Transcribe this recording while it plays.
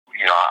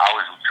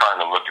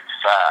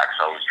facts.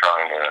 I was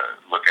trying to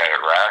look at it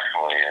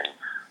rationally, and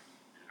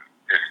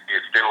if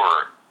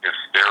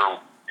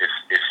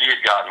he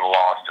had gotten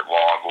lost at La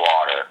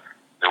Aguada,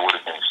 there would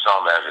have been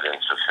some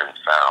evidence of him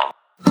found.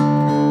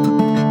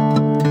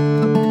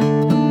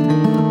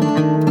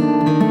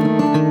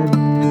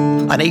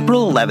 On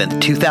April 11,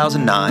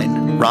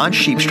 2009, Ron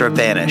Sheepstra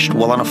vanished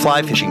while on a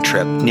fly fishing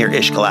trip near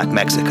Xcalak,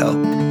 Mexico.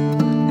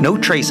 No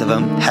trace of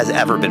him has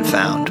ever been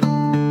found.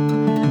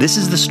 This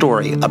is the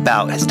story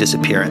about his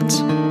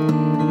disappearance.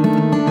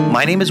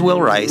 My name is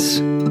Will Rice,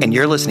 and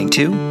you're listening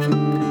to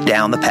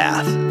Down the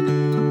Path.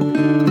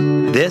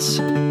 This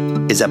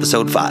is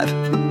Episode 5.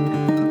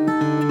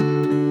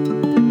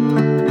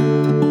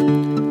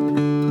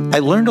 I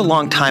learned a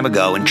long time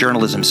ago in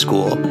journalism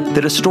school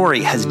that a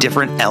story has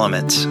different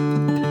elements.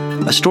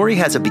 A story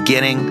has a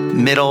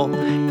beginning, middle,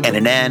 and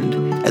an end,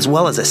 as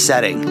well as a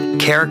setting,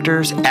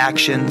 characters,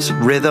 actions,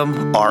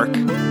 rhythm, arc,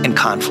 and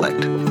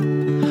conflict.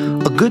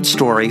 A good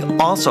story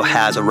also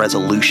has a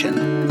resolution,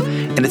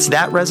 and it's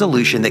that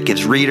resolution that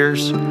gives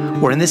readers,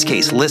 or in this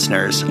case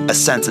listeners, a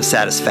sense of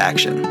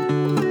satisfaction.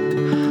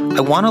 I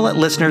want to let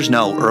listeners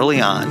know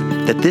early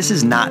on that this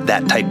is not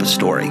that type of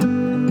story.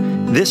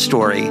 This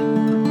story,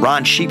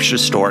 Ron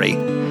Sheepstra's story,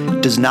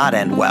 does not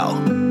end well,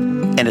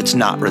 and it's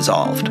not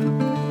resolved.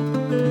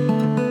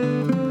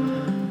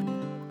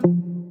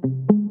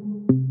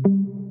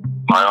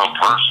 My own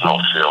personal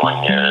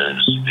feeling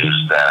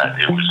is that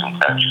it was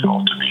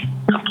intentional, to be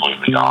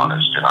completely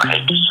honest, and I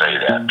hate to say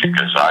that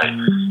because I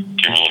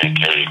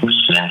communicated with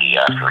Cindy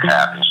after it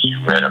happened. She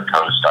read a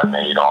post I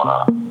made on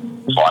a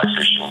fly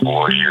fishing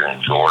board here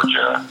in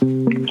Georgia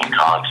and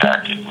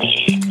contacted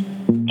me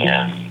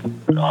and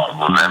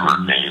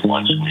remembered me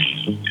once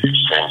we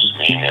exchanged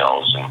some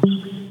emails, and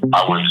I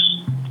was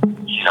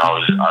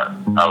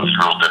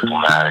real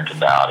diplomatic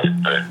about it,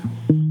 but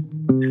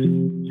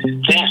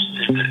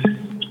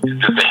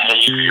the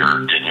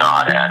behavior did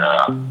not add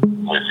up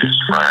with his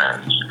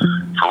friends.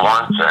 For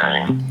one thing,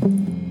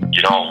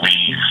 you don't leave.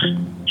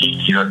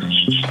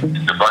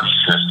 The buddy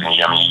system.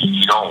 You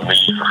don't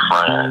leave a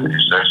friend,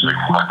 especially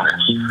one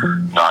that's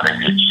not in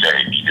good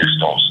shape. You just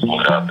don't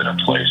split up in a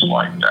place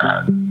like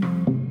that.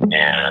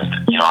 And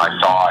I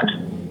thought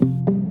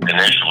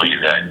initially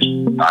that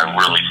I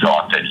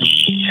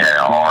he had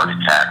a heart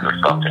attack or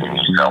something, and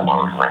he fell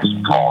over in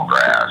some tall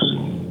grass.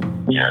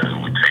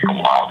 It would take a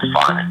while to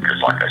find it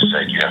because, like I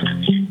said, you have to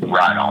be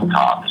right on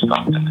top of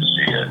something to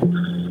see it.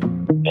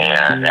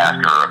 And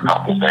after a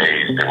couple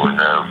days, there were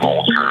no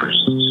vultures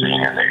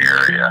seen in the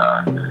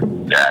area.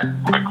 That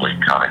quickly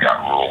kind of got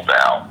ruled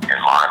out in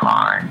my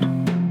mind.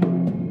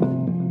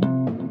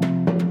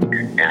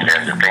 And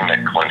then the thing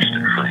that clinched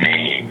it for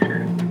me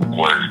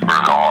was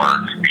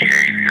Bernard's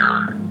behavior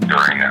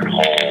during that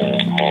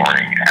whole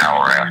morning,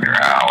 hour after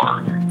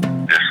hour.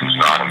 This was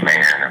not a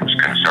man that was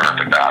concerned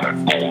about an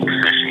old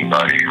fishing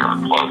buddy or a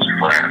close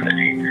friend that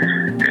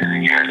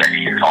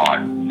he thought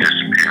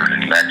disappeared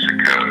in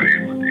Mexico.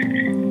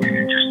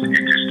 It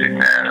just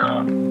didn't add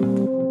up.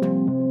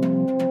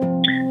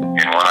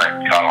 And when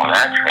I got on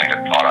that train of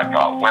thought, I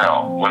thought,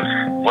 well, what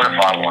if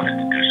I wanted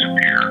to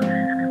disappear?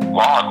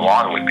 La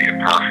Aguada would be a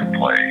perfect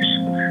place.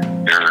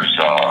 There's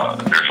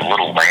a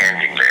little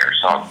landing there.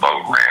 It's not a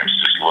boat ramp, it's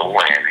just a little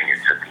landing.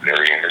 It's at the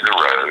very end of the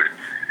road,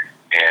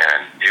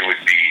 and it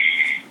would be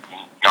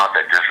not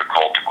that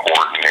difficult to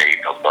coordinate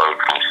a boat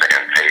from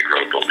San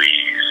Pedro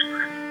Belize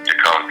to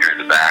come through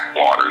the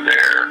backwater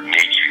there,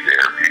 meet you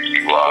there, pick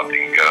you up,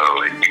 and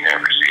go, and you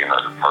never see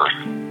another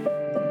person.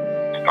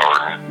 Or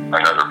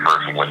another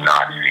person would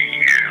not see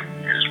you,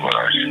 is what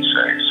I should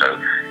say. So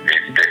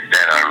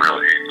then I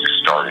really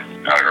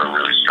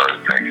started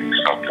thinking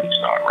something's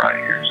not right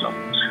here,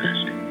 something's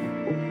fishy.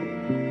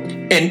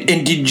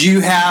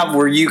 And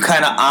were you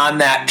kind of on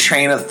that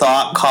train of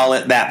thought, call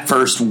it that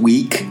first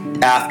week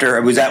after?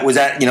 Was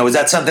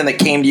that something that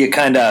came to you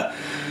kind of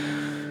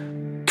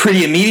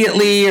pretty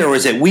immediately, or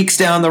was it weeks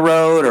down the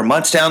road or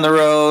months down the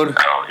road?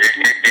 No,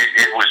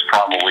 it was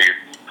probably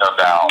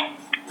about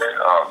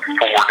 4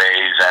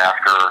 days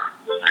after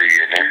the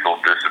initial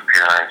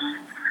disappearance,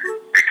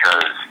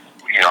 because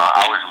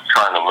I was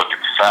trying to look at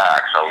the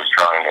facts. I was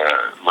trying to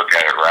look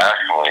at it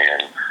rationally,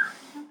 and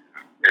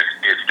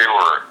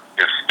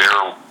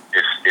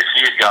if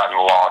he had gotten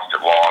lost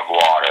at La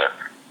Aguada,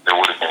 there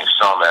would have been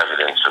some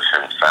evidence of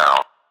him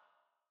found.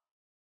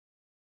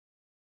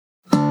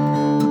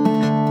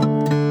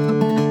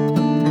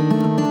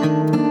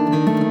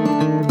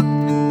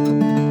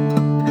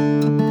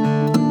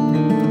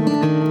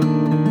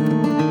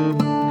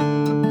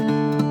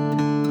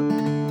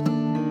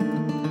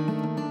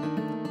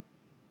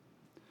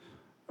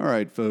 All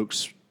right,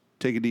 folks,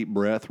 take a deep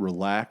breath,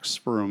 relax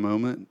for a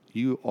moment.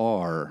 You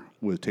are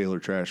with Taylor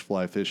Trash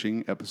Fly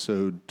Fishing,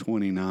 episode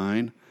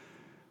 29.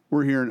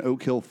 We're here in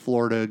Oak Hill,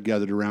 Florida,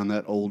 gathered around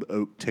that old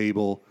oak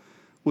table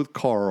with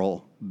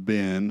Carl,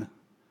 Ben,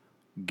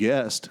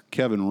 guest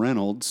Kevin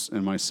Reynolds,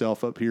 and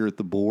myself up here at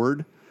the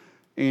board.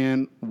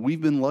 And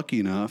we've been lucky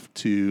enough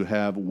to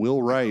have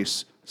Will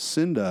Rice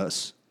send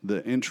us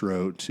the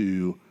intro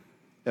to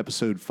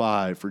episode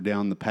 5 for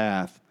Down the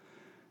Path.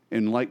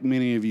 And like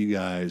many of you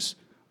guys,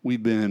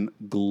 we've been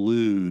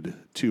glued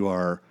to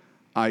our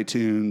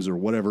iTunes or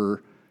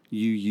whatever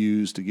you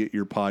use to get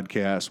your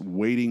podcast,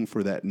 waiting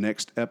for that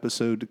next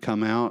episode to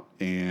come out.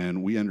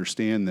 And we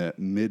understand that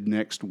mid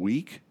next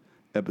week,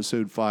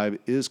 episode 5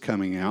 is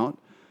coming out.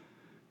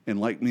 And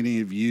like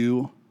many of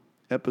you,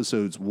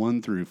 episodes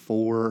 1 through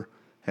 4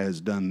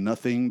 has done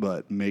nothing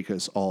but make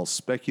us all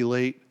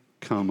speculate,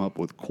 come up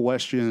with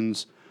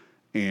questions.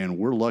 And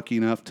we're lucky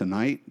enough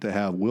tonight to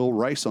have Will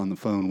Rice on the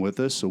phone with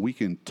us so we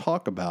can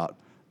talk about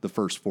the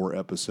first 4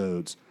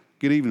 episodes.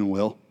 Good evening,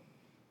 Will.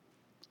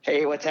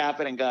 Hey, what's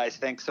happening, guys?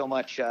 Thanks so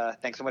much.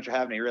 Thanks so much for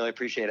having me. Really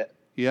appreciate it.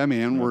 Yeah,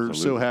 man. We're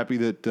Absolutely. so happy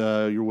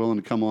that you're willing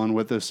to come on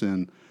with us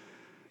and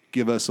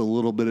give us a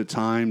little bit of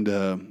time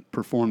to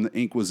perform the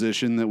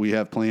Inquisition that we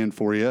have planned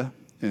for you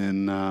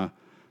and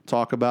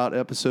talk about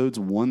episodes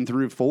 1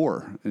 through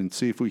 4 and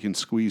see if we can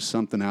squeeze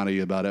something out of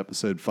you about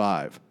episode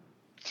 5.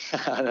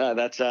 No,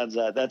 that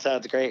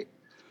sounds great.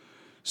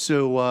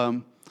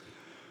 So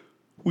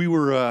we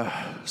were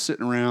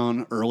sitting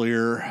around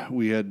earlier.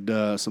 We had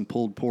some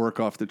pulled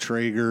pork off the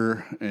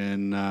Traeger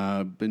and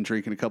been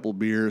drinking a couple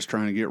beers,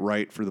 trying to get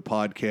right for the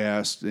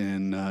podcast.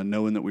 And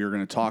knowing that we were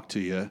going to talk to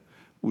you,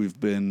 we've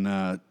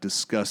been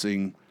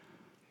discussing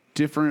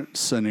different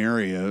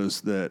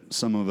scenarios that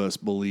some of us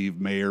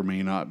believe may or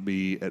may not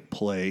be at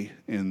play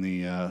in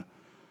the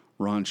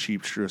Ron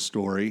Sheepstra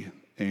story.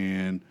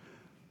 And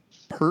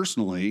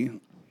personally,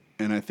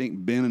 and I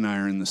think Ben and I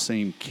are in the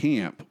same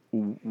camp,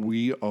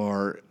 we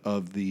are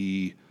of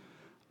the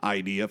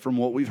idea from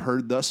what we've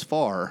heard thus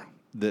far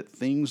that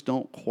things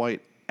don't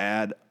quite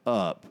add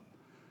up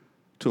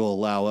to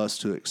allow us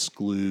to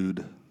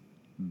exclude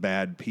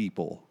bad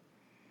people.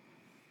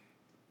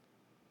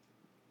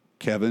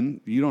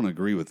 Kevin, you don't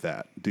agree with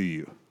that, do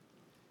you?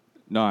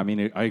 No, I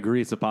mean, I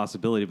agree it's a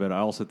possibility, but I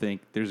also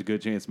think there's a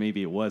good chance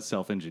maybe it was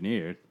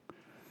self-engineered.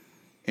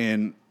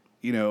 And,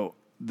 you know,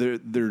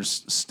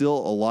 there's still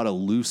a lot of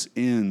loose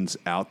ends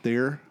out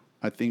there.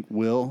 I think,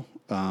 Will,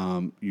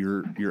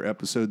 your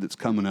episode that's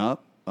coming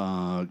up,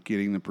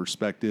 getting the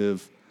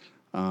perspective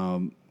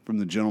from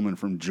the gentleman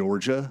from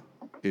Georgia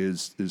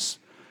is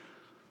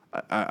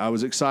I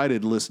was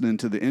excited listening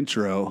to the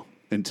intro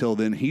until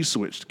then he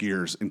switched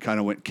gears and kind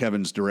of went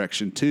Kevin's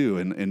direction too.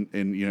 And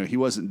you know, he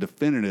wasn't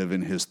definitive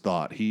in his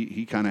thought.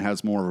 He kind of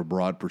has more of a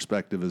broad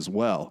perspective as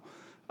well.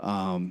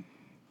 Can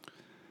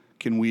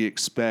we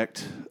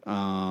expect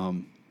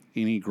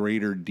any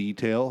greater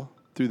detail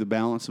through the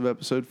balance of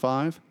episode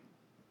 5?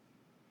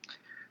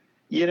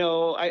 You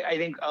know, I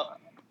think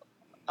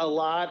a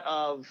lot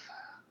of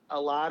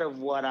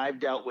what I've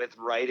dealt with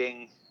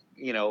writing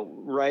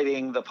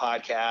the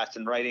podcast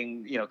and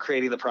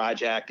creating the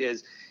project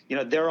is,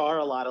 there are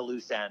a lot of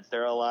loose ends.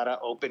 There are a lot of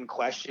open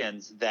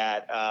questions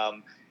that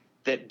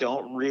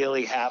don't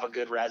really have a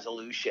good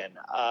resolution.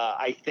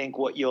 I think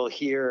what you'll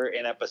hear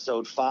in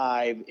episode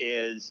 5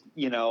 is,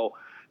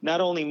 not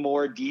only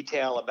more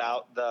detail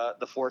about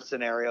the 4th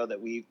scenario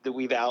that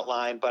we've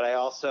outlined, but I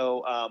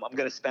also I'm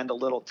going to spend a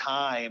little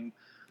time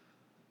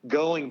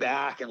going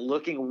back and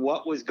looking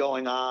what was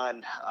going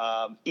on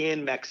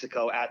in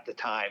Mexico at the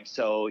time.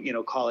 So,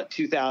 call it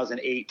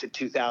 2008 to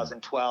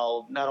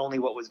 2012, not only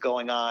what was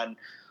going on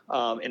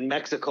in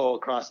Mexico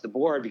across the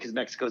board, because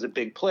Mexico is a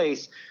big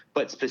place,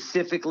 but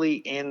specifically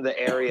in the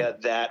area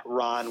that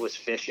Ron was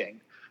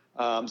fishing.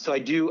 So I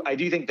do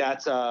think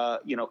that's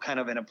kind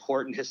of an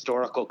important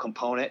historical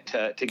component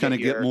to kind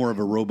of get more of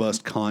a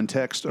robust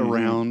context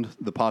around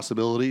the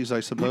possibilities,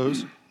 I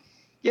suppose.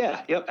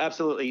 Yeah, yep,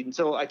 absolutely. And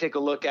so I take a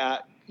look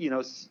at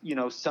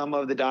some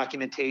of the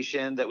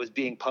documentation that was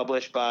being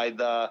published by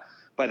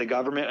the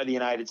government of the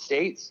United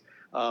States,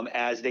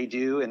 as they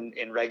do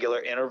in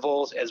regular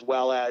intervals, as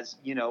well as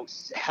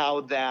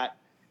how that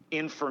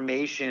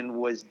information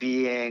was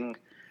being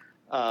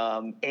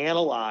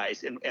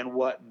analyzed and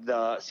what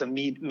some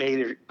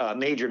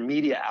major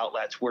media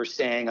outlets were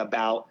saying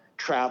about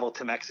travel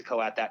to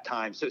Mexico at that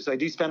time. So I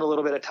do spend a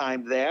little bit of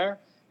time there,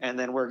 and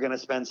then we're going to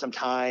spend some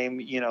time,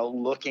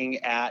 looking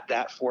at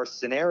that 4th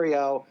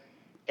scenario.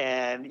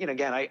 And,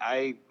 again,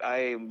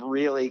 I'm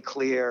really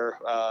clear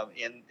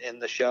in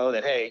the show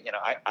that, hey,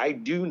 I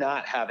do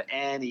not have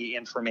any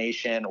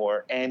information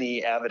or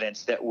any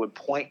evidence that would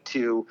point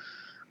to,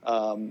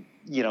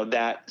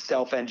 that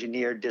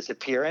self-engineered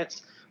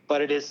disappearance.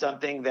 But it is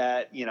something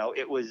that,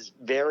 it was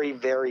very,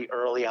 very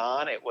early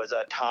on. It was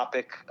a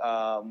topic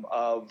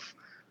of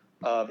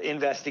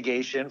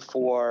investigation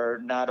for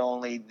not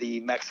only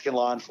the Mexican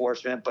law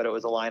enforcement, but it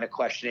was a line of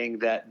questioning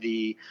that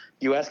the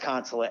U.S.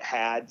 consulate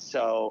had.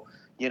 So,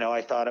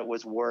 I thought it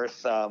was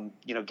worth,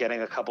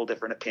 getting a couple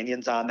different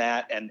opinions on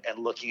that and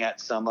looking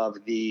at some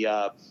of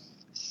the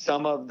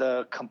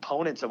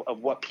components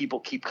of what people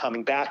keep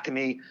coming back to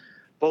me,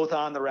 both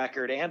on the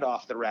record and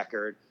off the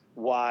record,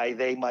 why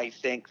they might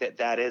think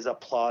that is a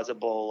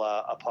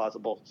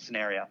plausible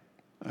scenario.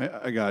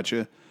 I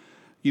gotcha.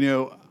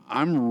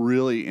 I'm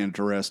really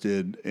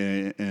interested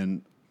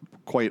and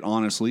quite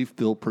honestly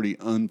feel pretty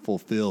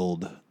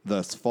unfulfilled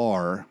thus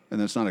far.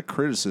 And that's not a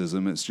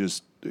criticism. It's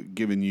just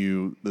giving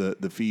you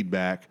the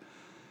feedback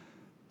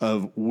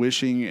of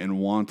wishing and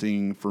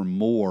wanting for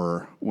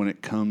more when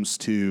it comes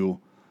to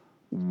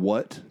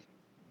what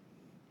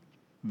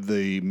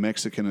the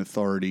Mexican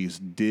authorities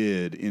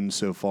did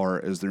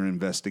insofar as their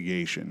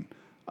investigation.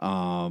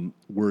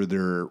 Were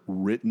there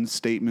written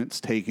statements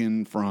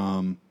taken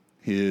from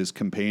his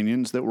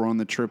companions that were on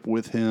the trip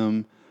with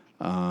him?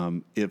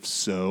 If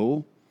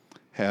so,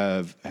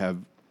 have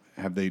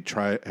you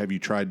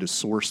tried to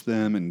source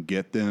them and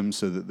get them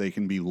so that they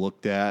can be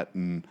looked at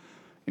and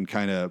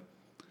kind of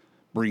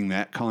bring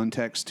that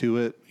context to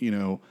it? You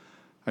know,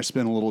 I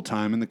spent a little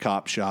time in the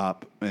cop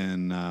shop,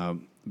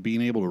 and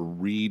being able to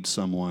read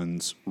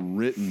someone's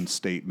written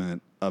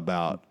statement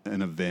about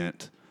an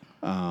event,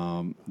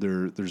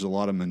 there's a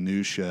lot of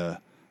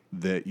minutia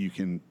that you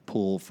can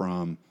pull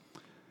from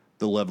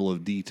the level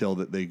of detail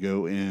that they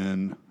go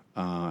in,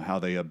 how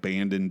they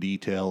abandon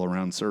detail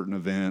around certain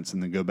events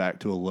and then go back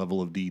to a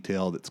level of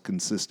detail that's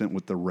consistent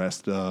with the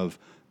rest of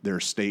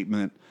their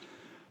statement.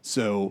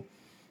 So,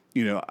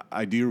 you know,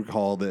 I do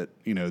recall that,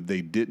 you know,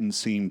 they didn't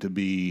seem to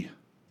be,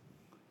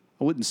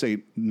 I wouldn't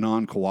say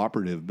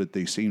non-cooperative, but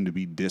they seemed to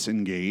be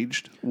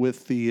disengaged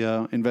with the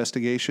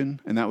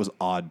investigation, and that was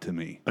odd to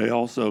me. I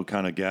also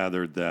kind of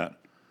gathered that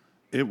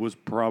it was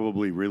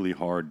probably really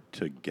hard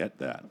to get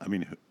that. I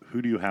mean,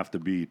 who do you have to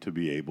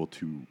be able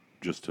to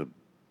just to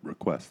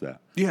request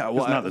that? Yeah,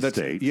 well, it's not the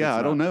state. Yeah,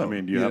 I don't know. I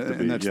mean, you have to be,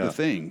 and that's the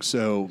thing.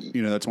 So,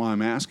 you know, that's why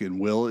I'm asking.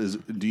 Will,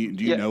 do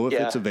you know if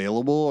it's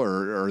available,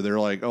 or they're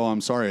like, oh, I'm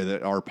sorry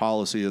that our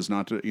policy is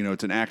not to, you know,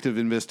 it's an active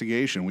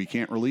investigation. We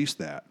can't release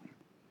that.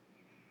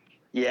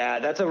 Yeah,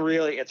 it's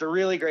a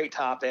really great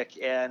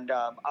topic, and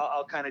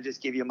I'll kind of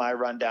just give you my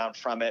rundown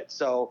from it.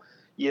 So,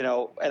 you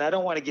know, and I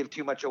don't want to give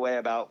too much away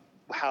about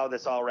how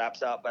this all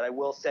wraps up, but I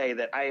will say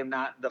that I am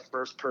not the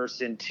first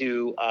person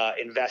to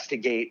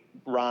investigate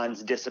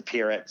Ron's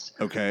disappearance.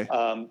 Okay.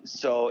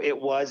 So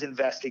it was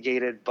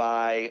investigated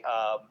by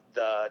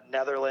the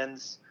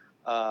Netherlands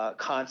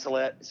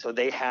consulate. So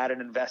they had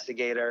an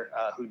investigator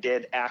who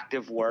did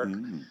active work.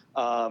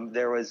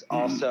 There was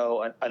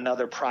also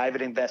another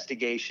private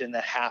investigation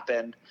that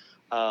happened.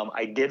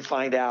 I did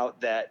find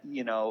out that,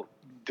 you know,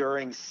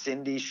 during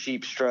Cindy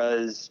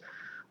Sheepstra's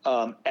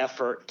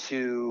effort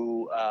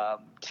to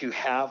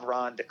have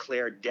Ron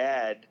declared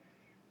dead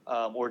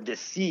or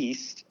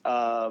deceased,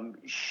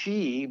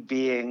 she,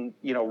 being,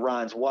 you know,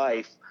 Ron's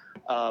wife,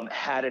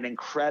 had an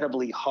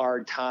incredibly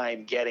hard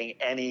time getting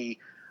any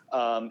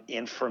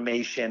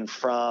information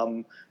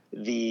from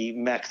the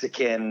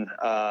Mexican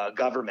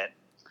government.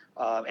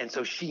 And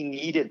so she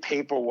needed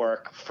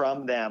paperwork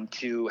from them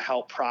to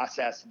help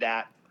process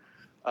that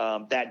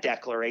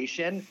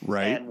declaration,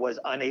 right, and was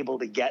unable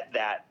to get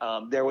that.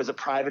 There was a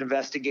private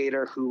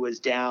investigator who was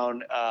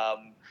down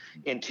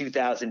in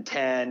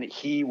 2010.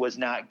 He was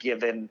not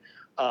given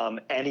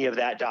any of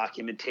that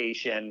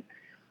documentation.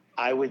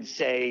 I would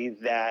say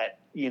that,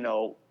 you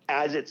know,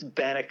 as it's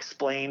been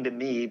explained to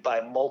me by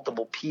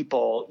multiple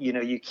people, you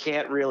know, you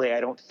can't really, I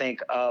don't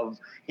think of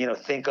the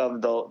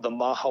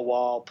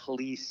Mahahual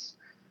police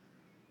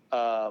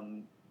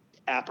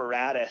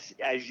apparatus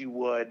as you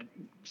would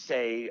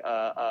say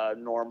a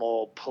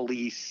normal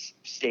police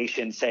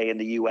station, say in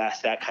the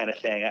U.S., that kind of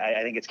thing.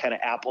 I think it's kind of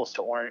apples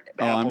to oranges.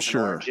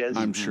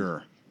 I'm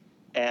sure.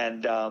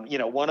 And you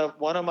know, one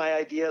of my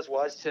ideas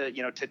was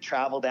to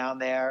travel down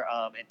there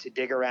and to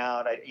dig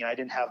around. I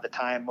didn't have the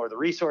time or the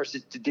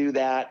resources to do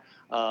that.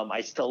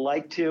 I still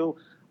like to.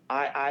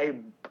 I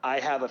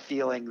have a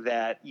feeling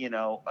that, you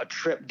know, a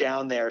trip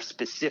down there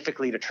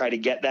specifically to try to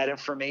get that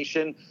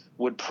information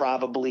would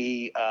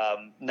probably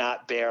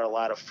not bear a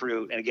lot of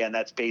fruit. And again,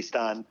 that's based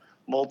on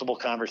multiple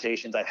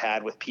conversations I've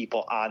had with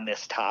people on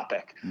this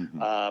topic.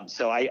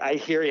 So I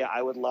hear you.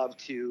 I would love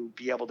to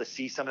be able to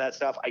see some of that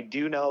stuff. I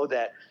do know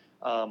that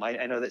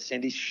I know that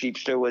Cindy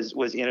Sheepstra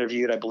was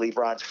interviewed. I believe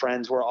Ron's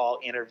friends were all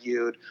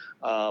interviewed.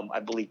 I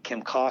believe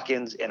Kim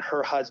Calkins and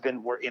her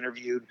husband were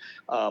interviewed.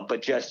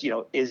 But just, you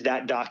know, is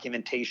that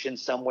documentation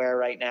somewhere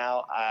right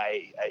now?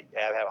 I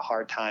have a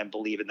hard time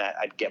believing that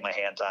I'd get my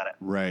hands on it.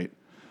 Right.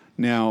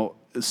 Now,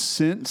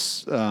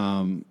 since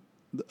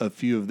a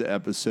few of the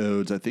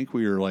episodes, I think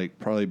we were like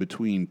probably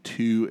between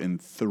 2 and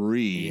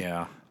 3.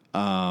 Yeah.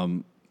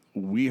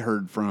 We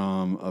heard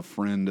from a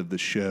friend of the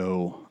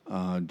show,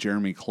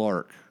 Jeremy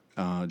Clark.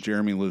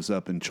 Jeremy lives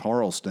up in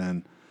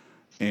Charleston,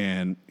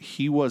 and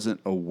he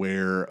wasn't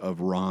aware of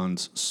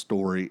Ron's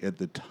story at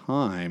the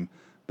time,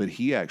 but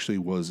he actually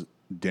was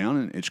down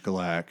in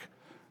Ichgalac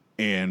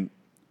and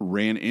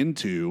ran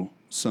into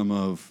some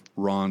of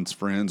Ron's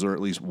friends, or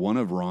at least one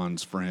of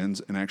Ron's friends,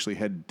 and actually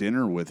had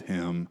dinner with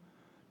him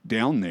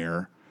down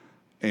there.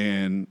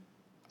 And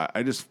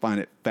I just find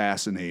it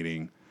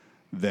fascinating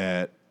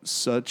that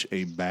such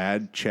a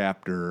bad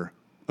chapter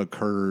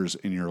occurs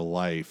in your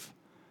life,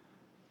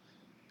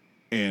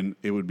 and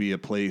it would be a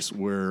place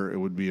where it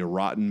would be a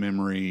rotten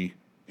memory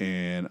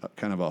and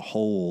kind of a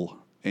hole,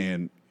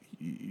 and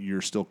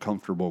you're still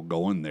comfortable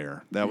going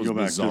there. That was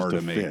bizarre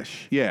to me.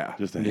 Fish. Yeah.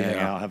 Just to hang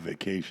out, have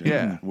vacation.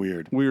 Yeah.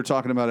 Weird. We were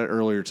talking about it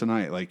earlier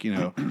tonight. Like, you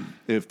know,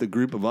 if the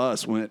group of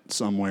us went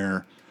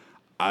somewhere,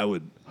 I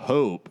would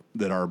hope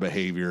that our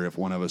behavior, if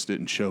one of us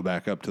didn't show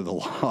back up to the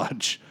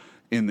lodge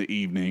in the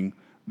evening,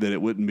 that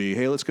it wouldn't be,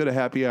 hey, let's go to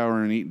happy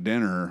hour and eat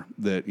dinner,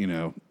 that,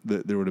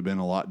 that there would have been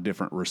a lot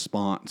different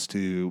response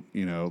to,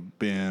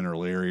 Ben or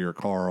Larry or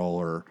Carl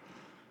or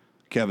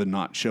Kevin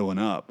not showing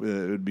up.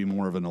 It would be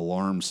more of an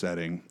alarm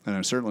setting. And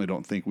I certainly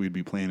don't think we'd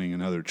be planning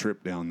another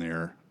trip down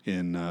there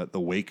in the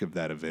wake of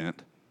that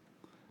event.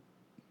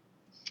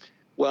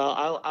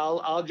 Well,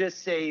 I'll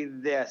just say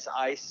this.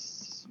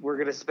 We're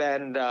gonna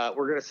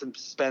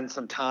spend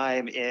some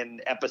time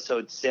in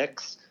episode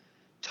 6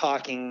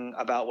 talking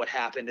about what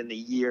happened in the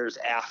years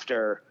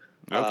after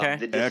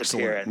the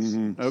disappearance.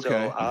 Mm-hmm. Okay,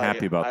 so I'm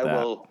happy about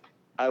that.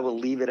 I will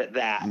leave it at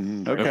that.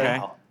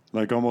 Okay.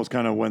 Like almost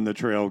kind of when the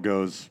trail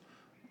goes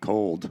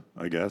cold,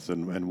 I guess,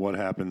 and what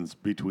happens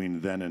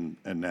between then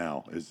and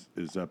now is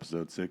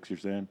episode 6. You're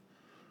saying?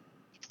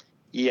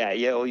 Yeah,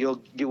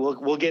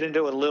 we'll get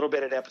into it a little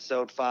bit at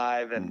episode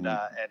 5, and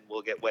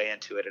we'll get way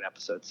into it in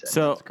episode 6.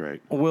 So, That's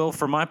great. Will,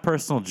 for my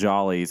personal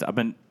jollies, I've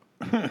been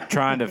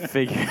trying to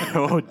figure.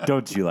 Oh,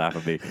 don't you laugh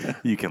at me?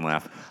 You can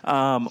laugh.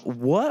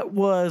 What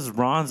was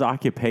Ron's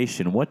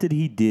occupation? What did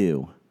he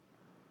do?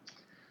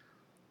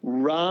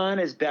 Ron,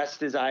 as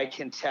best as I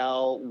can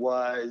tell,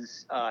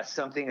 was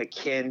something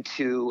akin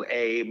to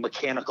a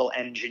mechanical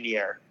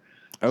engineer.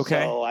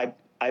 Okay. So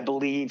I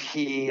believe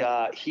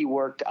he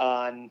worked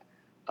on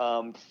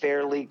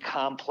fairly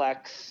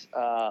complex,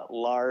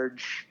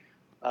 large.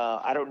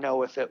 I don't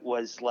know if it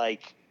was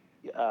like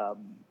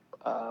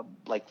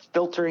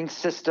filtering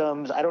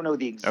systems. I don't know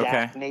the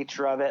exact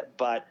nature of it,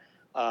 but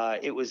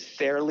it was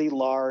fairly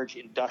large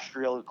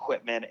industrial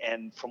equipment.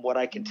 And from what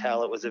I can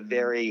tell, it was a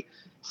very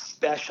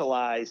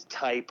specialized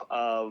type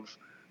of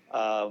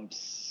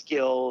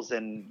skills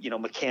and,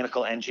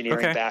 mechanical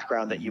engineering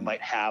background that you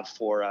might have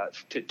for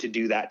to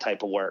do that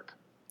type of work.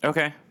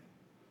 Okay.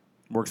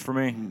 Works for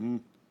me. Mm-hmm.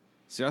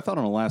 See, I thought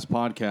on the last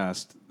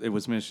podcast it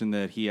was mentioned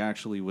that he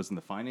actually was in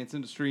the finance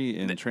industry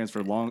and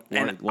transferred large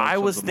I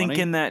was sums of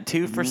thinking money. that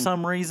too for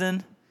some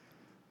reason,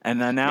 and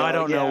then now I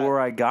don't know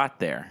where I got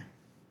there.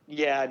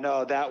 Yeah,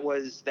 no, that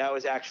was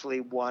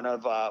actually one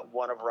of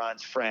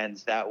Ron's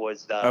friends. That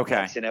was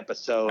that's in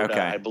episode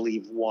I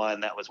believe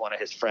 1. That was one of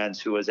his friends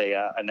who was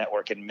a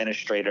network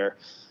administrator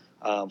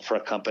for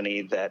a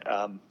company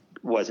that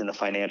was in the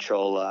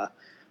financial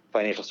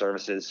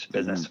services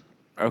business.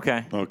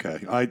 Okay.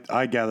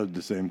 I gathered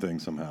the same thing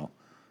somehow.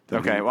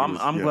 Okay, well,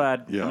 I'm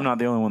glad I'm not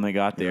the only one that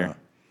got there.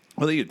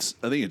 Yeah. I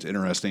think it's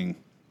interesting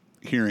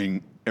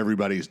hearing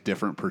everybody's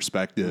different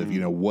perspective.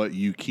 What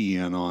you key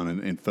in on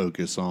and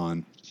focus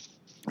on,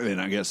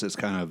 and I guess it's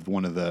kind of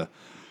one of the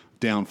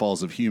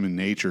downfalls of human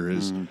nature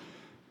is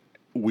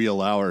we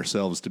allow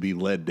ourselves to be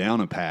led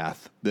down a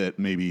path that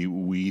maybe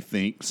we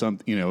think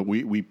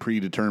we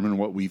predetermine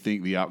what we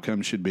think the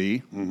outcome should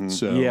be.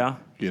 So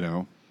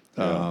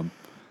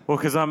Well,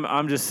 because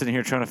I'm just sitting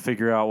here trying to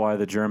figure out why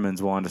the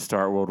Germans wanted to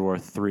start World War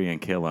III and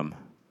kill him.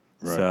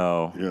 Right.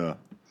 So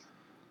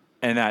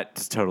and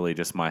that's totally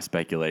just my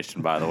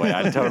speculation, by the way.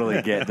 I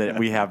totally get that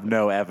we have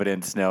no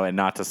evidence, and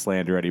not to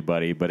slander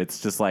anybody, but it's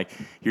just like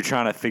you're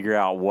trying to figure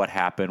out what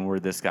happened,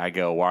 where'd this guy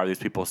go, why are these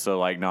people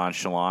so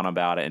nonchalant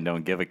about it and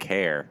don't give a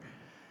care?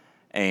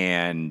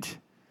 And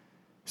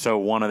so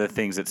one of the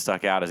things that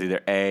stuck out is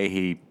either A,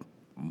 he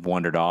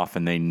wandered off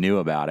and they knew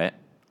about it,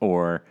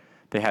 or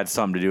they had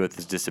something to do with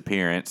his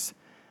disappearance.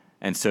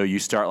 And so you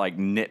start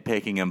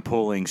nitpicking and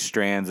pulling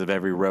strands of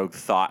every rogue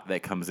thought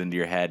that comes into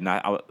your head.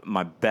 And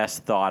my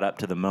best thought up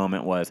to the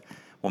moment was,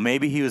 well,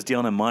 maybe he was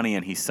dealing in money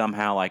and he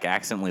somehow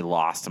accidentally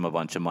lost him a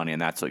bunch of money,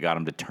 and that's what got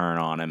him to turn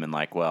on him and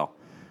well,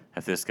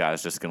 if this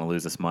guy's just going to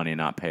lose us money and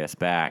not pay us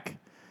back,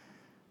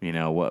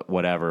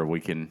 whatever,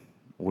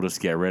 we'll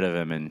just get rid of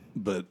him and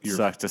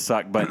suck to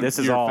suck. But this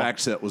is your fact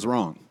set was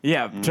wrong.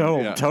 Yeah,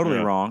 totally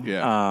wrong.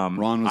 Yeah.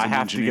 Ron was an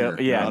engineer.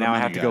 Now I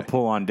have to go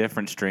pull on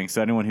different strings.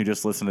 So anyone who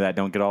just listened to that,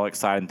 don't get all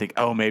excited and think,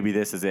 oh, maybe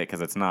this is it,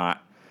 because it's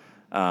not.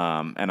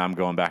 And I'm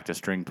going back to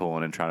string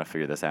pulling and trying to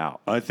figure this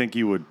out. I think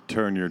you would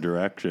turn your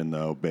direction,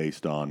 though,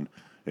 based on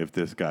if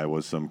this guy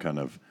was some kind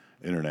of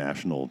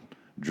international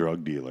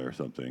drug dealer or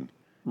something.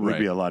 It would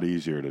be a lot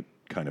easier to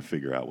kind of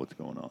figure out what's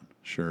going on.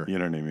 Sure. You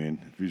know what I mean?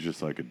 If he's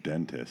just like a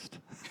dentist,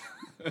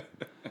 it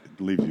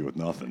leaves you with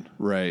nothing.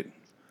 Right.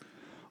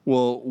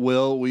 Well,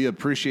 Will, we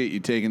appreciate you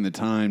taking the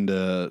time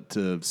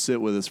to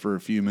sit with us for a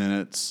few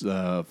minutes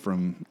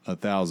from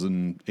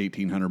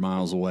 1,800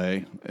 miles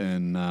away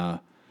and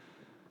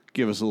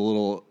give us a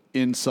little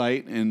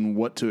insight in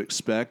what to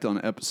expect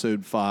on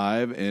episode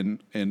 5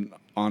 and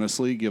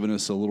honestly giving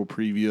us a little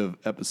preview of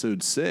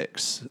episode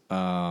 6.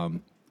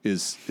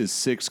 Is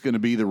 6 going to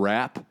be the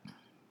wrap?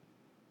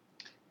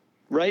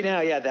 Right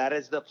now, yeah, that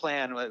is the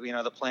plan.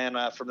 The plan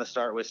from the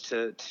start was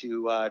to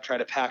try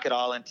to pack it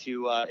all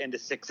into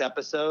 6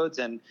 episodes,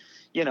 and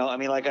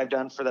like I've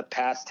done for the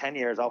past 10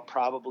 years, I'll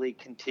probably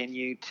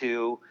continue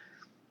to,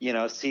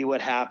 see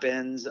what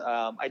happens.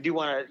 I do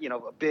want to,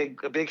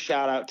 a big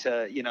shout out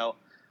to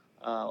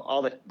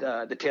all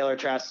the Taylor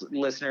Trash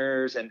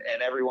listeners and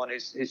everyone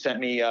who sent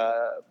me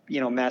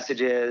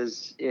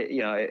messages.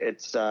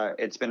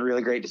 It's been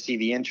really great to see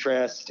the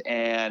interest,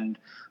 and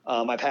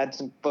I've had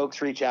some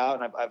folks reach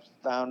out, and I've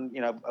found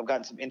I've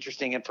gotten some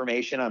interesting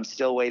information. I'm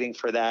still waiting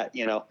for that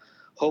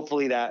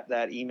hopefully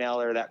that email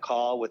or that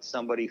call with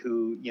somebody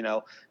who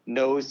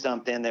knows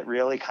something that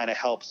really kind of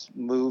helps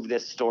move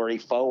this story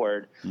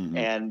forward. Mm-hmm.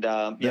 And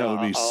that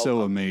would be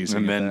so amazing.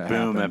 And then if that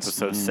boom, happens.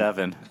 episode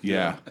 7.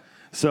 Yeah.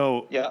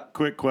 So, Yeah.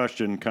 quick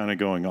question, kind of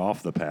going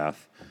off the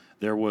path.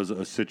 There was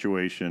a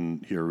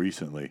situation here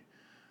recently.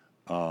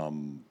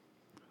 Any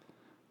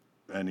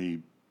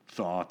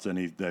thoughts?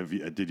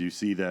 Did you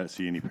see that?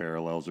 See any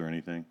parallels or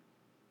anything?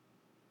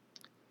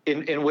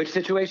 In which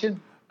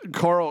situation?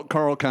 Carl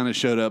kind of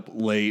showed up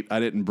late. I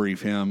didn't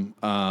brief him.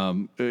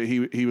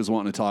 He was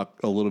wanting to talk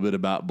a little bit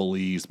about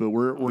Belize, but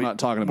we're not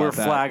talking about We're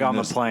that. flag in on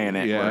the this- playing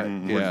it. Yeah,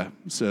 We're- yeah.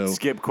 So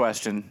Skip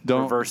question.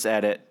 Don't- Reverse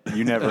edit.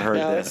 You never heard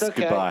No, this. it's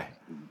okay. Goodbye.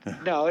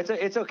 No,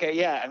 it's okay.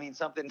 Yeah, I mean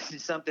something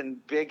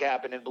big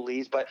happened in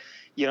Belize, but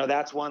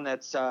that's one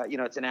that's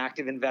it's an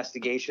active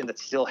investigation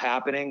that's still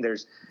happening.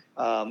 There's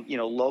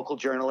local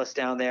journalists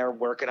down there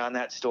working on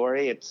that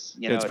story. It's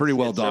it's pretty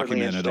well it's certainly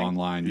documented interesting.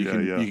 online. You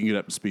can get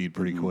up to speed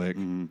pretty quick.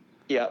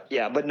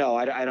 Yeah, but no,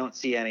 I don't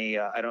see any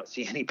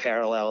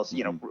parallels,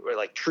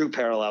 like true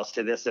parallels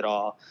to this at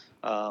all.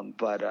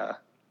 But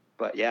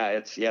yeah,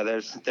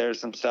 there's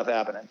some stuff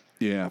happening.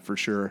 Yeah, for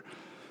sure.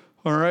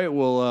 All right.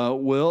 Well,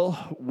 Will,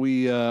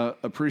 we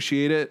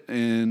appreciate it,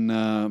 and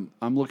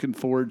I'm looking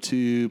forward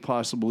to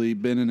possibly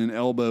bending an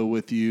elbow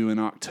with you in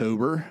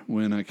October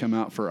when I come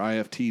out for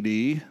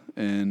IFTD.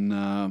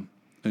 And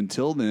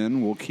until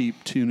then, we'll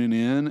keep tuning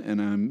in.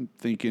 And I'm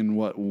thinking,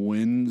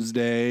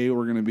 Wednesday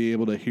we're going to be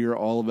able to hear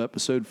all of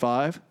episode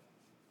 5.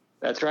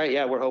 That's right.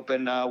 Yeah, we're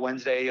hoping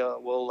Wednesday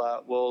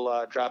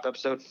we'll drop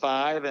episode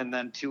 5, and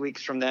then 2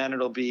 weeks from then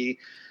it'll be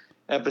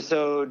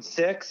episode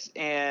 6.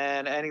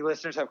 And any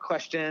listeners have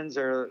questions,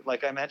 or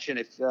like I mentioned,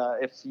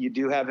 if you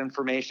do have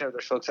information, or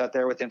there's folks out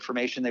there with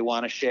information they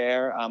want to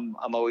share, I'm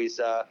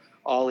always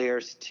all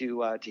ears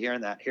to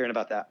hearing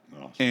about that.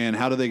 Awesome. And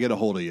how do they get a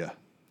hold of you?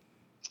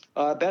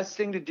 Best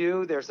thing to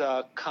do, there's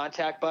a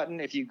contact button.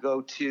 If you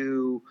go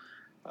to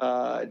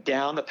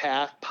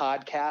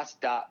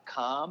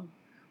downthepathpodcast.com,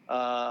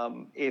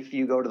 if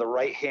you go to the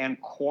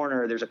right-hand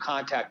corner, there's a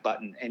contact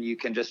button, and you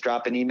can just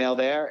drop an email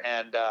there,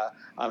 and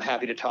I'm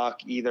happy to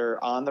talk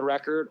either on the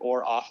record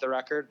or off the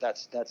record.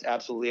 That's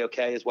absolutely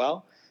okay as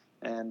well.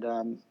 And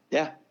and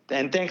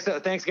thanks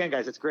again,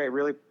 guys. It's great.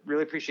 Really,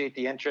 really appreciate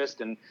the interest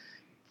and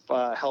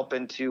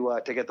helping to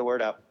get the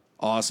word out.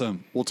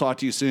 Awesome. We'll talk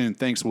to you soon.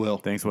 Thanks, Will.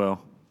 Thanks,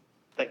 Will.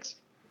 Thanks.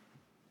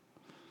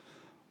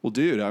 Well,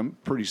 dude, I'm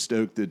pretty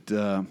stoked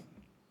that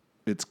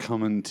it's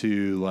coming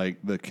to like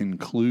the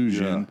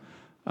conclusion.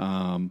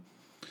 Like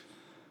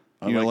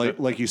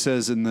he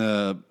says in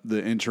the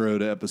intro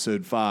to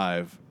episode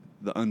 5,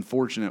 the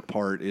unfortunate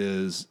part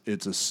is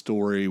it's a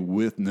story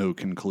with no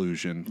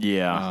conclusion.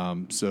 Yeah.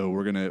 So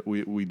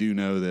we do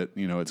know that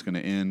it's gonna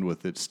end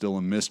with it's still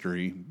a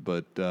mystery,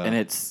 but And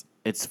it's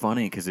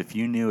funny because if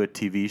you knew a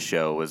TV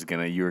show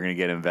you were gonna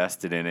get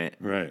invested in it,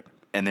 Right.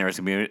 and there was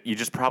gonna be, you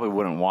just probably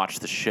wouldn't watch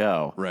the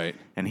show, right.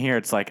 And here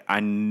it's like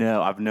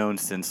I've known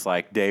since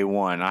like day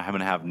one I'm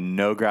gonna have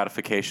no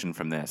gratification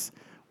from this.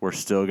 We're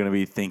still gonna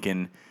be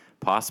thinking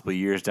possibly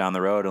years down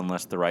the road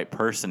unless the right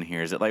person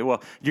hears it. Like,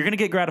 well, you're gonna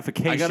get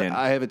gratification.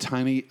 I have a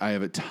tiny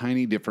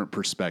different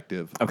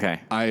perspective.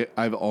 Okay.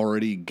 I've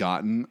already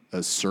gotten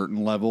a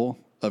certain level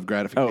of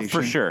gratification. Oh,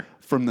 for sure.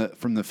 From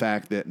the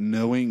fact that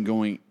knowing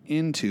going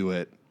into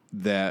it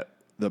that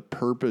the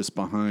purpose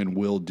behind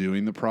Will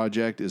doing the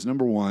project is,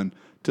 number one,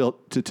 to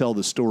tell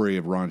the story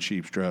of Ron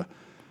Sheepstra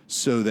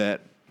so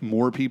that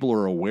more people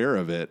are aware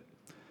of it,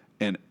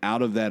 and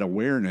out of that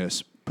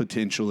awareness,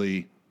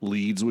 potentially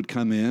leads would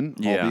come in,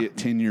 albeit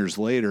 10 years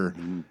later,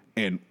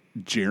 and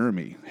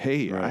Jeremy,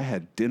 hey, I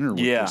had dinner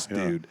with this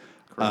dude.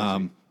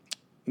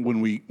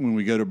 When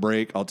we go to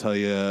break, I'll tell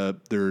you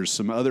there's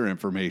some other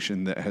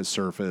information that has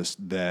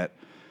surfaced that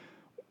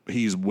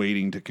he's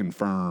waiting to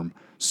confirm.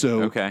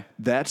 So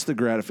that's the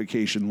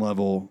gratification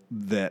level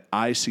that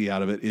I see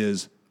out of it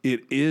is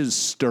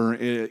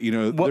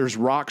stirring. There's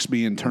rocks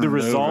being turned. The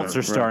results over.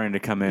 are starting to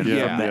come in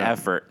from the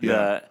effort.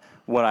 Yeah.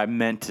 What I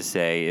meant to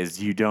say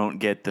is you don't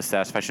get the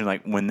satisfaction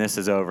like when this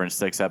is over in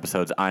 6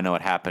 episodes, I know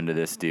what happened to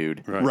this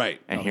dude.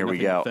 Right. And here we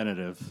Nothing go.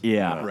 Definitive.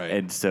 Yeah. Right.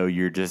 And so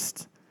you're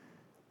just,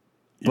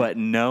 but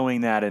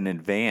knowing that in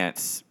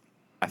advance,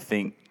 I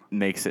think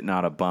makes it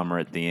not a bummer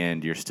at the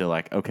end. You're still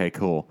like, okay,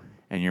 cool.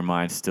 And your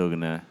mind's still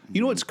going to.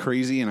 You know what's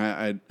crazy? And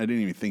I didn't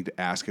even think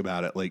to ask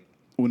about it. Like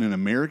when an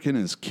American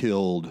is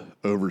killed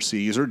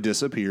overseas or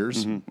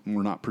disappears,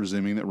 we're not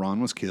presuming that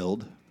Ron was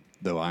killed,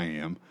 though I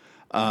am.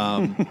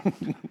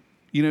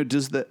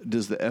 Does the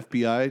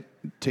FBI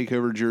take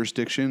over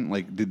jurisdiction?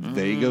 Like, did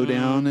they go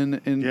down and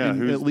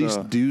at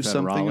least do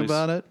something Raleigh's?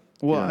 about it?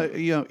 Well,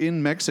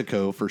 in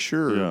Mexico for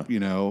sure.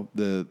 Yeah.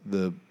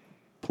 The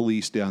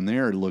police down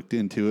there looked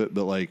into it,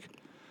 but like,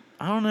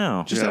 I don't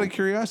know. Just out of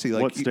curiosity,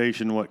 like what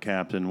station, what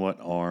captain, what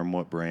arm,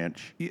 what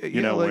branch? Yeah,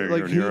 you know, like- where like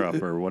you're in who-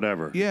 Europe or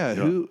whatever. Yeah,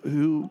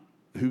 who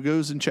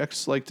goes and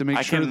checks like to make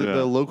I sure can- that Yeah.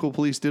 the local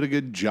police did a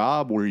good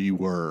job where you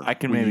were? I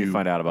can when maybe you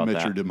find out about met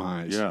that. your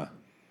demise. Yeah.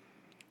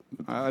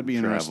 I'd be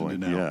interested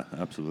Traveling. to know. Yeah,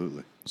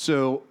 absolutely.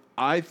 So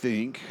I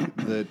think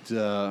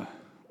that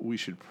we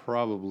should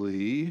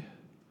probably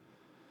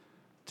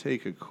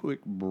take a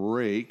quick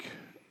break,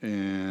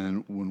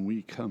 and when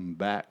we come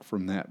back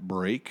from that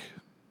break,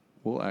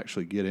 we'll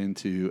actually get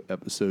into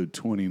episode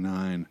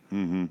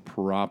 29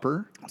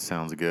 proper.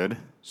 Sounds good.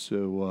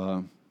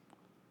 So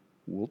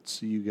we'll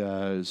see you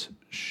guys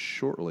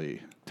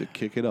shortly to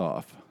kick it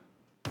off.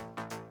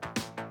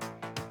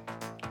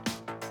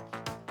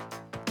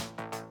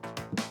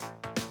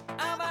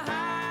 I'm a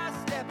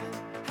high-stepping,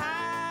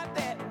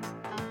 high-betting,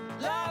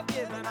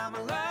 love-giving, I'm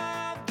a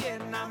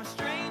love-getting, I'm a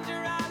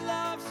stranger, I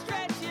love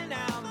stretching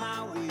out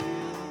my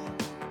will.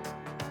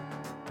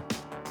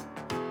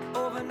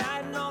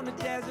 Overnighting on the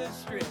desert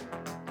strip,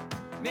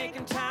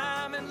 making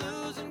time and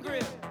losing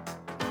grip,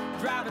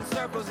 driving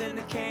circles in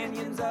the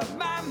canyons of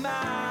my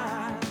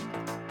mind.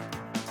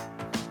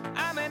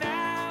 I'm an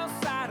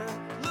outsider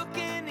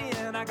looking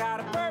in, I got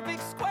a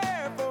perfect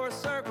square for a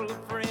circle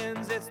of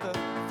friends. It's the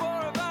four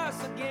of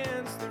us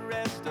against the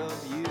rest of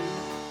you.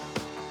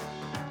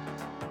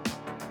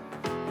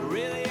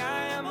 Really,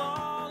 I am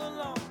all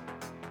alone.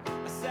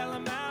 I sell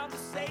them out to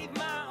save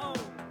my own.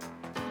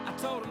 I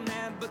told them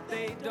that, but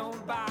they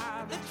don't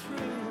buy the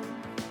truth.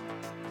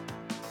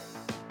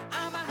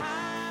 I'm a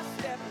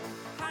high-stepping,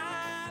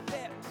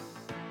 high-betting,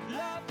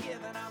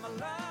 love-giving, I'm a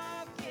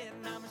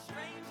love-getting, I'm a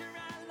stranger,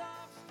 I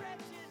love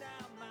stretching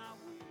out my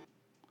wheel.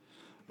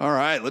 All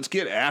right, let's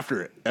get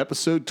after it.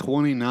 Episode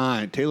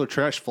 29, Taylor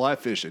Trash Fly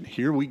Fishing.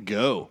 Here we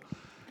go.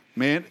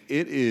 Man,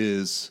 it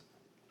is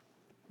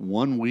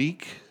 1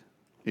 week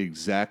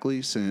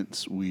exactly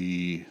since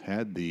we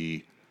had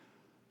the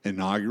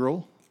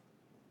inaugural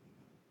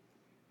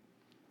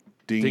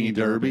Dinghy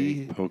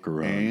Derby Poker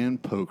run.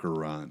 and Poker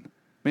Run.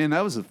 Man,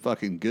 that was a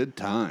fucking good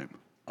time.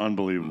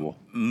 Unbelievable.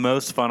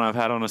 Most fun I've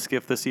had on a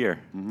skiff this year.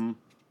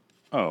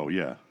 Oh,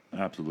 yeah,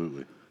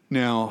 absolutely.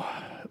 Now,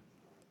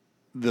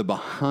 the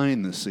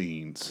behind the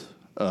scenes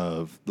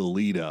of the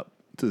lead up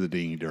to the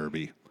Dinghy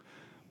Derby,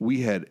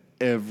 we had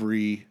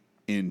every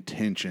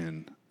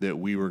intention that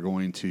we were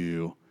going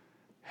to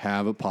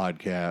have a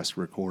podcast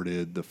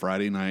recorded the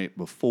Friday night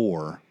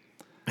before.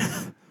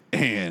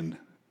 And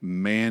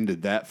man,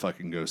 did that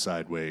fucking go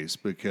sideways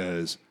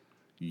because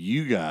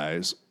you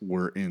guys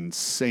were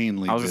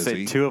insanely I was going to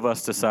busy. say, two of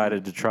us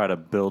decided to try to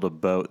build a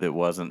boat that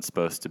wasn't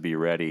supposed to be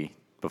ready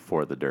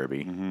before the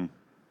Derby.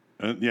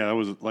 Yeah, it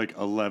was like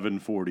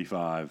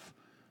 11:45,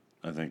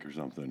 I think, or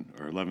something,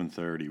 or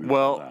 11:30. We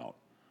Well, pulled out.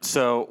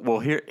 So,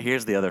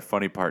 here's the other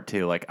funny part,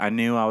 too. Like, I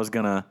knew I was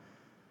going to,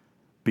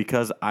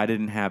 because I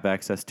didn't have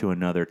access to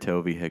another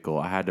tow vehicle,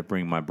 I had to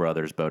bring my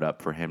brother's boat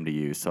up for him to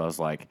use. So I was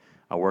like,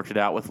 I worked it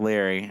out with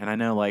Larry, and I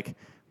know, like,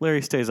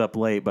 Larry stays up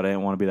late, but I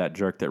didn't want to be that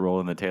jerk that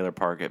rolled in the Taylor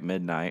Park at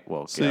midnight.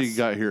 Well, So you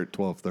got here at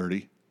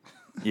 12:30.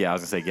 yeah, I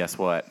was going to say, guess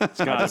what?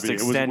 Gotta be.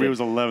 It was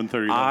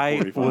 11:30. I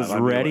 11:45. was I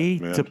knew ready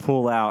it, man. to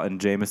pull out, and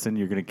Jameson,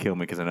 you're going to kill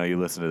me because I know you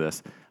listen to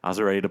this. I was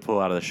ready to pull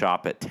out of the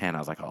shop at 10. I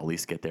was like, I'll at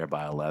least get there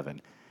by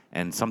 11.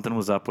 And something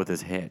was up with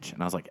his hitch.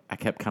 And I was like, I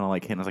kept kind of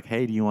like hitting. I was like,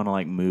 hey, do you want to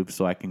like move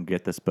so I can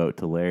get this boat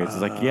to Larry's?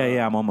 He's like,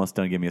 yeah, I'm almost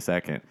done. Give me a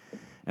second.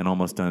 And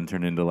almost done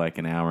turned into like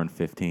an hour and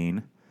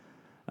 15.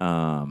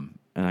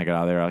 And I got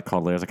out there. I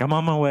called Larry. I was like, I'm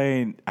on my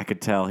way. And I could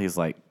tell he's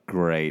like,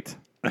 great.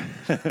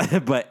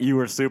 But you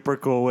were super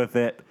cool with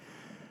it.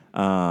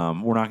 We're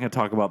not going to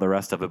talk about the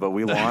rest of it, but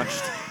we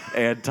launched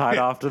and tied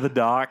off to the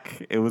dock.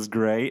 It was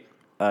great.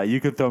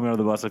 You could throw me under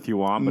the bus if you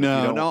want. But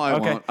if you don't, I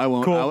okay, won't. I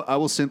won't. Cool. I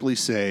will simply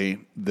say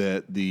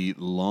that the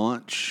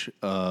launch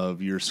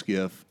of your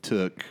skiff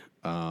took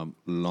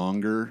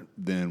longer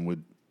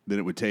than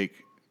it would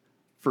take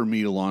for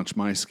me to launch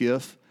my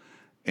skiff,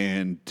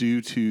 and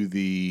due to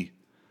the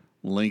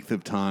length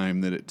of time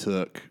that it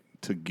took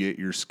to get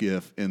your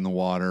skiff in the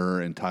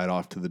water and tied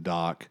off to the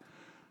dock,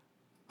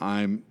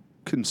 I'm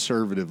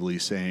conservatively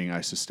saying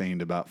I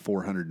sustained about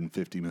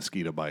 450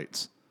 mosquito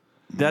bites.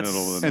 That's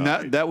Middle of the And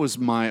night. that was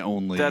my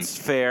only. that's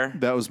fair.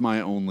 That was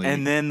my only.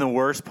 And then the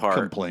worst part,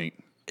 complaint.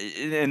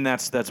 and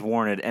that's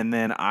warranted. And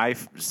then I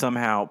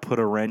somehow put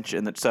a wrench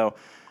in it. So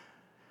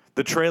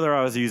the trailer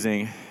I was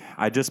using,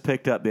 I just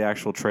picked up the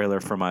actual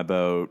trailer for my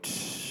boat.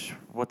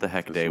 What the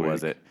heck day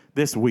was week. it?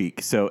 This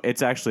week. So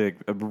it's actually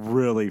a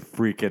really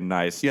freaking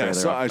nice Yeah,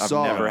 trailer. I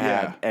saw I've never it.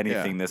 had Yeah,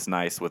 anything yeah. this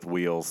nice with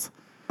wheels.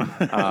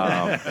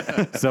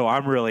 So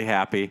I'm really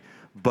happy.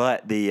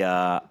 But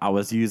I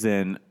was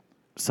using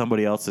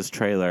somebody else's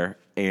trailer,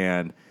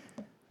 and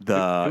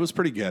It was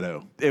pretty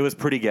ghetto. it was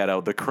pretty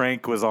ghetto. The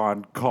crank was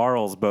on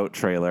Carl's boat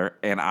trailer,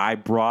 and I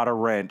brought a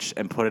wrench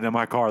and put it in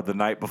my car the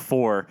night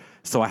before,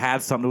 so I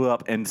had something to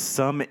up. And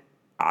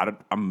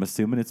I'm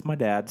assuming it's my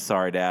dad.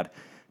 Sorry, Dad.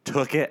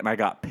 Took it, and I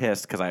got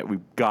pissed because we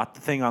got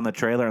the thing on the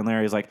trailer, and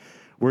Larry's like,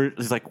 "Where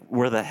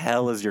the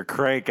hell is your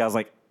crank?" I was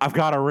like, I've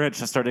got a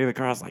wrench. I started digging the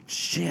car. I was like,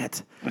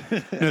 shit.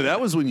 No,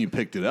 that was when you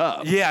picked it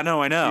up. Yeah,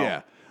 no, I know.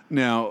 Yeah.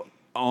 Now,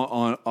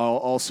 on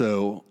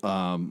also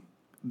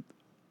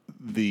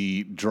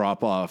the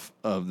drop off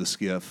of the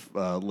skiff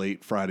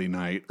late Friday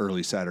night,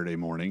 early Saturday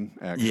morning.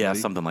 Actually, Yeah,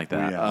 something like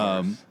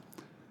that.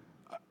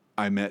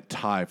 I met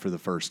Ty for the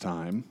first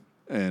time,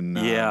 and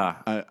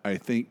I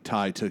think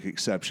Ty took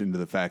exception to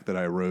the fact that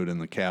I rode in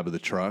the cab of the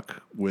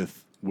truck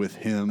with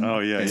him. Oh,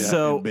 yeah, and, yeah.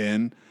 So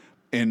and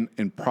Ben,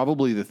 and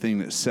probably the thing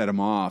that set him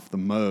off the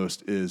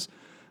most is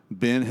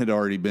Ben had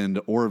already been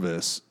to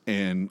Orvis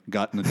and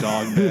gotten a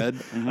dog bed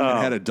and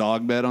had a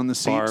dog bed on the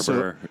seat.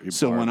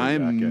 So when I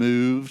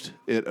moved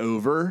it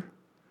over,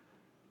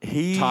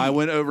 Ty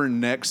went over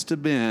next to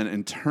Ben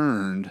and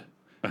turned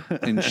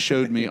and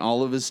showed me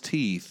all of his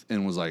teeth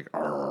and was like,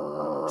 "Arr."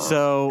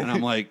 And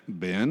I'm like,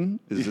 Ben,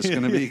 is this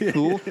going to be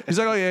cool? He's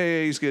like, oh,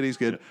 yeah, he's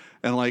good.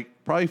 And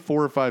like probably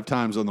 4 or 5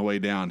 times on the way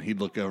down, he'd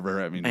look over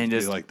at me and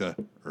just be like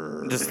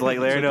just like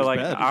Larry, no, like,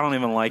 I don't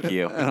even like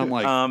you. And I'm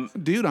like,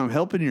 dude, I'm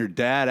helping your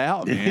dad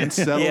out, man.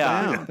 Settle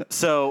down.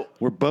 So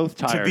we're both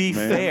tired. To be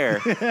fair,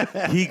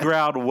 he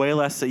growled way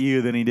less at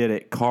you than he did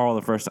at Carl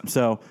the first time.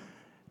 So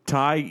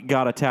Ty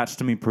got attached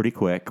to me pretty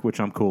quick, which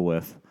I'm cool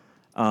with.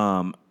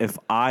 If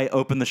I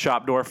open the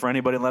shop door for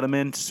anybody and let him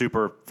in,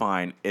 super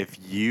fine. If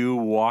you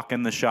walk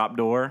in the shop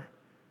door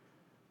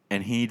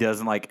and he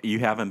doesn't you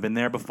haven't been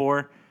there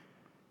before,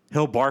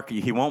 he'll bark at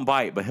you. He won't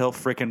bite, but he'll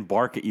freaking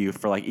bark at you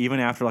for even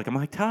after I'm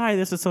like, Ty,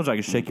 this is so I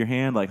can shake your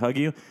hand, hug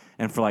you.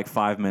 And for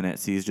 5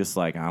 minutes, he's just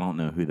like, I don't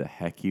know who the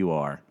heck you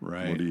are.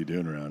 Right. What are you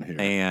doing around here?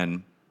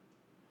 And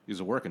he's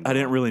a working. I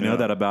didn't really know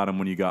that about him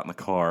when you got in the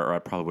car, or I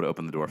probably would have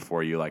opened the door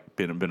for you,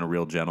 been a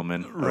real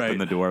gentleman. Right. Open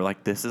the door,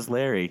 this is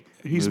Larry.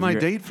 He's my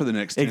date for the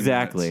next 10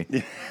 exactly.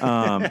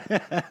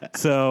 minutes.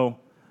 So,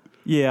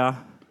 yeah.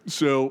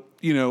 So,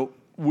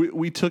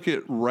 we took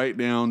it right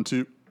down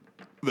to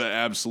the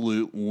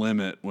absolute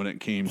limit when it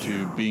came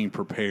to being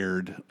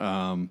prepared.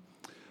 I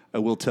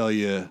will tell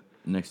you,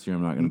 next year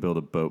I'm not going to build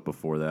a boat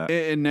before that.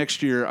 And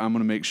next year I'm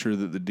going to make sure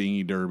that the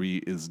dinghy derby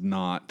is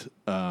not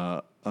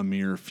a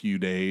mere few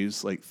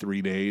days,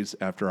 3 days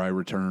after I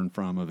return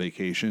from a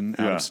vacation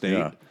out of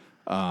state.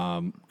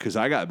 Because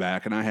I got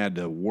back and I had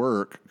to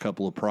work a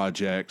couple of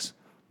projects,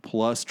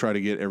 plus try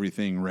to get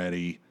everything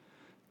ready,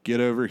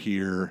 get over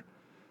here.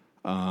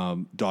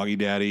 Doggy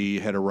Daddy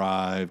had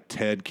arrived.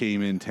 Ted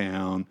came in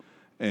town.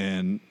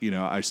 And,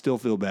 I still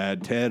feel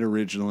bad. Ted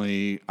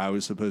originally, I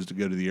was supposed to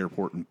go to the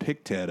airport and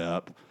pick Ted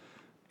up.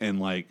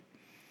 And,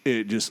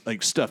 it just,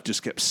 stuff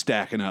just kept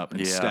stacking up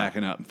and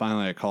stacking up. And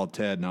finally I called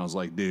Ted and I was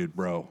like, dude,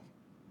 bro.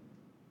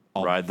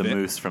 I'll ride the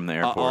moose from the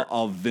airport.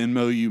 I'll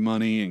Venmo you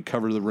money and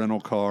cover the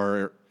rental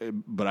car,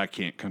 but I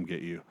can't come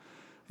get you. And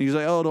he's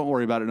like, oh, don't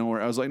worry about it. Don't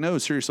worry. I was like, no,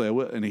 seriously, I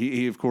will. And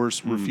he of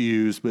course,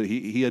 refused. But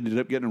he ended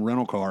up getting a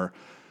rental car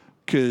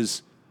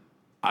because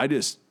I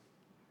just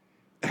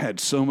had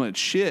so much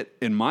shit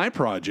in my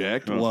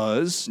project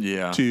was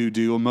to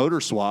do a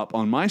motor swap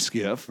on my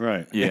skiff.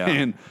 Right. Yeah.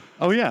 And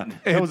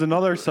that was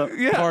another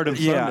part of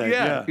Sunday.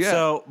 Yeah.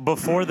 So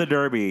before the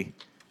Derby,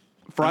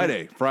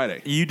 Friday.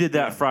 You did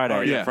that Friday.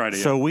 Oh, yeah, Friday.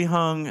 So we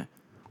hung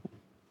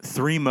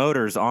 3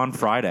 motors on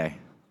Friday.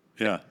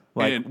 Yeah.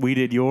 We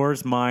did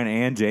yours, mine,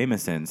 and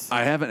Jameson's.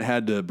 I haven't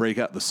had to break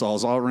out the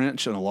Sawzall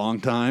wrench in a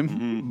long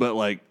time, but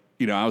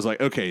I was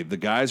like, okay, the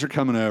guys are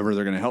coming over.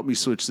 They're going to help me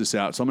switch this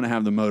out. So I'm going to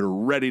have the motor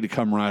ready to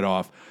come right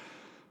off.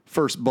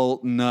 First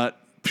bolt, nut,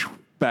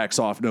 backs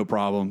off, no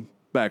problem.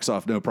 Backs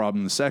off, no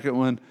problem. The second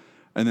one,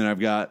 and then I've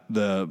got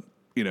the,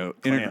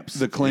 clamps.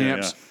 The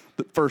clamps. Yeah.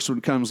 The first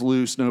one comes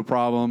loose, no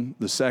problem.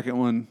 The second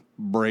one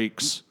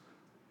breaks.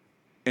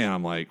 And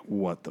I'm like,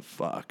 what the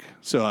fuck?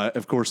 So I,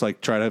 of course,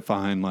 try to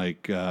find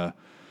the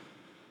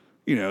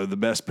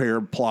best pair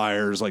of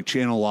pliers,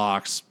 channel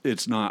locks.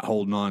 It's not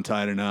holding on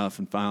tight enough.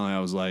 And finally I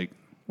was like,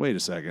 wait a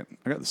second.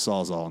 I got the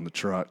Sawzall in the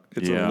truck.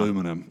 It's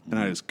aluminum. And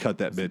I just cut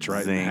that bitch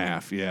right in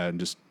half. Yeah. And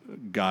just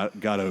got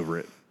over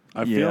it.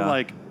 I feel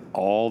like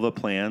all the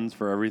plans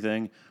for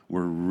everything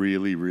were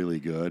really,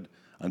 really good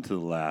until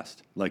the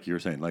last, like you were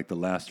saying, the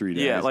last 3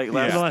 days. Yeah, the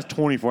last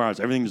 24 hours,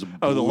 everything was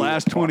the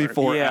last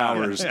 24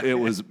 hours, it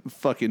was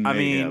fucking mayhem. I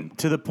mean,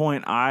 to the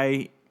point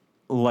I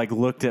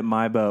looked at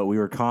my boat. We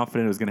were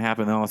confident it was going to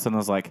happen. Then all of a sudden I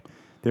was like,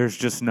 there's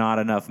just not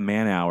enough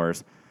man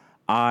hours.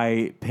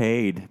 I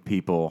paid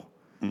people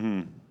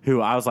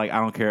who I was like, I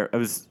don't care. I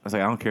was like,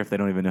 I don't care if they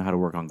don't even know how to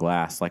work on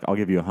glass. I'll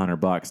give you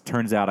 $100.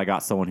 Turns out I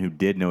got someone who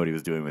did know what he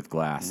was doing with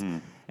glass.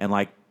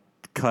 And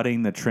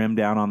cutting the trim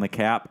down on the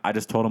cap, I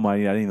just told him I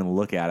didn't even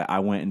look at it. I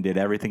went and did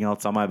everything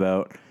else on my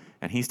boat,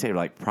 and he stayed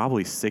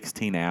probably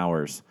 16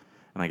 hours,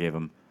 and I gave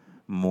him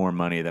more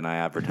money than I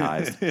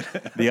advertised.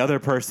 The other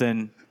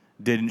person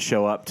didn't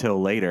show up till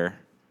later.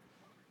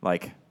 They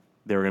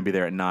were going to be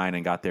there at 9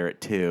 and got there at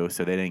 2,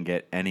 so they didn't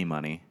get any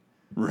money.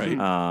 Right.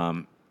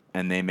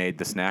 And they made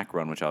the snack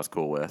run, which I was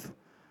cool with.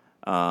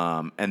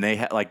 And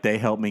they they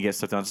helped me get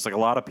stuff done. It's a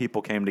lot of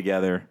people came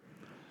together,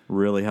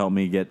 really helped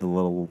me get the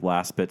little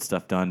last bit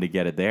stuff done to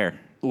get it there.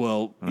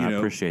 Well, and I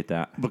appreciate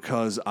that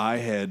because I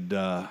had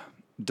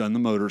done the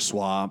motor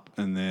swap,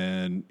 and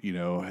then, you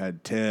know,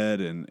 had Ted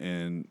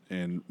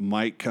and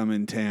Mike come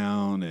in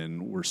town,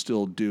 and we're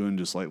still doing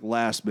just like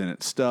last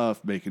minute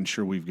stuff, making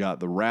sure we've got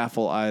the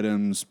raffle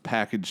items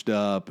packaged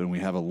up, and we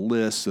have a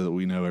list so that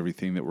we know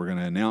everything that we're going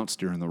to announce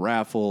during the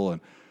raffle,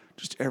 and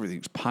just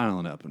everything's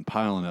piling up and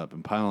piling up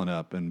and piling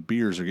up, and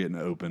beers are getting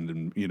opened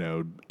and, you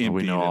know, emptied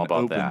we know all and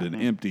about opened that. and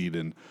emptied,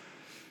 and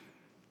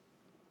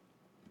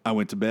I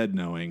went to bed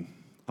knowing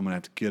I'm gonna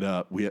have to get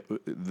up.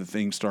 The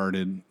thing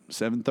started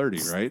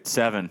 7:30, right?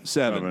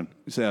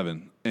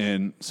 7.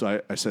 And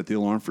so I set the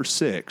alarm for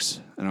 6,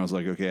 and I was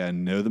like, okay, I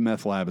know the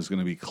meth lab is going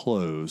to be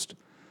closed,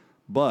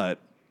 but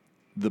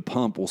the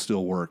pump will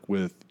still work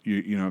with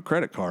you know, a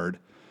credit card.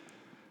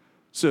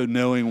 So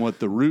knowing what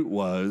the route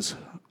was,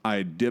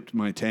 I dipped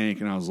my tank,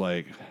 and I was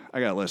like,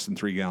 I got less than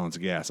 3 gallons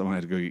of gas. I'm gonna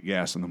have to go get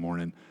gas in the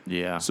morning.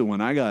 Yeah. So when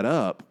I got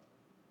up,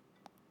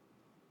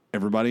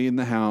 everybody in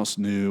the house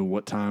knew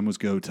what time was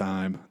go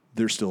time.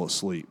 They're still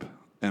asleep,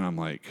 and I'm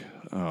like,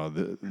 "Oh,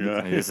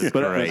 This is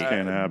But great. this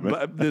can't happen.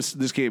 but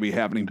this can't be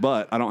happening."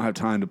 But I don't have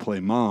time to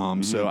play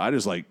mom, so I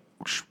just like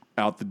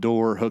out the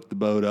door, hooked the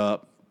boat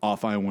up,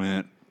 off I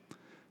went,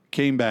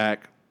 came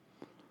back.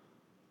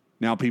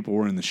 Now people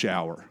were in the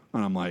shower,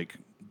 and I'm like,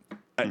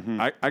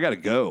 I got to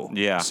go.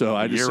 Yeah. So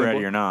I just You're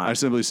ready or not. I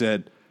simply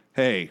said,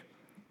 "Hey,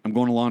 I'm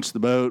going to launch the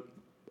boat.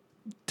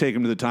 Take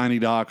them to the tiny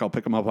dock. I'll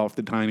pick them up off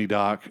the tiny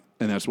dock."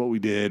 And that's what we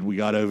did. We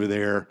got over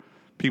there.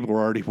 People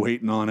were already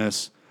waiting on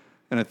us.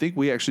 And I think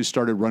we actually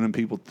started running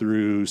people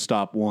through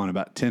stop 1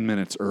 about 10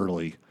 minutes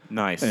early.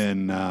 Nice.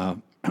 And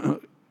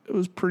it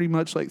was pretty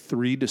much like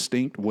 3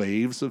 distinct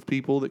waves of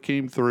people that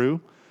came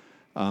through.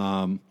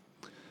 The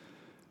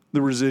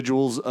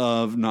residuals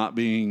of not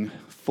being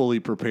fully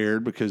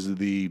prepared because of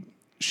the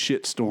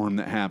shitstorm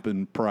that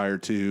happened prior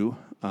to.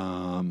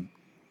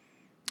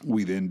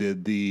 We then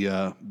did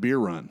the beer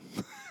run.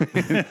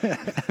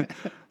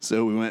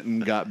 So we went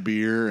and got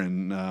beer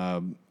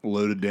and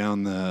loaded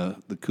down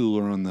the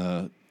cooler on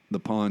the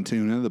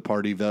Pontuna, the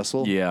party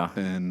vessel. Yeah.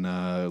 And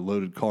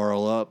loaded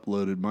Carl up,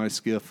 loaded my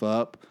skiff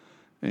up,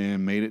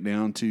 and made it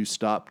down to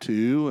stop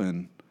 2.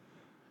 And,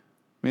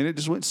 man, it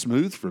just went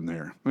smooth from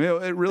there. I mean,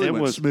 it really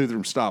went smooth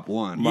from stop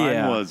 1.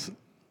 Mine was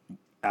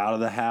out of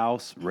the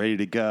house, ready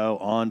to go,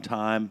 on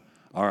time.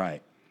 All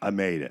right, I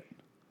made it.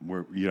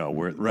 We're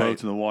the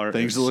boat's in the water.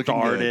 Things it are looking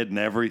started good. And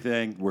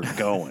everything. We're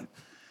going.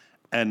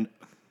 And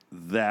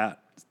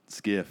that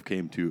skiff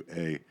came to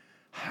a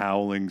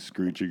howling,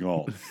 screeching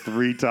halt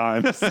 3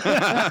 times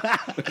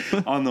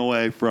on the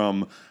way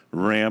from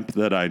ramp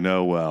that I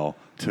know well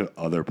to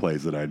other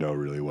place that I know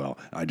really well.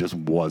 I just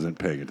wasn't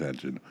paying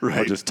attention. I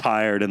was just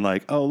tired and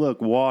like, oh,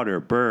 look, water,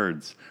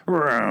 birds.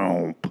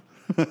 Well,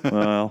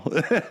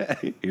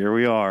 here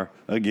we are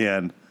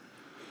again.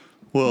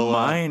 Well,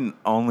 mine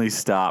only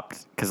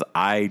stopped because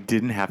I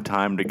didn't have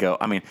time to go.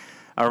 I mean,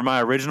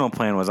 my original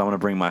plan was I'm going to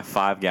bring my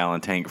 5-gallon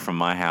tank from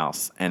my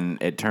house,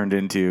 and it turned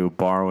into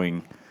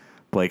borrowing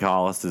Blake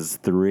Hollis's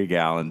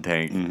 3-gallon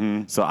tank.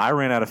 Mm-hmm. So I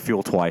ran out of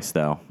fuel twice,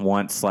 though.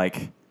 Once,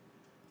 like,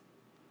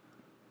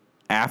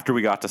 after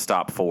we got to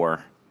stop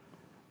 4,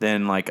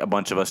 then, like, a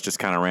bunch of us just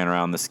kind of ran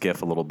around the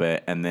skiff a little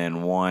bit, and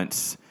then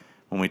once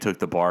when we took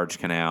the barge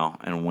canal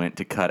and went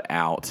to cut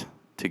out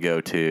to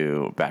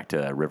go back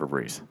to River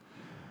Breeze.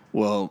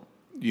 Well,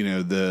 you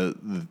know,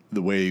 the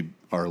way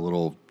our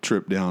little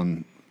trip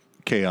down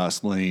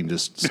Chaos Lane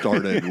just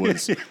started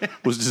was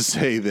to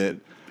say that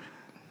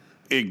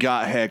it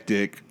got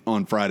hectic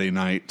on Friday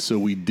night, so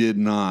we did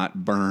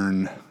not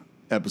burn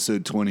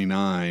episode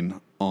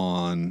 29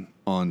 on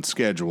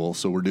schedule.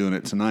 So we're doing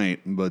it tonight.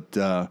 But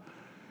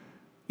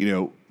you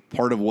know,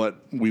 part of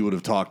what we would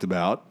have talked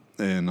about,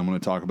 and I'm going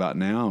to talk about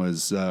now,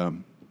 is I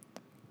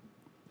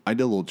did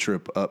a little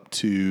trip up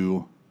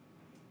to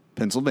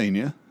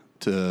Pennsylvania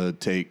to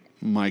take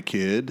my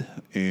kid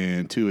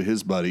and 2 of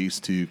his buddies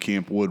to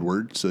Camp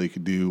Woodward so they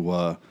could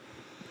do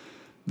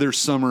their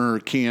summer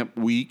camp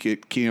week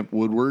at Camp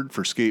Woodward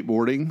for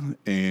skateboarding.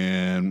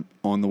 And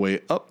on the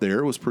way up there,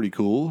 it was pretty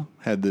cool.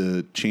 Had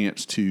the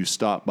chance to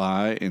stop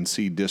by and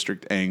see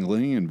District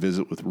Angling and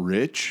visit with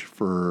Rich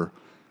for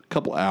a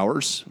couple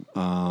hours.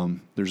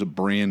 There's a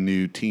brand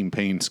new Team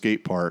Payne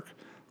skate park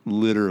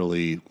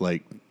literally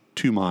like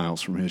 2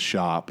 miles from his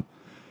shop.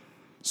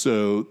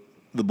 So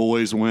the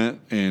boys went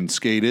and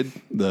skated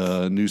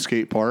the new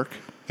skate park,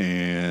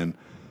 and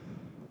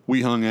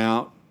we hung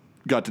out,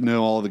 got to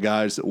know all the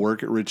guys that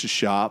work at Rich's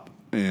shop.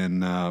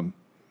 And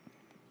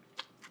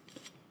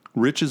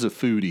Rich is a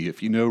foodie.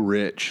 If you know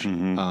Rich,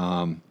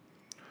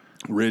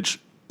 Rich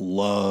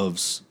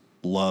loves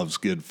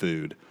good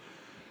food.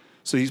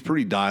 So he's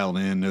pretty dialed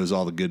in, knows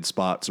all the good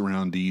spots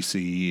around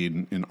D.C.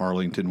 and in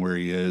Arlington where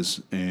he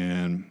is.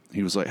 And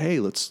he was like,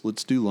 hey, let's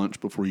do lunch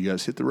before you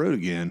guys hit the road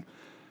again.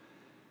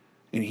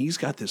 And he's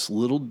got this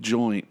little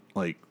joint,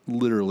 like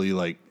literally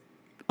like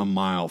a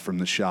mile from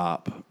the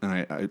shop. And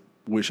I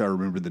wish I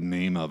remembered the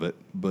name of it,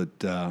 but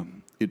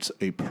it's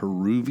a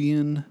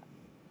Peruvian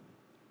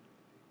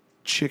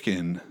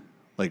chicken,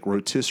 like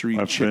rotisserie I've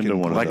been chicken. to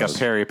one of Like those. a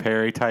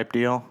peri-peri type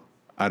deal?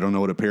 I don't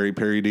know what a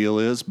peri-peri deal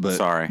is, but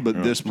Sorry.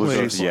 but this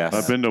place, Yes.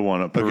 I've been to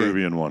one, a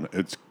Peruvian one.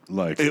 It's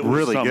like it was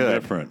really something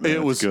good. Different. Man.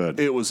 It was good.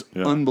 It was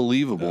Yeah.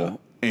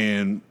 unbelievable,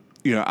 and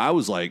I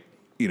was like,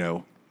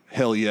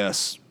 hell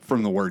yes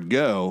from the word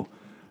go,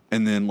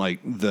 and then like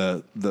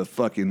the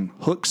fucking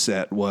hook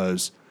set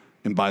was,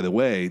 and by the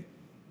way,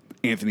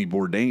 Anthony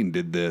Bourdain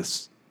did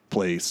this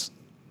place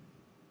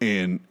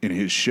in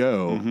his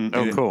show. Mm-hmm.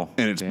 Oh, cool.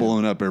 And it's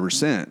blown up ever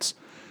since.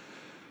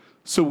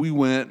 So we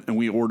went and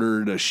we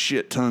ordered a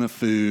shit ton of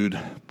food,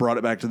 brought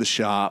it back to the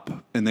shop,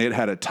 and they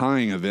had a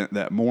tying event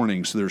that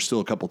morning, so there's still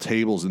a couple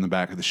tables in the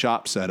back of the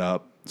shop set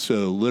up.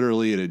 So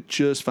literally it had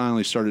just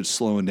finally started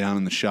slowing down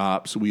in the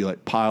shop, so we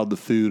like piled the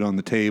food on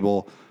the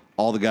table.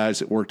 All the guys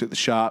that worked at the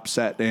shop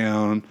sat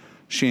down,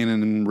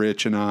 Shannon and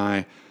Rich and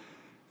I,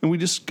 and we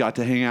just got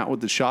to hang out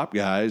with the shop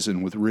guys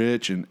and with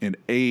Rich and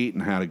ate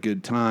and had a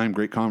good time,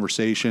 great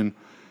conversation.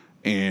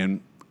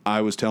 And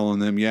I was telling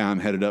them, I'm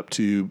headed up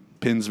to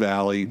Penns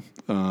Valley.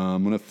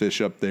 I'm going to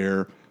fish up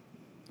there.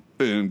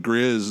 And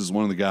Grizz is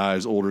one of the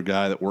guys, older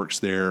guy that works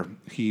there.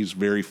 He's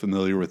very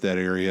familiar with that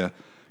area.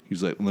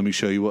 He's like, let me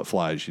show you what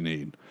flies you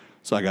need.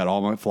 So I got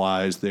all my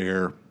flies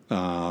there.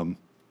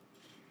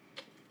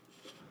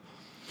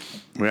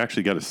 We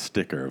actually got a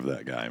sticker of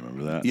that guy.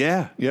 Remember that?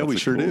 Yeah, That's we a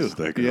sure cool do.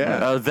 sticker. Yeah.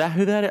 Oh, is that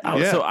who that is? Oh,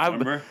 Yeah. so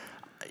Remember?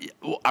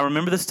 I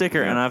remember the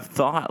sticker, and I've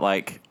thought,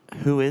 like,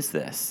 who is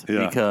this?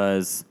 Yeah.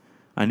 Because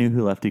I knew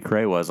who Lefty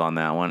Cray was on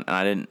that one, and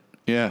I didn't.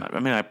 Yeah. I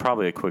mean, I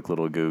probably a quick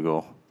little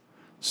Google.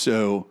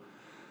 So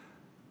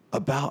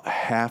about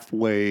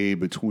halfway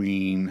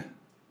between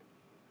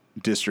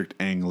district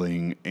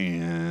angling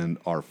and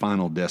our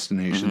final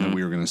destination that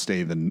we were going to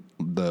stay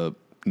the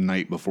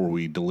night before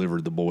we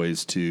delivered the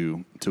boys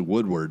to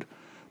Woodward,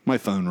 my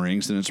phone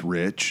rings and it's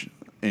Rich,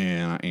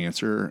 and I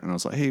answer and I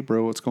was like, hey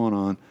bro, what's going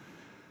on?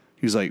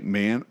 He's like,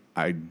 man,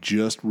 I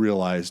just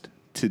realized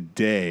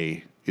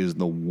today is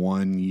the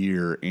 1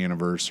 year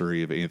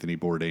anniversary of Anthony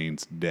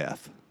Bourdain's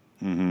death.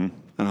 Mm-hmm.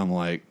 And I'm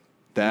like,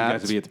 You got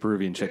that's to be at the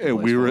Peruvian chicken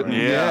place. we were, for it.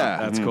 yeah,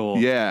 That's cool.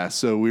 Yeah,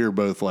 so we were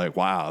both like,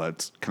 wow,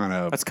 that's kind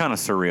of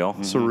surreal.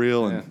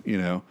 surreal,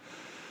 and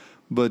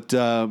But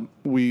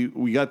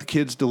we got the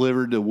kids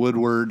delivered to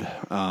Woodward.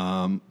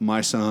 My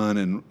son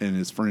and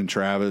his friend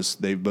Travis,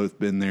 they've both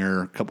been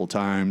there a couple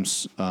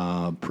times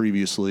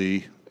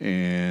previously,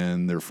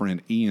 and their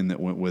friend Ian that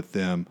went with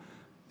them.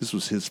 This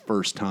was his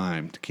first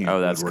time to Camp Oh,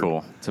 that's Woodward.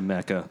 cool. It's a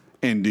mecca.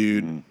 And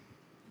dude,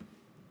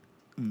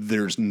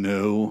 there's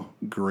no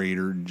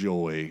greater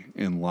joy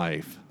in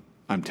life,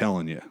 I'm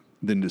telling you,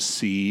 than to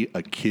see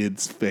a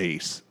kid's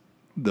face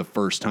the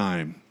first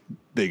time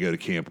they go to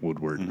Camp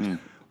Woodward.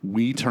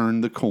 We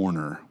turned the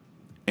corner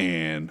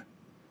and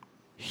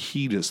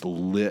he just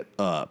lit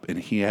up, and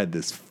he had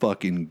this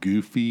fucking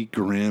goofy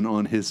grin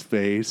on his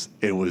face.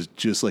 It was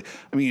just like,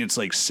 I mean, it's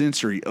like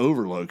sensory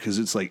overload, because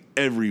it's like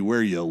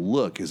everywhere you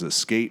look is a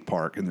skate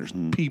park, and there's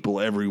people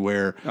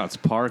everywhere. No, it's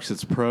parks,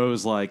 it's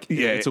pros. Like,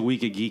 it's a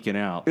week of geeking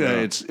out.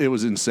 Yeah, it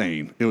was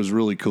insane. It was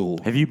really cool.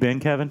 Have you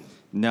been, Kevin?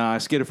 No, I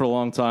skated for a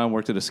long time,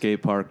 worked at a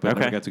skate park, but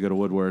Okay. I got to go to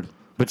Woodward.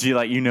 But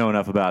you know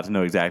enough about it to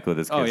know exactly what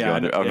this kid's Oh, yeah,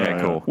 going to. I know- Okay,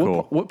 yeah. cool, What,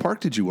 cool. what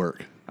park did you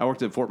work? I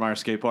worked at Fort Myers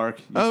Skate Park.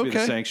 Used Oh, to be the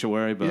okay.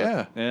 sanctuary, but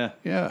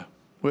Yeah.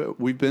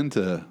 We've been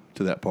to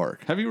that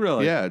park. Have you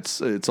really? Yeah,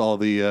 it's all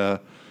the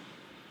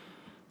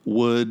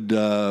wood,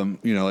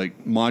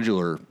 like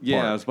modular. Yeah,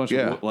 park. it was a bunch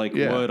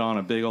of wood on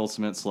a big old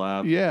cement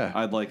slab. Yeah.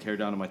 I had like hair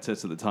down to my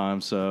tits at the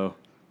time, so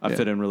I Yeah.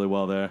 fit in really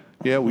well there.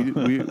 Yeah, we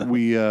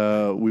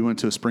went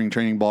to a spring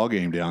training ball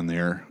game down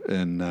there,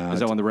 and Is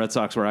that when the Red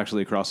Sox were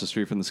actually across the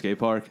street from the skate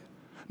park?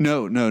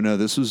 No.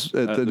 This was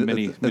at The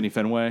mini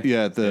Fenway?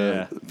 Yeah, at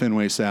the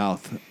Fenway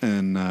South,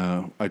 and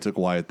I took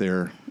Wyatt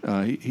there.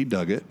 He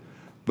dug it,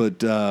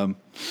 but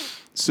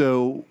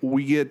so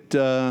we get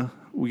the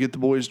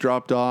boys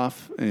dropped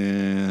off,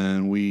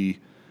 and we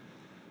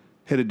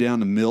headed down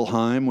to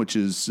Millheim, which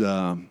is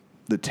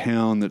the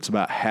town that's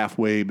about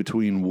halfway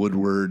between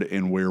Woodward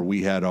and where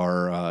we had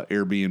our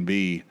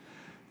Airbnb,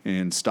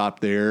 and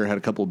stopped there. Had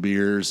a couple of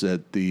beers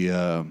at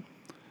the.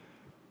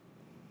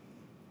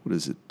 What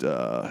is it?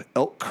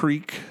 Elk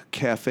Creek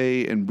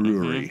Cafe and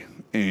Brewery.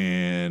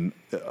 And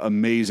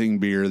amazing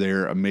beer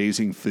there,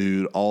 amazing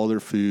food. All their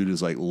food is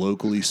like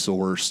locally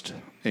sourced.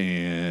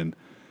 And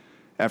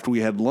after we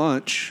had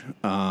lunch,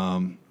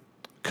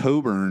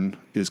 Coburn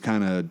is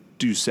kind of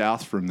due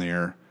south from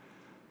there.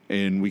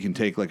 And we can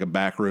take like a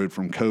back road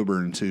from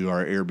Coburn to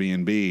our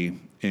Airbnb.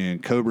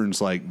 And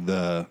Coburn's like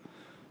the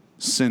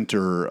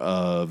center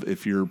of,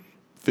 if you're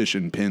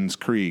fishing Penns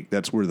Creek,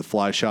 that's where the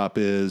fly shop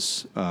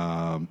is.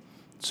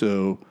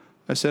 So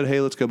I said, hey,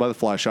 let's go by the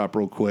fly shop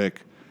real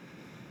quick.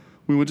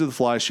 We went to the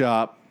fly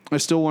shop. I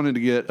still wanted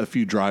to get a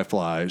few dry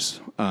flies,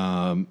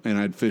 and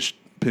I'd fished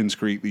Penns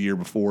Creek the year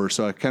before,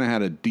 so I kind of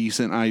had a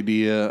decent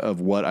idea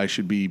of what I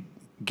should be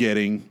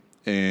getting.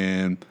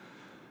 And,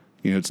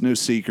 it's no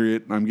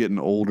secret. I'm getting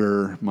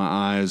older. My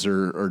eyes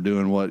are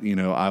doing what,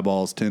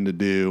 eyeballs tend to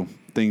do.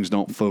 Things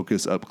don't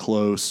focus up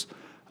close.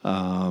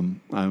 We'll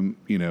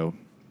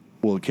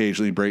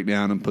occasionally break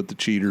down and put the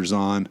cheaters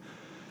on.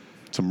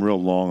 Some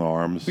real long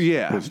arms.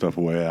 Yeah. Put stuff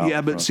way out.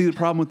 Yeah, but front. see, the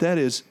problem with that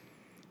is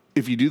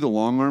if you do the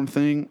long arm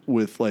thing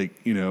with, like,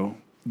 you know,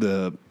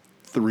 the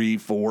 3,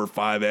 4,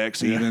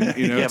 5X even,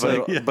 you know, Yeah, it's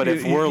but, like, but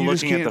if you we're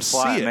just looking at the can't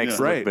fly, see it makes it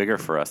right. look bigger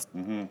for us.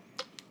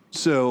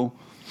 So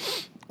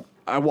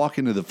I walk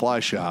into the fly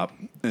shop,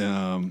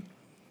 and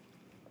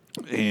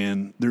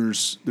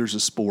there's a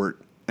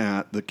sport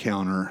at the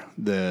counter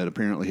that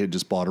apparently had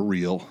just bought a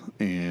reel,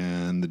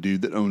 and the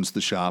dude that owns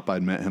the shop,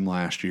 I'd met him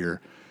last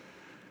year.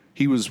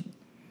 He was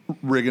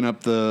rigging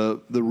up the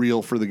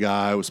reel for the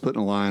guy, was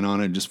putting a line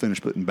on it, just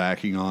finished putting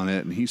backing on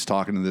it, and he's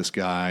talking to this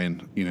guy,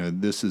 and you know,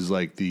 this is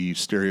like the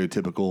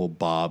stereotypical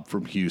Bob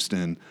from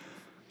Houston.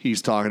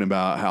 He's talking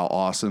about how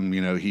awesome,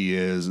 you know, he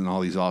is and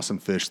all these awesome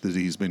fish that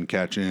he's been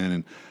catching,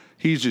 and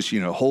he's just, you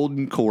know,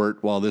 holding court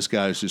while this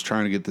guy's just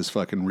trying to get this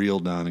fucking reel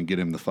done and get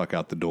him the fuck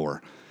out the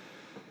door.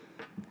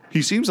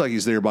 He seems like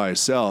he's there by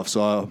himself,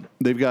 so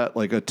they've got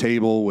like a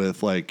table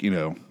with, like, you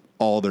know,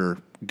 all their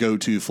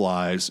go-to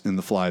flies in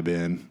the fly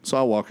bin. So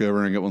I walk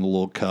over and get one of the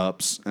little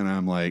cups, and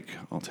I'm like,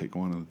 I'll take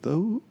one of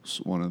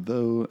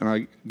those, and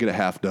I get a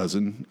half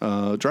dozen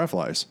dry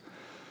flies.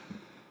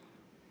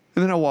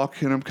 And then I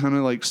walk, and I'm kind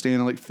of like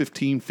standing like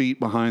 15 feet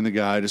behind the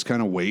guy, just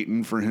kind of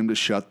waiting for him to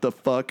shut the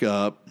fuck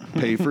up,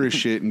 pay for his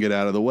shit, and get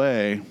out of the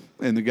way.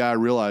 And the guy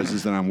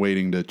realizes that I'm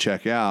waiting to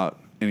check out,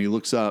 and he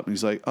looks up, and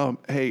he's like, "Oh,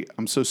 hey,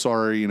 I'm so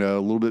sorry, you know,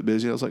 a little bit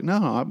busy." I was like, "No,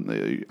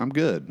 I'm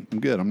good.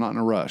 I'm not in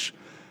a rush."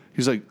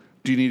 He's like,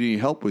 "Do you need any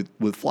help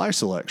with fly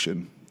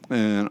selection?"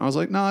 And I was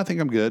like, "No, I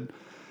think I'm good."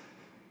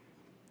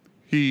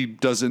 He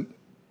doesn't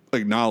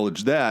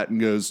acknowledge that and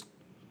goes,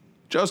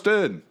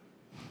 "Justin."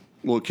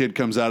 Little kid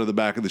comes out of the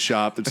back of the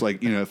shop that's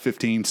like, you know,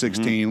 15,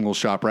 16, little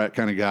shop rat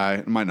kind of guy.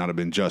 It might not have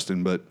been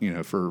Justin, but, you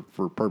know, for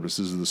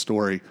purposes of the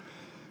story.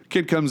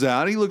 Kid comes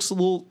out. He looks a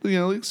little, you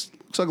know, looks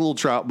like a little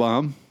trout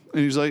bum.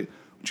 And he's like,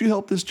 "Would you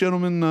help this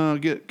gentleman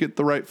get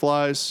the right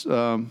flies?"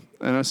 And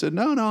I said,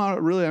 no,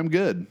 really, I'm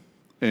good.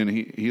 And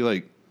he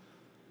like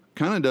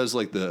kind of does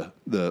like the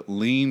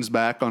leans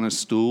back on his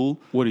stool.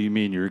 What do you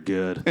mean you're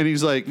good? And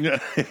he's like,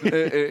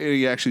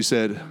 he actually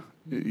said,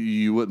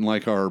 "You wouldn't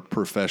like our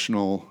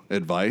professional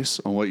advice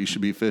on what you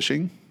should be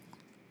fishing?"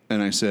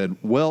 And I said,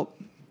 "Well,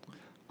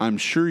 I'm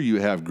sure you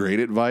have great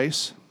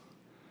advice,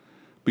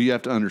 but you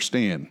have to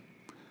understand,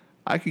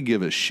 I could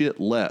give a shit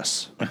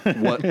less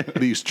what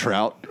these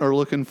trout are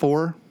looking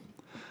for.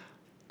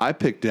 I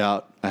picked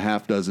out a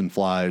half dozen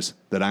flies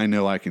that I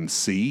know I can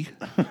see.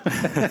 And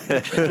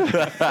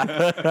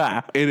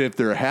if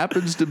there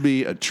happens to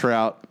be a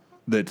trout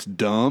that's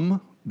dumb,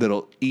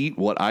 that'll eat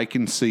what I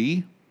can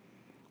see,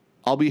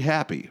 I'll be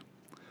happy.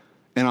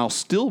 And I'll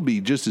still be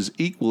just as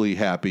equally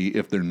happy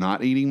if they're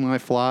not eating my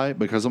fly,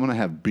 because I'm going to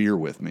have beer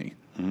with me."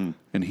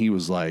 And he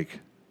was like,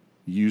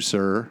 "You,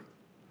 sir,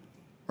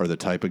 are the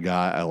type of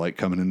guy I like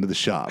coming into the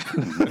shop."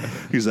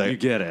 He's like, You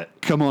get it.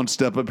 "Come on,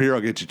 step up here.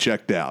 I'll get you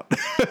checked out."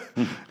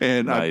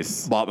 And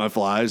Nice. I bought my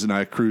flies and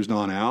I cruised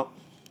on out.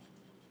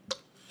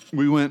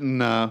 We went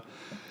and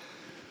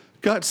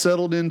got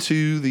settled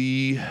into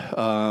the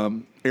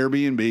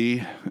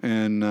Airbnb,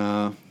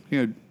 and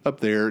you know, up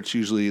there it's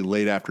usually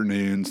late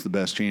afternoons, the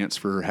best chance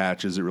for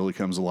hatches. It really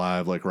comes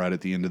alive like right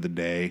at the end of the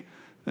day.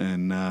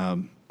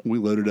 And we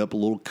loaded up a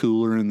little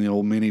cooler in the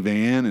old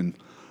minivan and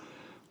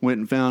went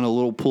and found a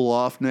little pull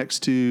off next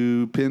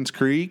to Penns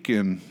Creek,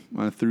 and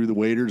I threw the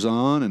waders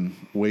on and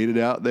waded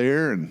out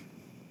there and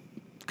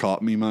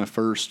caught me my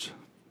first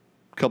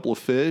couple of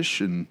fish,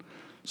 and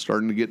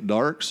starting to get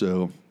dark,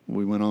 so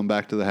we went on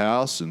back to the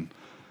house. And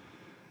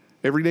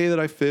every day that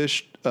I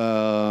fished,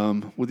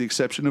 with the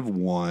exception of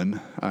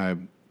one, I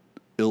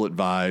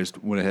ill-advised,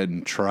 went ahead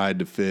and tried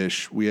to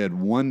fish. We had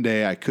one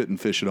day I couldn't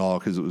fish at all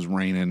because it was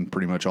raining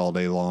pretty much all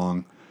day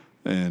long,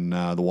 and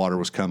the water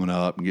was coming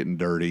up and getting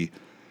dirty.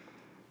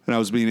 And I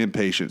was being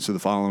impatient, so the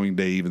following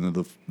day, even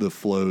though the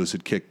flows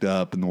had kicked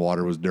up and the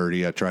water was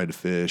dirty, I tried to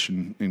fish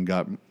and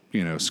got,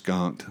 you know,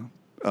 skunked,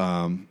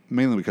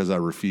 mainly because I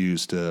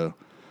refused to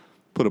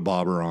put a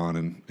bobber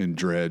on and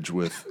dredge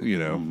with, you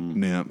know,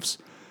 nymphs.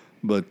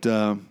 But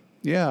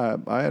yeah,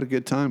 I had a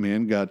good time,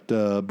 man. Got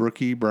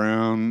brookie,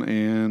 brown,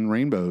 and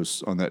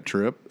rainbows on that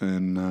trip,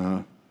 and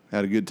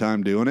had a good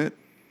time doing it.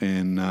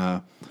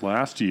 And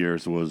Last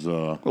year's was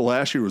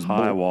last year was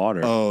high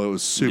water. Oh, it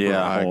was super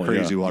Yeah. high, Oh,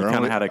 crazy yeah. water. You I kind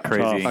only- of had a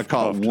crazy. I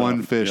caught tough, one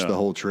tough, fish yeah. the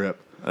whole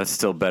trip. That's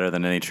still better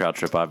than any trout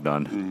trip I've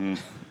done.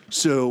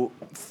 So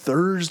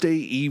Thursday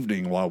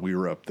evening, while we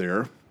were up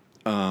there,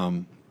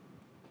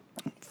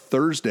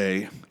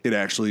 Thursday it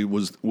actually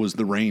was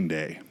the rain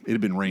day. It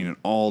had been raining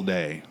all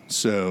day,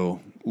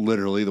 so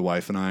literally the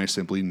wife and I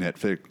simply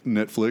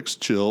Netflix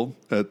chill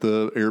at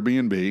the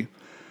Airbnb,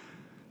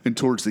 and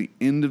towards the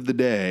end of the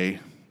day,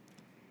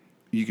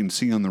 you can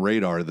see on the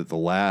radar that the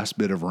last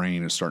bit of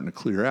rain is starting to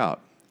clear out.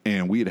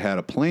 And we had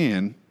a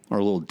plan. Our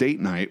little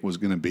date night was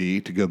going to be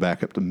to go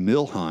back up to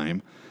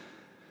Millheim.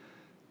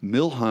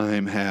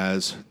 Millheim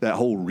has, that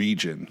whole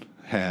region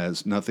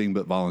has nothing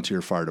but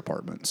volunteer fire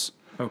departments.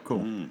 Oh,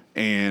 cool.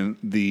 And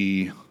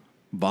the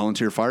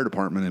volunteer fire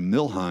department in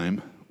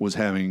Millheim was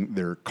having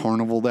their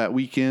carnival that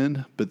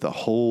weekend, but the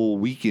whole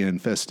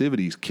weekend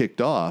festivities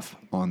kicked off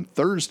on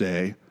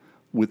Thursday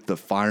with the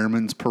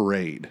Firemen's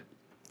Parade.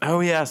 Oh,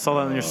 yeah, I saw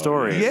that in your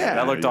story. Yeah.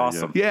 That looked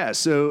awesome. Yeah,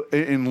 so,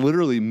 and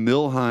literally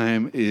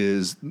Millheim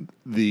is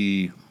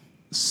the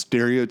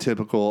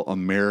stereotypical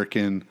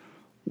American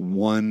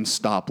one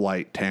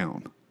stoplight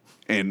town.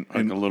 And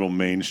Like a little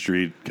Main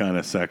Street kind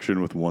of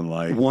section with one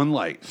light. one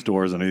light.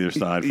 Stores on either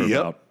side for Yep.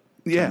 about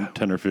Yeah.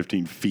 10 or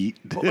 15 feet.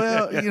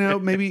 Well,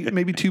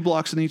 maybe 2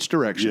 blocks in each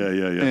direction.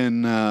 Yeah.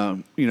 And,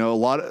 a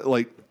lot of,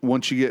 like,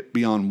 once you get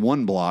beyond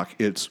one block,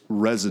 it's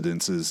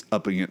residences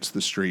up against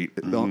the street.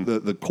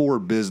 The core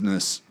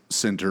business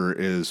center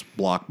is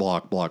block,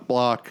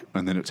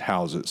 and then it's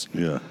houses.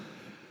 Yeah.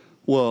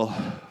 Well,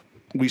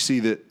 we see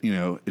that,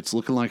 it's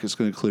looking like it's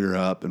going to clear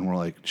up, and we're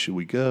like, should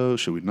we go?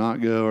 Should we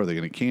not go? Are they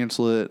going to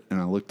cancel it? And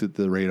I looked at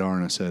the radar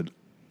and I said,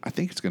 I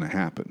think it's going to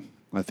happen.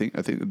 I think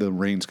the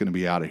rain's going to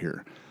be out of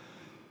here.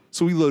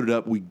 So we loaded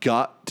up. We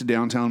got to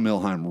downtown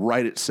Millheim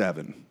right at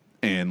 7,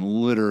 and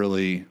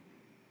literally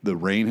the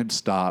rain had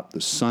stopped.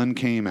 The sun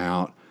came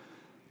out.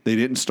 They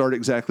didn't start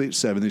exactly at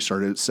 7. They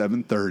started at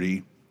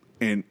 7:30,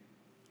 and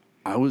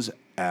I was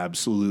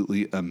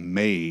absolutely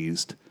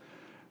amazed.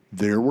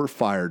 There were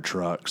fire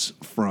trucks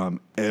from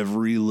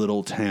every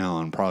little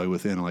town, probably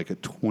within like a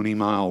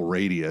 20-mile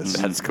radius.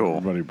 That's cool.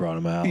 Everybody brought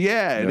them out.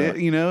 Yeah,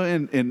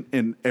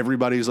 and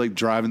everybody's like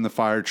driving the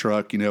fire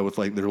truck, with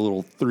like their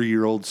little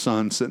 3-year-old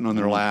son sitting on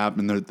their lap,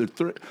 and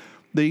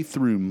they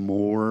threw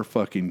more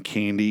fucking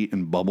candy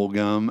and bubble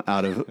gum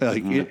out of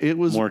like it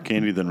was More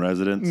candy than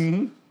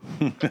residents.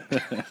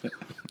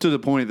 to the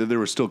point that there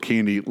was still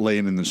candy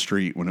laying in the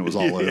street when it was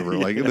all over.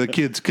 Like the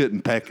kids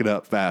couldn't pack it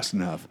up fast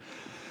enough.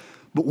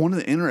 But one of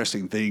the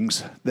interesting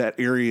things, that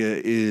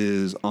area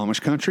is Amish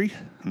country.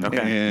 Okay.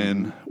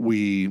 And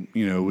we,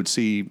 would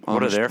see Amish.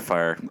 What do their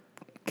fire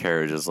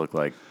carriages look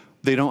like?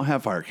 They don't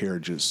have fire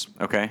carriages.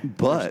 Okay.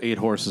 But 8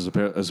 horses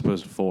as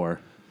opposed to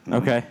 4.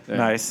 Okay.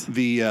 Nice.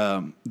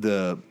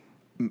 the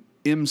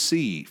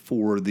MC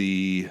for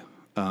the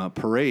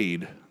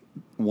parade,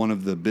 one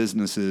of the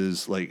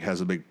businesses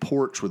has a big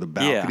porch with a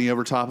balcony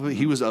over top of it.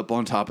 He was up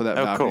on top of that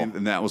balcony, cool.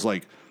 and that was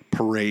like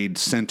parade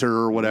center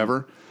or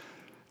whatever.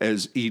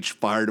 As each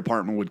fire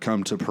department would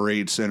come to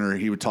parade center,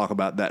 he would talk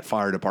about that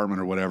fire department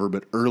or whatever.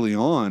 But early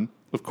on,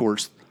 of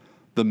course,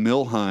 the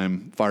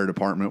Millheim Fire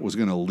Department was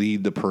going to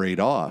lead the parade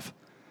off.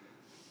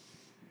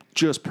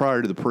 Just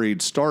prior to the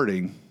parade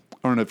starting,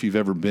 I don't know if you've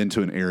ever been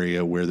to an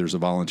area where there's a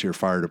volunteer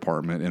fire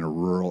department in a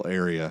rural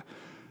area.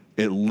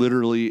 It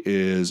literally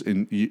is,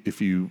 and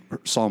if you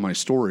saw my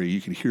story,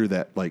 you can hear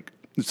that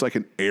it's like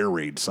an air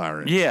raid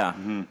siren. Yeah.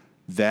 Mm-hmm.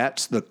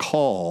 That's the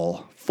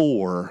call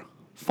for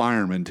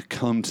firemen to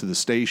come to the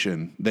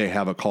station. They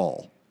have a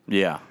call.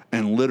 Yeah.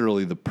 And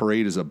literally the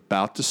parade is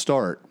about to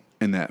start,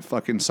 and that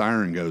fucking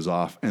siren goes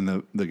off,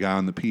 and the guy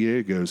on the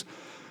PA goes,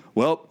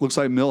 well, looks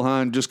like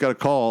Millheim just got a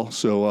call.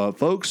 So,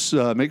 folks,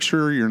 make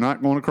sure you're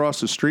not going across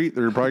the street.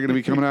 They're probably going to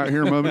be coming out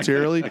here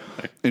momentarily.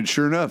 And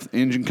sure enough, the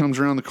engine comes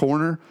around the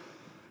corner.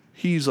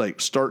 He's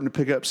starting to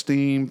pick up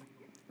steam.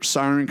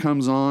 Siren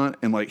comes on,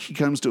 and he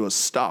comes to a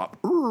stop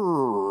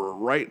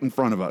right in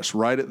front of us,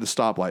 right at the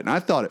stoplight. And I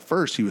thought at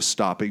first he was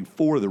stopping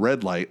for the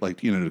red light,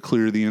 to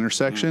clear the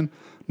intersection.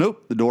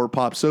 Nope, the door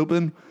pops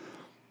open.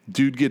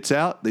 Dude gets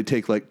out. They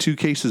take 2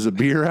 cases of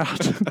beer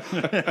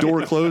out.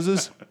 Door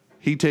closes.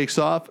 He takes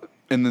off,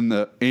 and then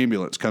the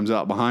ambulance comes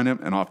out behind him,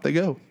 and off they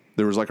go.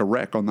 There was a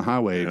wreck on the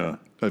highway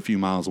a few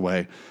miles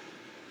away.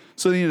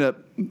 So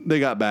they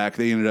got back.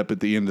 They ended up at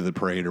the end of the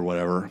parade or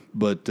whatever.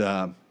 But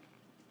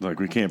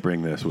we can't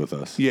bring this with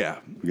us. yeah,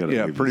 We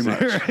gotta leave pretty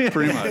this much,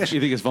 pretty much. You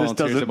think it's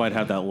volunteers that might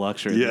have that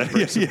luxury? Yeah, to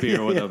bring some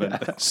beer with them.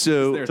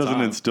 So Their Doesn't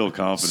time. instill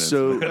confidence.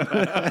 So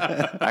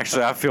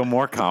Actually, I feel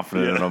more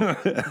confident in them.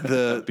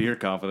 the beer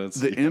confidence.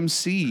 the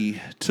MC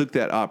took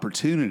that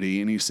opportunity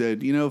and he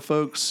said,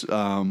 folks,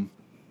 the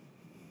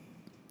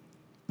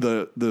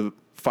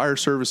fire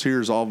service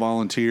here is all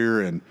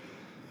volunteer, and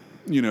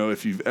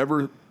if you've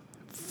ever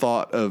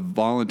thought of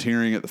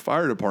volunteering at the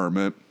fire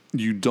department,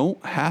 you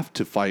don't have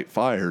to fight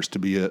fires to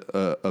be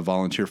a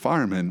volunteer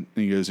fireman.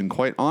 And he goes, and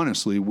quite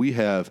honestly, we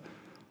have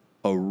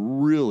a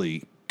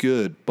really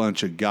good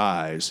bunch of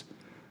guys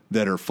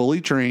that are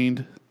fully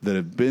trained, that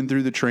have been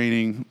through the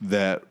training,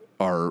 that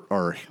are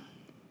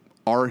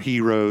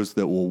heroes,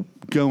 that will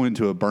go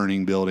into a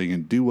burning building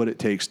and do what it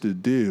takes to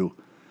do.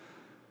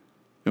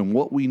 And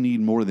what we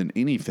need more than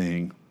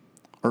anything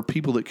are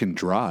people that can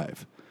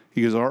drive.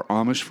 He goes, our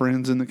Amish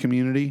friends in the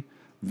community,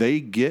 they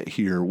get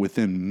here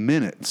within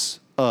minutes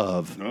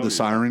of the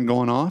siren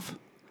going off,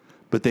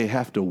 but they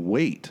have to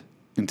wait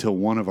until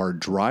one of our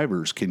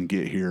drivers can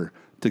get here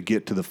to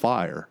get to the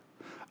fire.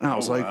 And I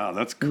was like, wow,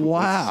 that's cool.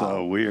 Wow. That's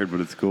so weird,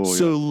 but it's cool.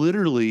 So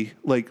literally,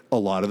 a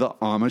lot of the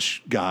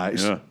Amish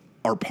guys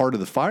are part of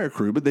the fire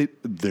crew, but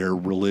their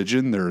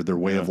religion, their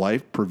way of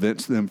life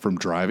prevents them from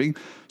driving.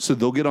 So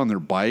they'll get on their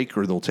bike,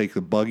 or they'll take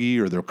the buggy,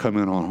 or they'll come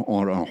in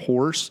on a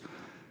horse,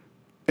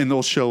 and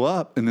they'll show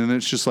up, and then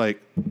it's just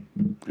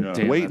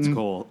Damn, waiting. that's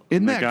cool.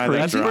 Isn't The that guy that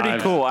crazy? That's pretty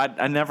Drive. cool.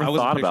 I never I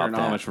wasn't thought picturing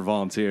about Amish that. for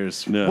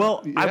volunteers. Yeah.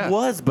 Well, Yeah. I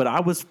was, but I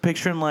was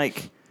picturing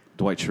like,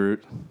 Dwight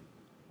Schrute.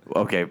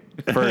 okay,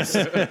 first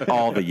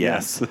all the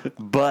yes,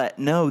 but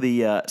no.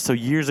 So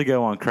years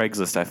ago on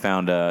Craigslist, I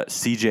found a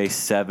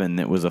CJ7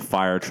 that was a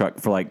fire truck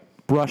for like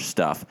brush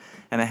stuff,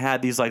 and it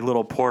had these like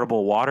little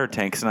portable water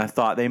tanks, and I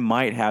thought they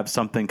might have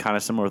something kind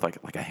of similar with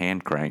like a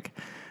hand crank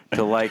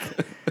to like,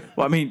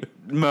 well, I mean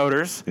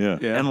motors, Yeah.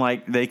 and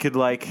like they could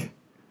like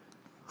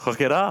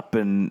hook it up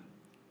and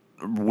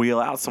wheel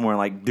out somewhere and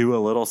like do a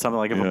little something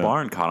like if a Yeah.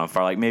 barn caught on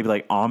fire, like maybe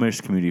like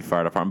Amish community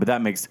fire department, but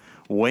that makes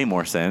way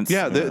more sense.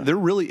 Yeah, they're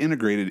really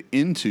integrated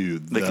into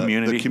the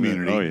community. The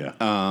community. Oh,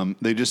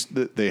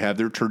 yeah. They have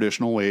their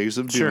traditional ways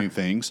of doing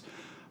things.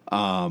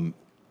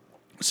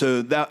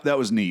 So that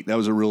was neat. That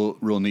was a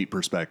real neat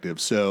perspective.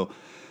 So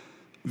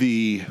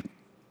the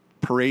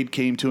parade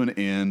came to an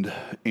end,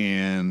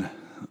 and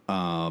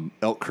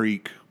Elk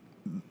Creek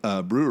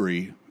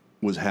Brewery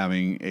was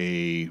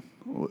having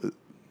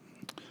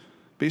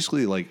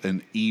basically like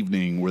an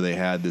evening where they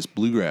had this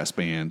bluegrass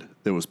band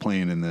that was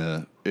playing in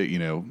the,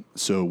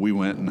 so we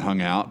went and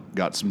hung out,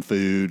 got some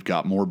food,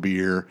 got more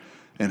beer,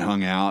 and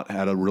hung out,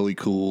 had a really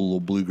cool little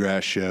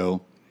bluegrass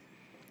show.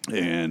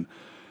 And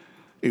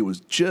it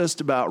was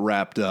just about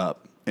wrapped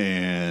up,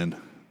 and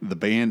the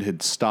band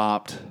had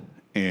stopped,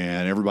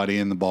 and everybody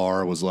in the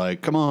bar was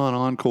like, come on,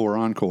 encore.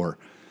 And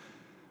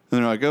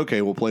they're like,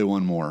 okay, we'll play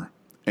one more.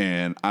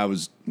 And I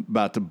was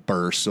about to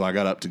burst, so I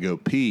got up to go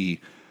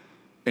pee.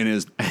 And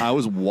as I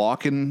was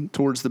walking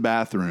towards the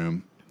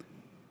bathroom,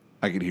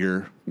 I could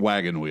hear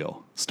Wagon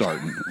Wheel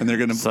starting. And they're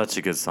going to Such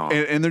a good song.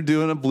 and they're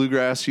doing a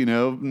bluegrass,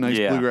 nice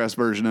Yeah. bluegrass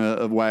version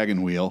of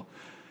Wagon Wheel.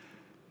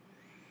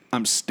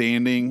 I'm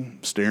standing,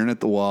 staring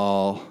at the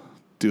wall,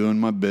 doing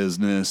my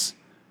business,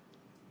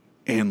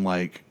 and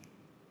like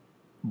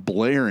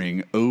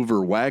blaring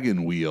over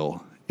Wagon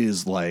Wheel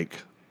is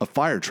like a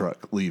fire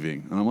truck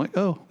leaving. And I'm like,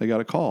 oh, they got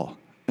a call.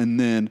 And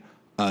then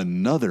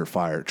another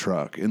fire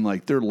truck, and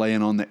like they're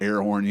laying on the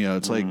air horn,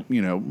 it's like,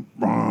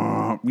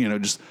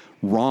 just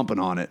romping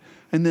on it.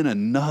 And then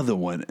another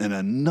one and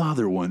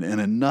another one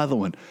and another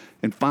one.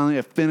 And finally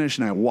I finish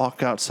and I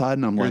walk outside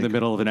and I'm You're like, in the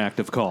middle of an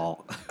active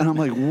call. and I'm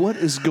like, what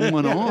is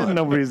going on?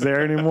 Nobody's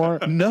there anymore.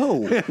 No,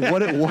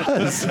 what it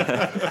was,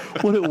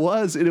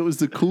 and it was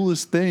the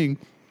coolest thing.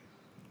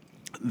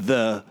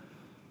 The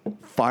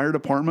fire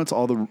departments,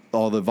 all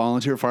the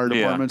volunteer fire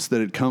departments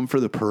that had come for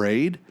the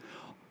parade,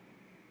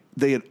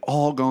 they had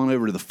all gone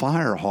over to the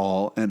fire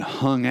hall and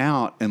hung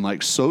out and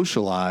like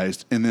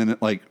socialized, and then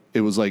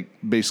it was like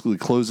basically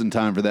closing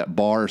time for that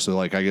bar. So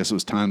like I guess it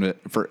was time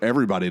for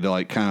everybody to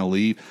like kind of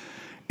leave.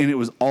 And it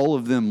was all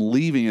of them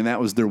leaving, and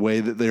that was their way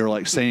that they were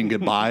like saying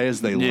goodbye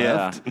as they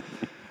left.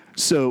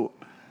 So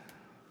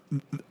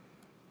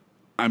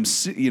I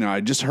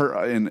just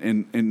heard,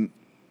 and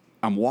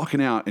I'm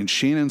walking out, and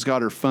Shannon's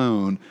got her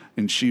phone,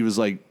 and she was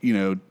like,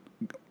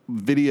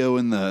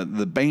 videoing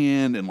the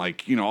band and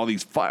like, all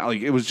these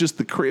like it was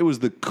just it was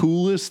the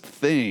coolest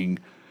thing.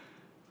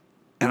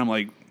 And I'm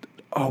like,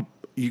 oh,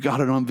 you got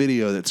it on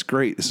video. That's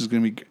great. This is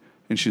going to be,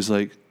 and she's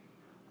like, I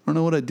don't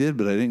know what I did,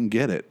 but I didn't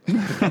get it.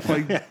 I'm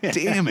like,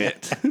 damn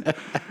it.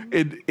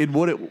 And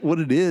what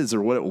it is,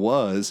 or what it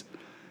was,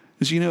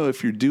 is,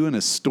 if you're doing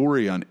a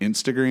story on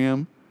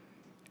Instagram,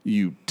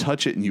 you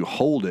touch it and you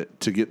hold it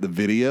to get the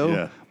video.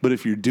 Yeah. But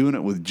if you're doing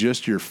it with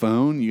just your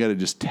phone, you got to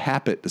just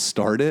tap it to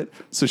start it.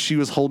 So she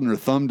was holding her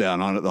thumb down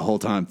on it the whole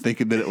time,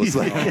 thinking that it was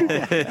like,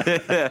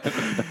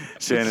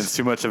 Shannon's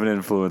too much of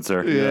an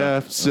influencer. yeah.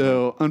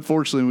 So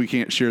unfortunately, we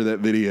can't share that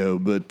video.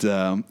 But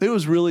it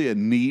was really a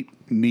neat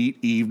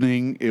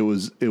evening. It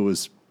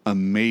was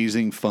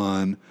amazing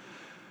fun.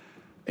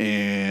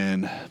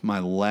 And my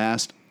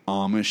last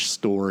Amish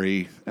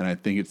story, and I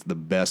think it's the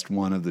best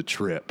one of the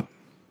trip.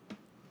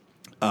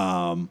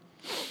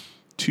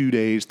 2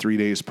 days, 3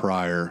 days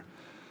prior,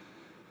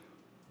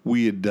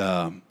 we had,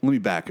 let me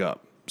back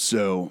up.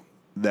 So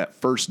that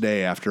first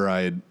day after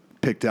I had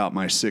picked out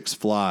my 6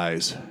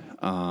 flies,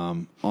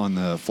 on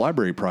the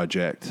Flyberry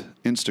Project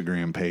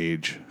Instagram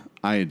page,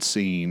 I had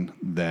seen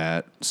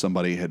that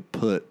somebody had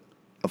put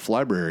a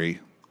Flyberry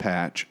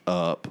patch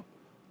up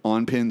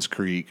on Penns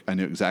Creek. I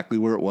knew exactly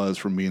where it was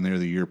from being there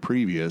the year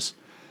previous.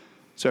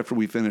 So after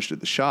we finished at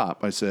the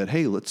shop, I said,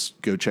 hey, let's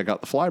go check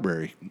out the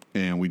Flyberry.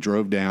 And we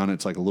drove down.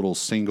 It's like a little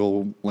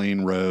single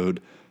lane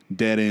road,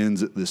 dead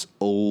ends at this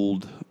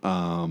old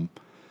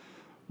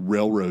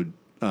railroad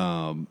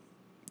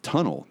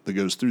tunnel that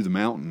goes through the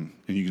mountain,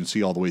 and you can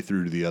see all the way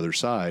through to the other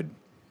side.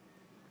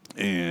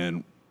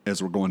 And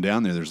as we're going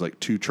down there, there's like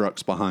 2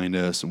 trucks behind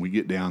us, and we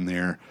get down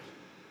there.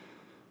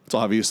 It's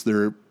obvious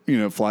they're,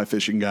 fly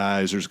fishing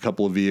guys. There's a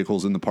couple of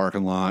vehicles in the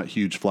parking lot,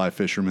 huge fly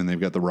fishermen. They've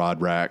got the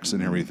rod racks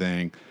and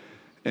everything.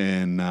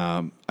 And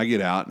I get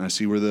out and I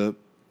see where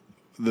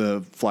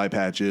the fly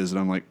patch is, and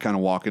I'm like kind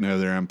of walking over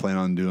there. I'm planning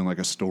on doing like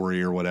a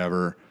story or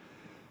whatever.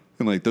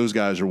 And like those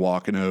guys are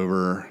walking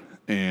over,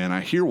 and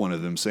I hear one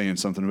of them saying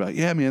something about,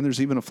 yeah, man,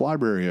 there's even a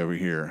Flyberry over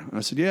here. And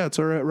I said, yeah, it's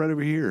all right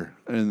over here.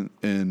 And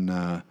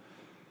I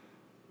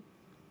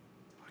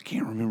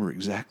can't remember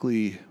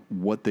exactly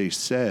what they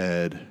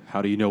said.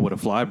 How do you know what a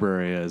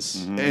flyberry is?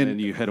 Mm-hmm. And then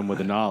you hit them with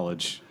the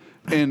knowledge.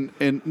 And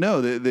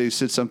no, they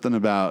said something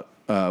about,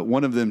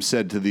 one of them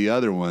said to the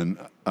other one,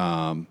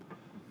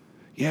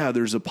 yeah,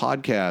 there's a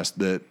podcast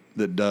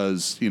that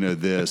does,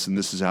 this, and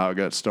this is how it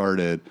got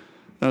started.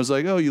 And I was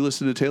like, oh, you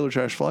listen to Taylor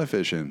Trash Fly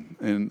Fishing?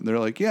 And they're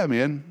like, yeah,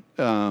 man.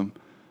 And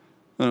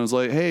I was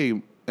like,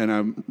 hey, and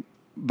I'm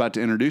about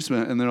to introduce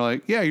them, and they're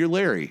like, yeah, you're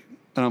Larry.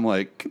 And I'm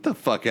like, get the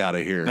fuck out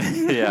of here.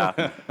 Yeah.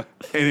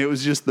 And it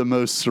was just the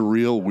most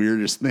surreal,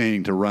 weirdest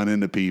thing to run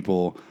into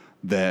people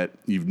that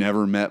you've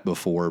never met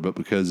before, but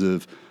because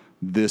of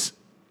this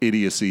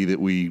idiocy that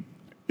we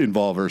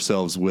involve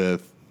ourselves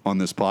with on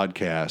this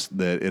podcast,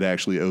 that it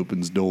actually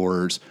opens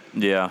doors.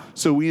 Yeah.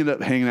 So we ended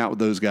up hanging out with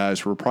those guys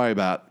for probably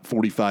about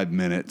 45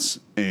 minutes.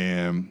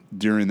 And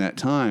during that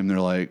time, they're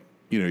like,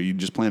 you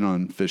just plan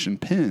on fishing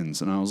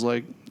pins. And I was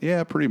like,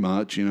 yeah, pretty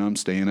much. I'm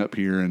staying up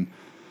here in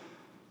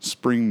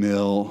Spring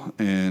Mill,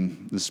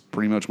 and this is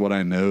pretty much what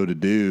I know to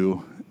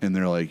do. And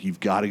they're like,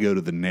 you've got to go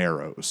to the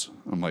Narrows.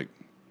 I'm like,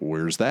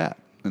 where's that?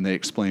 And they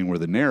explain where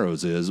the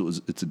Narrows is.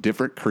 It's a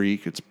different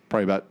creek. It's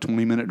probably about a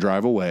 20-minute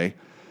drive away.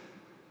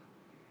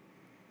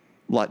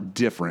 A lot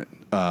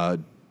different.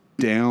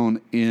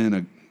 Down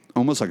in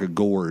almost like a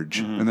gorge,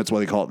 and that's why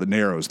they call it the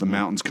Narrows. The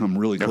mountains come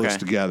really close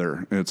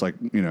together, and it's like,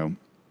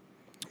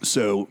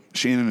 So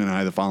Shannon and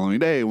I, the following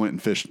day, went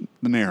and fished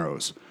the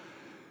Narrows.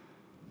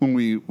 When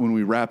we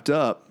wrapped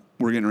up,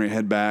 we're getting ready to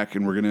head back,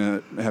 and we're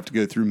going to have to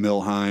go through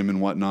Millheim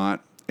and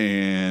whatnot.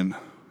 And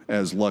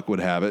as luck would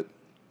have it,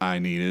 I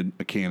needed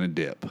a can of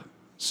dip.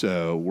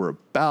 So we're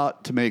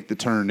about to make the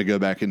turn to go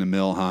back into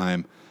Millheim.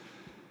 And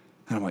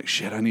I'm like,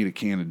 shit, I need a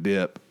can of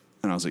dip.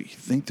 And I was like, you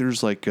think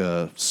there's like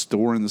a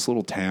store in this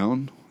little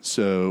town?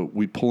 So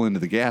we pull into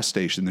the gas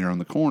station there on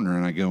the corner,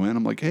 and I go in.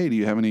 I'm like, hey, do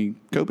you have any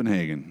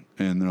Copenhagen?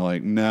 And they're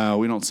like, no,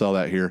 we don't sell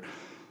that here.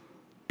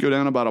 Go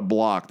down about a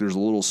block. There's a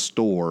little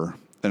store.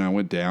 And I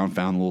went down,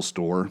 found a little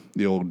store.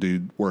 The old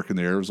dude working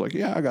there was like,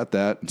 yeah, I got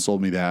that, and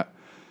sold me that.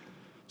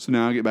 So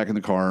now I get back in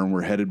the car, and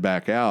we're headed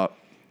back out.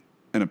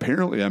 And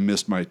apparently I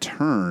missed my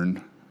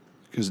turn,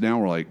 because now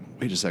we're like,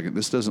 wait a second,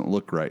 this doesn't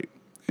look right.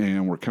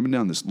 And we're coming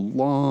down this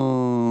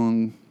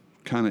long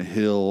kind of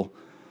hill,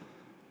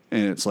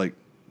 and it's like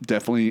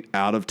definitely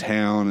out of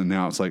town, and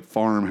now it's like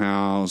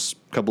farmhouse,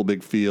 a couple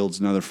big fields,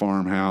 another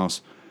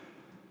farmhouse.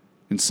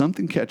 And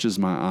something catches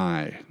my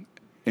eye,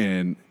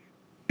 and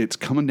it's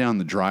coming down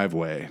the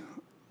driveway.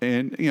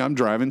 And, I'm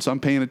driving, so I'm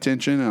paying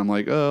attention, and I'm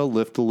like, oh,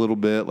 lift a little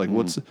bit. Like,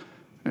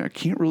 I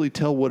can't really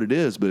tell what it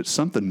is, but it's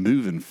something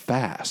moving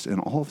fast. And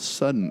all of a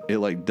sudden, it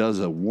like does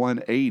a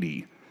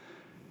 180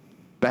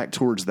 back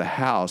towards the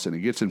house, and it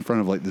gets in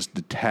front of like this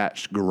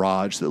detached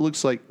garage that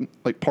looks like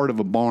part of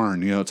a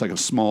barn. It's like a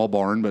small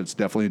barn, but it's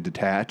definitely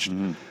detached.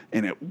 And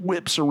it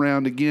whips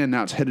around again.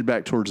 Now it's headed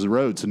back towards the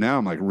road. So now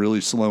I'm like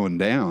really slowing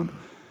down.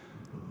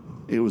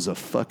 It was a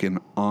fucking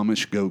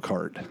Amish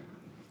go-kart.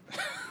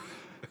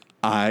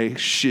 I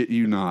shit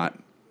you not.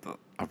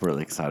 I'm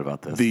really excited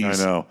about this.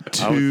 These I know.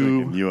 two I was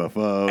thinking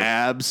UFO.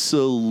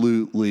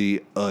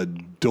 absolutely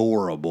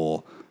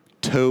adorable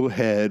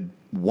towhead,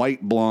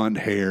 white blonde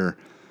hair.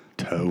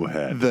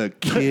 Towhead. The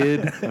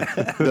kid,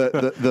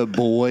 the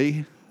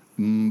boy,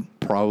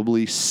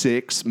 probably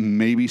 6,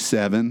 maybe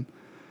 7.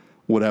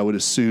 What I would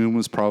assume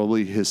was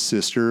probably his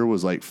sister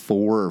was like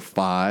 4 or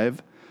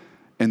 5.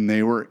 And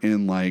they were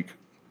in like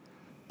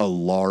a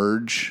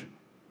large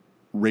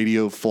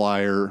radio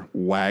flyer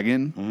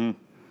wagon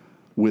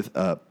with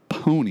a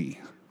pony.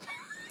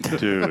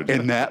 Dude.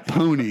 And that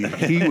pony,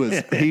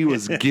 he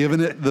was giving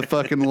it the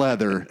fucking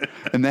leather,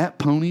 and that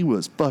pony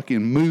was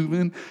fucking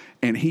moving,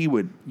 and he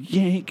would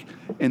yank,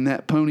 and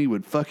that pony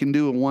would fucking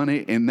do a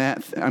 180,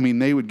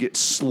 and they would get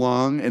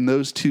slung, and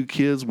those two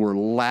kids were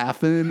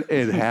laughing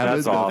and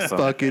having the awesome.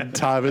 fucking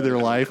time of their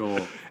life.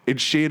 Cool. And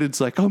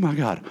Shannon's like, oh my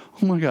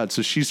God.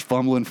 So she's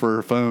fumbling for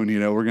her phone.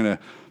 We're going to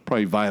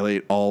probably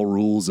violate all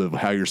rules of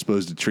how you're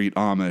supposed to treat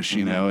Amish,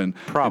 and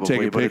Probably,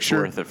 take a but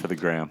picture. it's worth it for the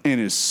gram. And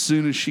as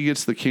soon as she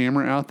gets the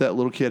camera out, that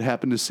little kid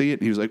happened to see it.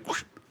 And he was like,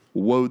 whoosh,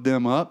 woed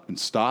them up and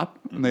stopped.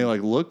 And they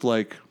like looked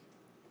like,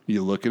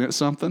 you looking at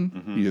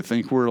something? You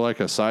think we're like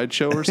a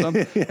sideshow or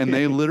something? And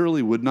they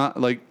literally would not,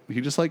 like,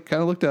 he just like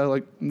kind of looked at it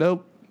like,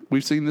 nope,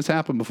 we've seen this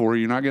happen before.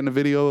 You're not getting a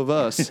video of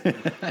us.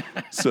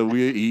 So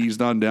we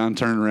eased on down,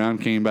 turned around,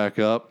 came back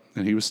up,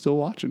 and he was still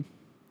watching.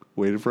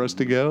 Waited for us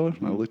to go.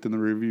 And I looked in the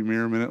rearview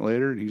mirror a minute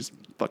later, and he's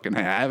fucking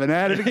having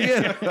at it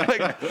again.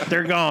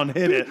 They're gone.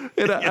 Hit it.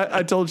 And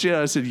I told you,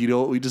 I said, you know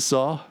what we just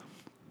saw?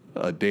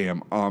 A damn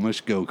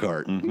Amish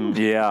go-kart.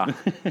 Yeah.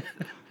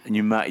 And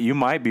you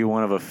might be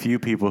one of a few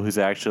people who's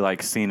actually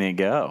like seen it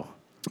go.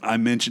 I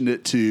mentioned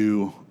it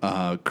to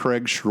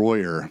Craig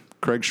Schroyer.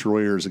 Craig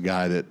Schroyer is a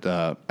guy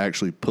that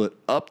actually put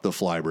up the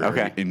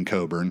Flyberry in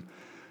Coburn.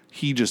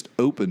 He just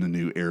opened a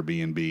new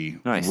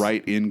Airbnb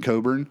right in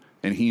Coburn,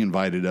 and he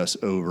invited us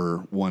over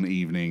one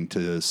evening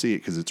to see it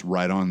because it's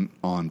right on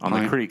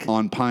the creek.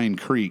 On Pine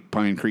Creek.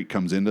 Pine Creek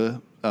comes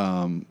into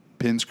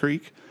Penns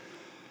Creek.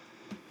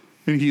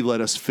 And he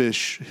let us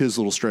fish his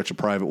little stretch of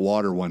private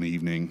water one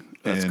evening.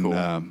 That's and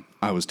cool.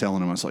 I was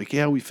telling him, I was like,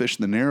 yeah, we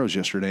fished the Narrows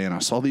yesterday, and I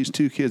saw these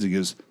 2 kids. He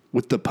goes,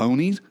 with the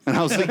ponies? And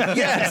I was like,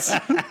 yes.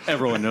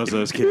 Everyone knows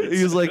those kids.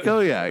 He was like, oh,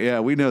 yeah,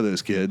 we know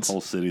those kids.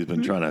 Whole city's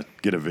been trying to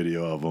get a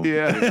video of them.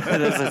 Yeah.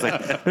 It's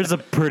like, there's a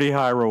pretty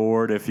high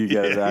reward if you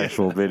get an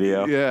actual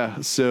video.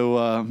 Yeah.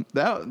 So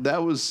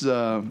that was,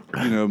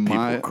 People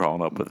my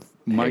crawling up with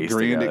my haze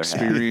grand together.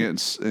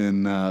 experience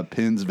in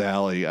Penns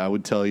Valley. I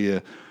would tell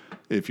you,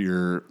 if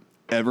you're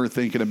ever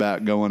thinking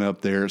about going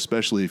up there,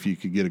 especially if you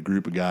could get a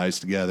group of guys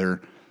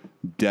together,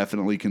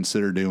 definitely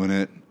consider doing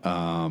it.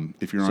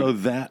 If you're So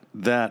on,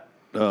 that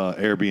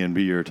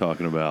Airbnb you're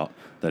talking about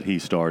that he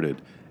started,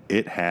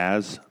 it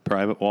has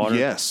private water?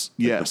 Yes,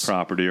 Like yes. the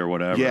property or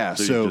whatever? Yeah,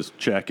 So, so- you just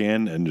check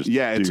in and just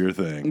do your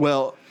thing.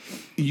 Well,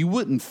 you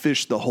wouldn't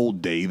fish the whole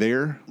day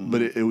there,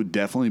 but it would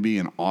definitely be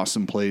an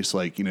awesome place.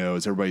 Like,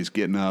 as everybody's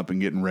getting up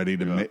and getting ready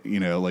to,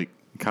 like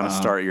Kind of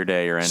start your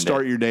day or end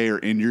start it. your day or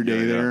end your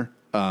day there.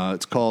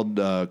 It's called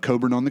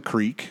Coburn on the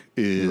Creek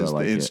is Ooh, I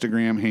like the it.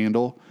 Instagram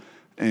handle,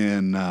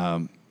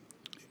 and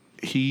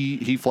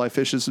he fly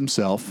fishes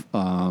himself.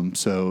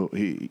 So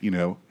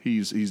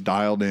he's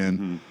dialed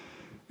in,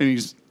 and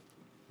he's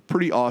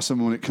pretty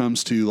awesome when it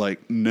comes to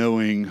like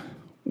knowing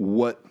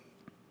what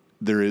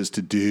there is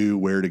to do,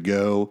 where to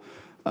go,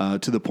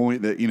 to the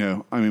point that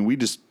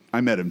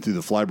I met him through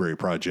the Flybury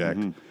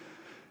Project.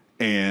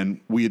 And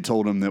we had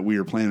told him that we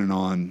were planning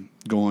on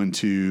going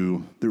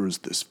to, there was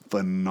this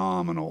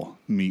phenomenal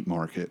meat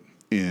market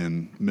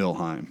in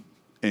Millheim.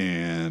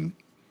 And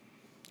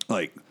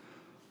like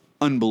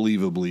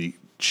unbelievably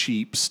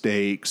cheap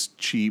steaks,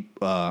 cheap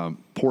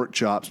pork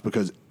chops,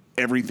 because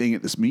everything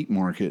at this meat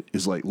market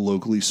is like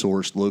locally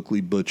sourced,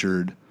 locally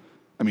butchered.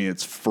 I mean,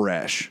 it's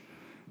fresh.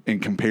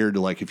 And compared to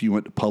like if you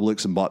went to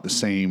Publix and bought the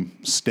same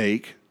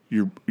steak,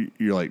 you're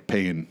like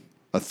paying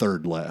a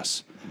third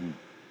less.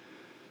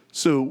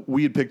 So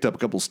we had picked up a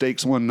couple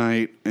steaks one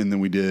night, and then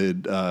we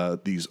did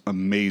these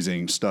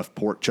amazing stuffed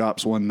pork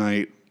chops one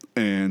night.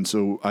 And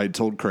so I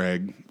told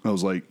Craig, I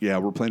was like, yeah,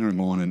 we're planning on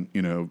going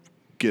and,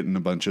 getting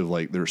a bunch of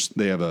like,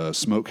 they have a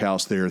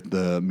smokehouse there at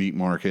the meat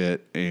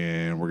market,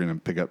 and we're going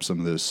to pick up some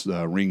of this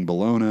ring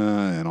bologna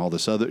and all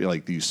this other,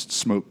 like these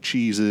smoked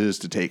cheeses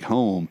to take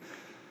home.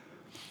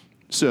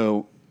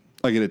 So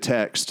I get a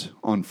text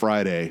on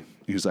Friday.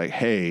 He's like,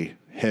 hey,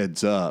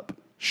 heads up.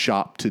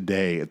 Shop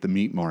today at the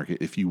meat market.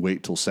 If you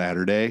wait till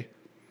Saturday,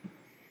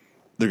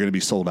 they're going to be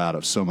sold out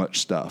of so much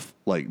stuff.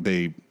 Like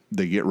they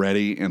get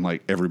ready, and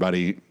like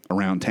everybody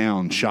around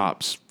town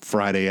shops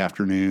Friday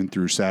afternoon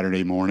through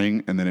Saturday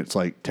morning, and then it's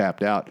like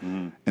tapped out,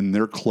 and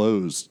they're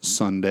closed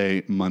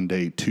Sunday,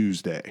 Monday,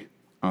 Tuesday.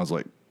 I was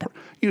like,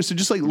 so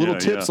just like little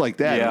tips like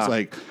that. Yeah. It's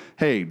like,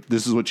 hey,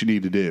 this is what you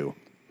need to do.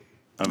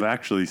 I've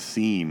actually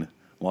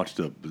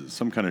watched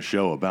some kind of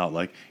show about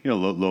like,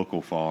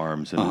 local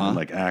farms and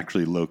like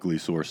actually locally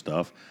sourced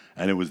stuff.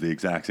 And it was the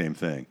exact same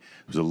thing.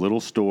 It was a little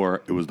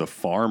store. It was the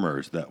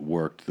farmers that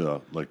worked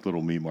the like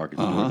little meat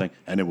markets and everything.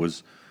 And it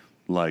was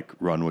like,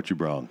 run what you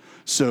brung.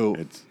 So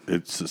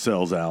It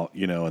sells out,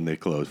 and they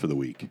close for the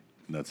week.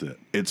 And that's it.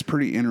 it's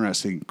pretty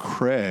interesting.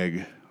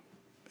 Craig,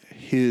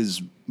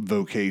 his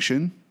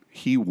vocation,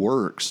 he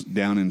works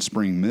down in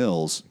Spring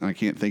Mills. I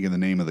can't think of the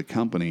name of the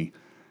company.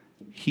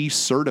 He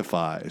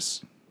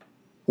certifies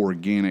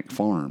organic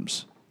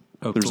farms.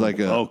 There's cool. like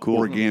a cool.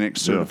 organic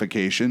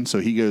certification. So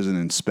he goes and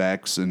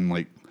inspects, and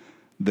like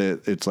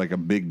it's like a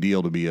big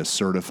deal to be a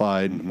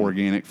certified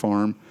organic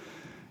farm.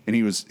 And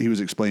he was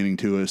explaining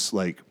to us,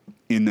 like,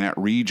 in that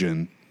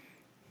region,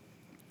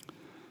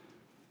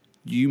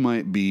 you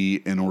might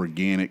be an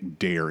organic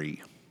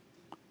dairy.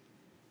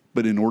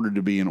 But in order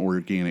to be an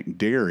organic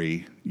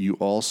dairy, you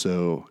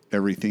also,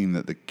 everything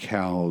that the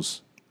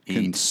cows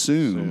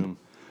consume.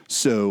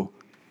 So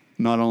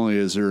not only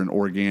is there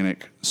an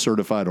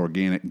certified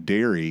organic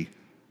dairy,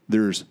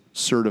 there's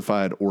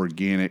certified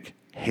organic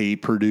hay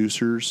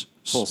producers.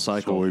 Full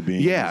cycle.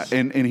 Soybeans. Yeah,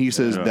 and he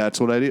says that's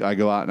what I do. I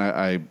go out and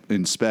I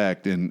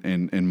inspect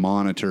and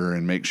monitor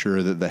and make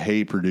sure that the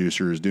hay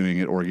producer is doing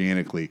it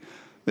organically.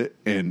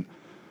 And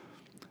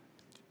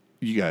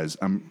you guys,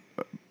 I'm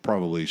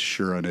probably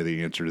sure I know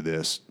the answer to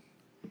this.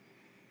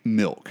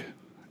 Milk.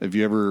 Have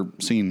you ever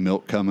seen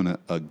milk come in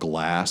a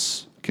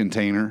glass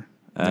container?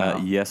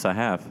 Yes, I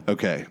have.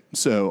 Okay,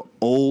 so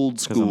old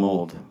 'Cause I'm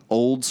school,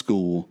 old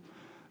school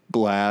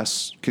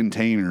glass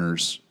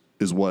containers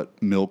is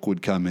what milk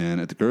would come in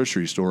at the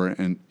grocery store,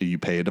 and you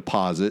pay a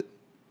deposit,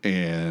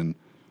 and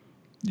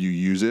you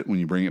use it. When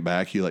you bring it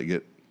back, you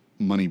get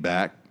money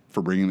back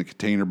for bringing the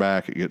container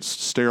back. It gets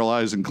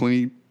sterilized and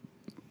cleaned,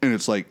 and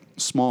it's like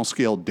small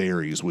scale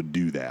dairies would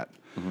do that.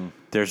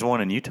 There's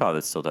one in Utah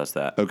that still does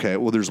that. Okay,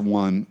 well, there's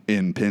one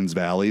in Penns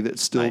Valley that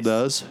still Nice.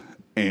 does,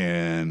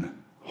 and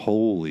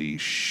holy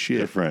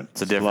shit, Different.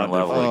 It's a different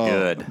level Oh, of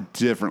good.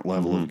 different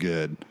level of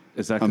good.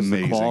 Is that because the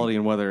Amazing. quality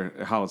and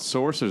how it's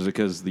sourced, or is it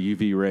because the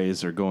UV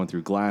rays are going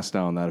through glass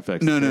now and that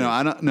affects? No, the no, taste?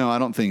 I don't. No, I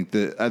don't think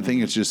that. I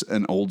think it's just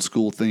an old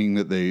school thing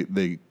that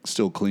they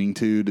still cling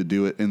to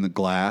do it in the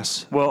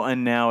glass. Well,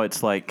 and now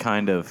it's like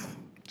kind of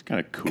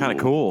kind of cool. Kind of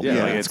cool.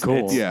 Yeah, Like, it's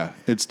cool. Yeah,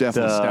 it's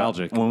definitely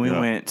nostalgic. When we Yeah.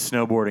 went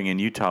snowboarding in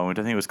Utah, I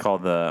think it was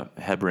called the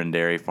Hebron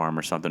Dairy Farm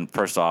or something.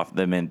 First off,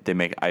 they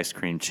make ice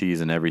cream,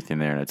 cheese, and everything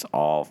there, and it's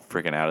all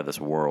freaking out of this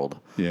world.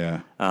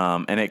 Yeah.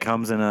 And it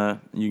comes in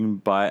you can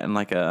buy it in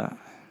like a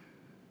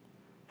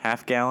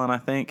half gallon, I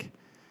think.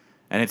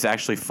 And it's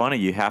actually funny.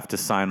 You have to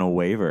sign a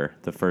waiver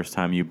the first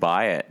time you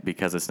buy it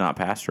because it's not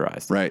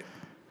pasteurized. Right.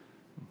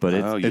 But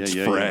it's, Oh, yeah, it's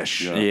yeah,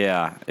 fresh. Yeah.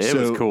 yeah, it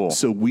was cool.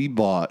 So we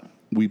bought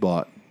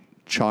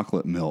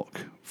chocolate milk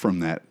from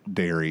that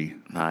dairy,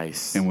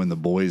 Nice. and when the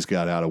boys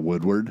got out of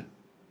Woodward,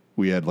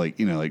 we had like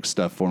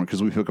stuff for them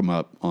because we hooked them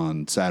up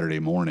on Saturday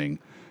morning,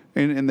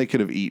 and they could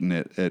have eaten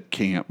it at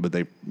camp, but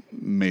they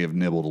may have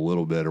nibbled a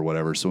little bit or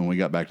whatever. So when we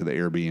got back to the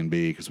Airbnb,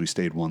 because we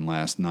stayed one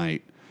last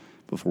night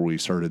before we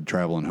started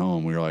traveling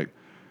home, we were like,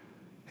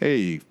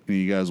 "Hey,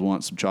 you guys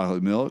want some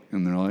chocolate milk?"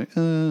 And they're like,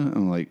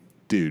 I'm like,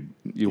 "Dude,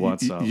 You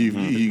want some?"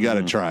 You got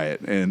to try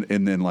it." And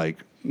then like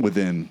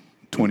within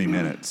 20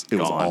 minutes, it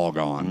was Gone. all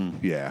gone.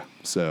 Yeah.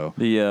 So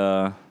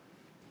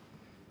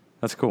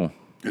That's cool.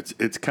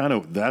 It's kind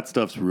of, that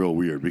stuff's real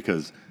weird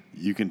because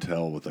you can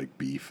tell with like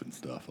beef and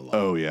stuff a lot.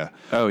 oh yeah,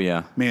 Oh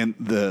yeah, man,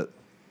 the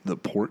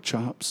pork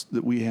chops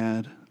that we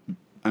had.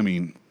 I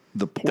mean,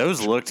 the pork.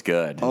 those looked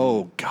good.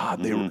 Oh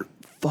God, they were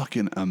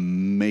fucking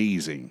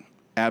amazing.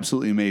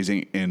 Absolutely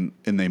amazing. And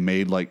they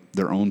made like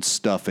their own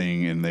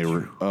stuffing, and they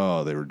were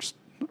just.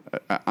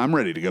 I'm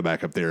ready to go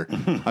back up there.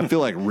 I feel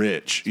like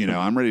Rich,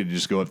 I'm ready to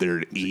just go up there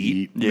and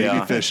eat, Yeah.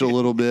 maybe fish a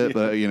little bit,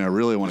 but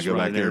really want to go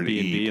Run back an there and Airbnb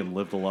eat. and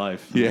live the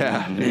life.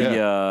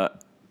 Yeah,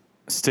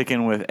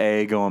 Sticking with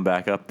going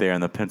back up there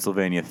in the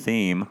Pennsylvania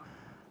theme,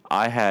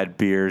 I had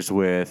beers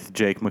with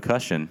Jake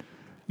McCushion.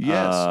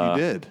 yes,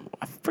 you did.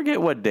 I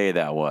forget what day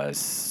that was.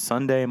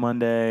 Sunday,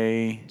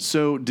 Monday,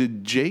 So,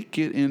 did Jake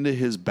get into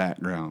his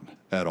background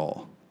at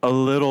all? a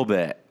little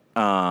bit.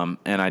 And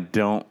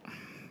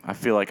I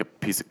feel like a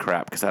piece of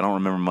crap because I don't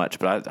remember much,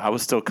 but I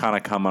was still kind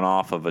of coming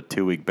off of a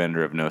 2-week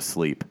bender of no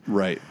sleep.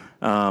 Right.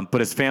 But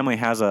his family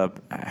has a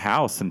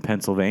house in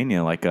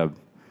Pennsylvania,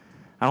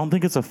 I don't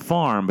think it's a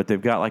farm, but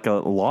they've got like a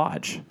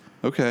lodge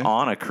Okay.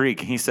 on a creek.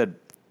 He said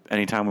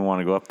anytime we want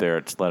to go up there,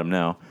 just let him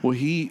know. Well,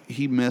 he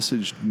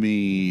messaged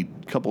me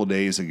a couple of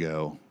days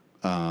ago,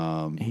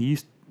 He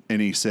used and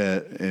he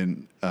said,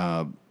 and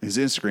his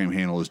Instagram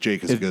handle is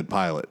Jake is a good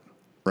pilot,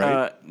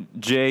 right?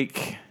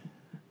 Jake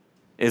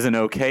is an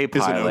okay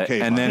pilot, okay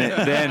and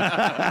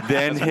pilot.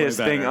 then his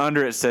thing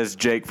under it says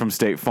Jake from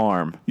State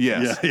Farm.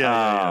 Yes.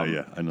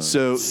 Yeah. I know.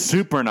 So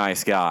Super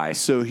nice guy.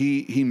 So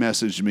he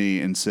messaged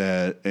me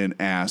and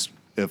asked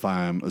if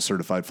I'm a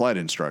certified flight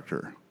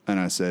instructor. And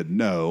I said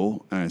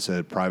no. And I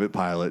said private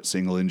pilot,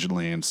 single engine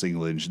land,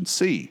 single engine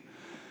sea.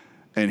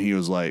 And he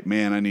was like,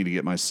 "Man, I need to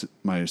get my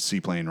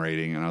seaplane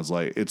rating." And I was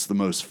like, "It's the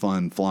most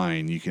fun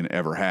flying you can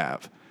ever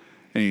have."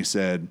 And he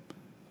said,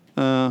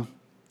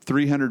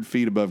 300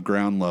 feet above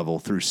ground level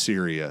through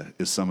Syria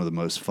is some of the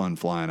most fun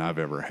flying I've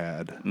ever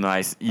had.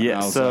 Nice. I Yeah.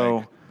 was So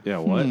like, Yeah,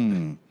 what?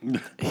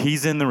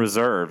 he's in the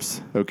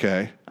reserves.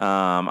 Okay.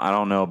 I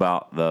don't know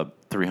about the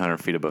 300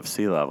 feet above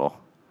sea level,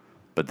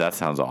 but that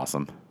sounds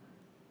awesome.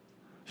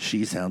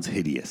 she sounds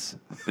hideous.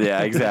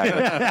 Yeah,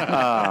 exactly.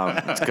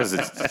 It's because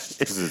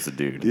it's a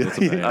dude.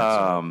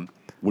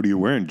 What are you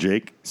wearing,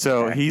 Jake?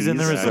 So he's in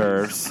the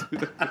reserves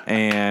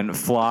and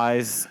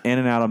flies in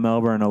and out of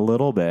Melbourne a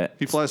little bit.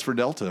 He flies for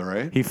Delta,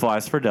 right? He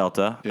flies for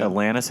Delta. Yeah.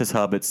 Atlanta's his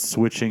hub. It's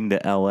switching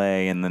to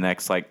LA in the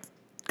next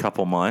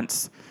couple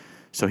months.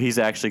 So he's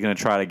actually going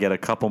to try to get a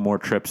couple more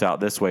trips out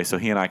this way so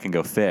he and I can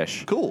go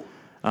fish. Cool.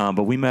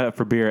 But we met up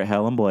for beer at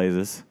Hell and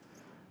Blazes.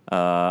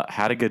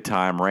 Had a good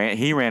time.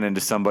 He ran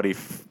into somebody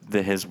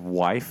that his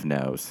wife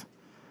knows.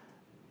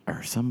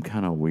 Or some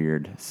kind of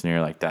weird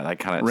scenario like that. I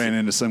kind of Ran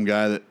into some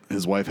guy that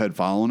his wife had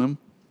following him.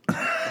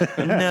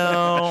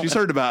 No. She's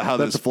heard about how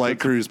this flight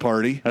cruise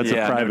party. That's a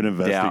private no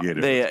doubt.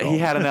 investigator. He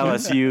had an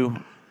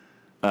LSU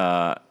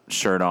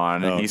shirt on,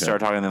 and Oh, he okay.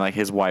 started talking. And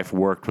his wife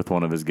worked with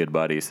one of his good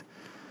buddies.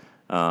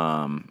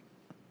 But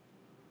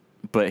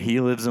he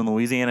lives in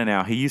Louisiana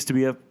now. He used to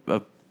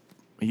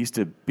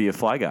be a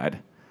fly guide.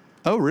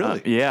 Oh,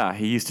 really? Yeah,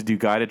 he used to do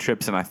guided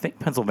trips in I think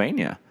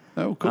Pennsylvania.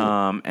 Oh, cool.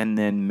 And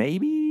then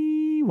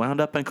maybe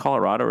wound up in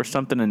Colorado or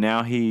something, and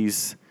now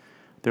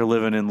they're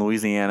living in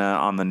Louisiana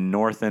on the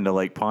north end of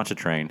Lake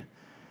Pontchartrain,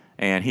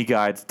 and he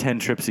guides 10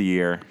 trips a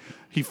year.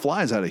 He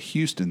flies out of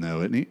Houston, though,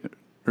 isn't he?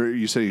 Or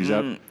you say he's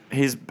out?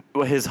 His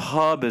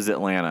hub is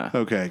Atlanta,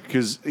 Okay,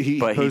 because he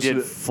but he posted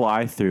did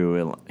fly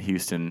through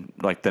Houston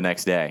the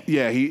next day.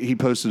 Yeah, he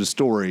posted a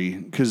story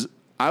because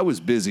I was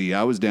busy.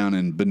 I was down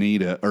in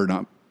Bonita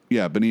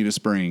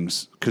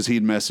Springs, because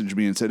he'd messaged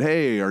me and said,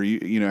 "Hey, are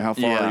you how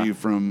far Yeah. are you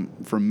from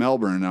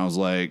Melbourne?" And I was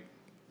like,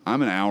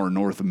 "I'm an hour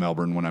north of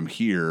Melbourne when I'm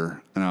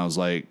here." And I was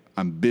like,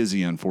 "I'm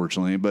busy,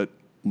 unfortunately, but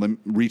let me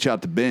reach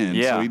out to Ben."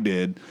 Yeah. So he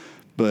did.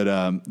 But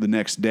the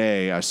next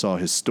day, I saw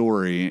his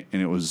story,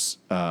 and it was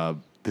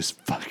this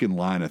fucking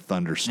line of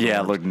thunderstorms. Yeah,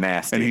 it looked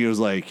nasty. And he was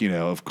like,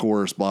 of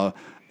course, blah.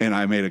 And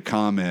I made a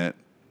comment,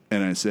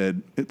 and I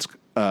said, "It's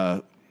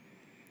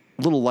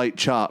little light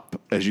chop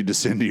as you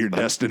descend to your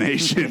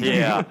destination.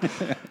 Yeah,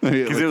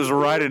 because it was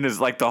right in his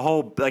the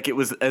whole it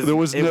was there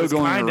was no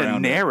going kind of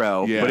around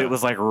narrow, it. Yeah. but it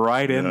was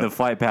right in the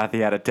flight path he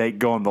had to take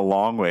going the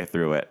long way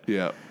through it.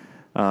 Yeah.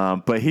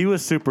 But he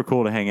was super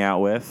cool to hang out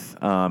with.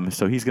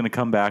 So he's going to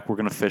come back. We're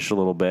going to fish a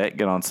little bit,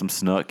 get on some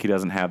snook. He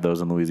doesn't have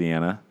those in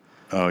Louisiana.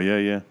 Oh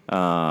yeah.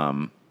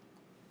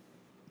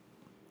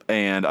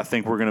 And I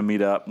think we're going to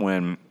meet up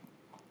when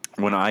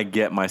I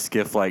get my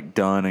skiff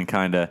done and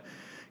kind of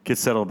get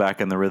settled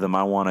back in the rhythm.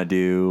 I'm going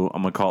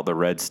to call it the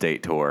Red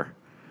State Tour.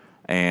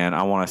 And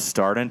I want to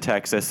start in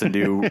Texas and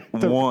do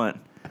one,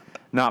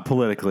 not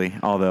politically,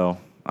 although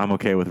I'm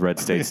okay with red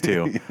states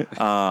too.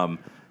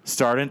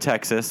 Start in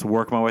Texas,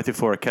 work my way through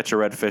Florida, catch a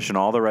redfish in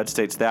all the red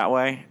states that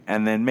way,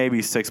 and then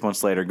maybe 6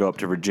 months later go up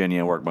to Virginia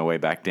and work my way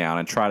back down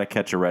and try to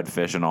catch a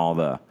redfish in all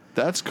the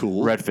That's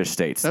cool. redfish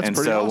states. That's and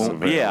pretty so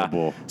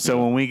awesome.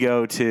 So when we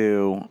go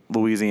to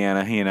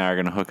Louisiana, he and I are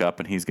going to hook up,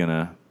 and he's going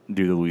to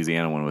do the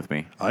Louisiana one with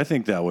me. I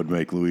think that would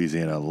make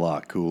Louisiana a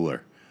lot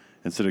cooler.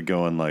 Instead of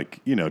going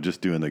just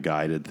doing the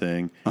guided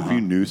thing. If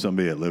you knew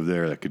somebody that lived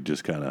there that could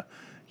just kind of,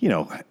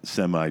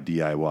 semi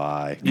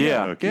DIY.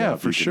 Yeah,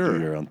 for sure.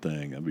 Do your own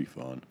thing. That'd be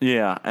fun.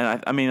 Yeah,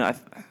 and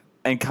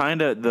and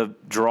kind of the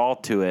draw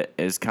to it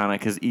is kind of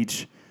because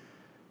each,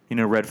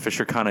 redfish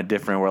are kind of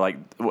different. Where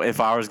if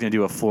I was going to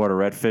do a Florida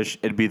redfish,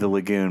 it'd be the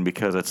lagoon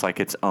because it's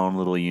its own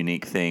little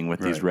unique thing with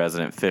these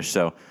resident fish.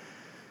 So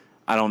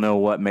I don't know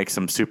what makes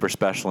them super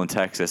special in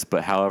Texas,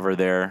 but however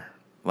their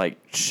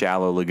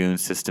shallow lagoon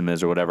system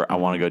is or whatever, I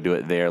want to go do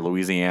it there.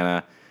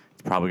 Louisiana,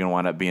 it's probably going to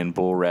wind up being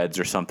bull reds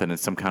or something.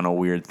 It's some kind of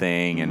weird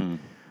thing. And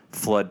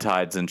flood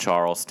tides in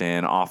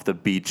Charleston, off the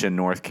beach in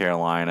North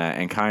Carolina,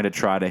 and kind of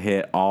try to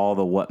hit all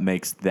the what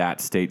makes that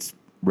state's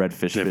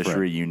redfish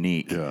fishery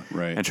unique. Yeah,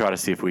 right. And try to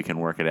see if we can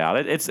work it out.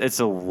 It's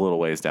a little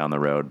ways down the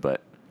road,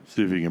 but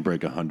See if you can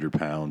break 100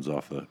 pounds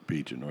off the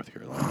beach in North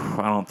Carolina.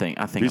 I think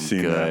You've I'm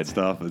seen good. that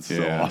stuff. It's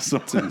so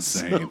awesome. It's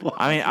insane.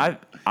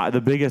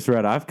 The biggest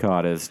red I've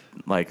caught is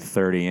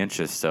 30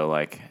 inches. So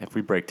if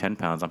we break 10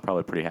 pounds, I'm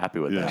probably pretty happy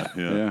with that.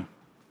 Yeah.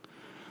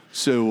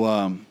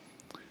 So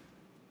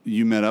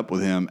you met up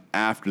with him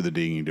after the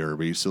Dinghy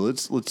Derby. So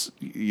let's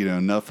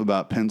enough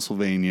about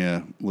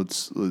Pennsylvania.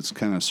 Let's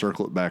kind of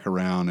circle it back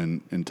around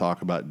and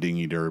talk about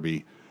Dinghy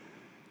Derby.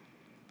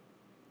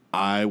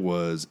 I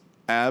was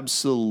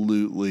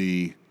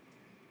absolutely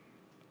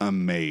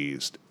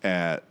amazed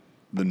at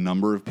the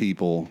number of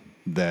people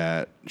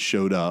that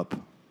showed up,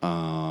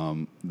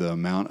 the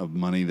amount of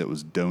money that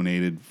was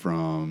donated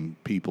from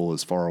people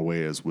as far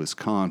away as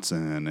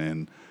Wisconsin,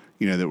 and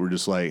that were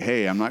just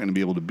hey, I'm not going to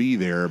be able to be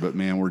there, but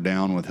man, we're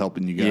down with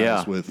helping you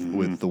guys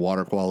with the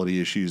water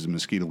quality issues in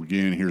Mosquito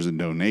Lagoon. Here's a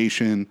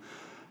donation.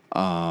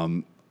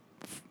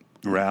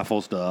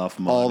 Raffle stuff,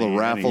 money, all the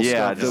raffle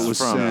stuff that was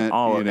sent,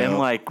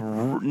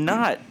 and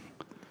not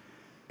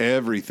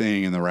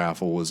everything in the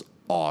raffle was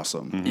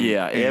awesome.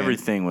 Yeah,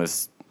 everything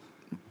was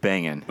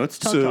banging. Let's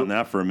touch on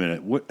that for a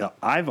minute.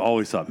 I've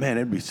always thought, man,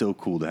 it'd be so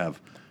cool to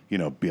have,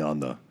 be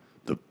on the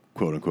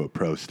quote unquote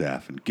pro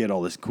staff and get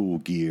all this cool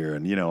gear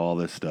and all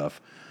this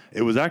stuff.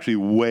 It was actually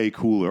way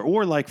cooler.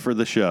 Or for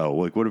the show,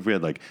 what if we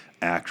had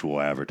actual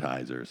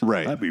advertisers?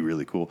 Right, that'd be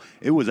really cool.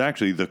 It was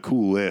actually the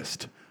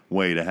coolest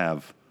way to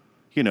have,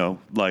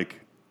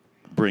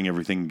 bring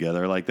everything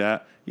together like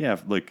that. Yeah,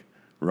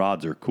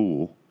 rods are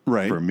cool,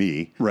 right, for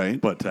me,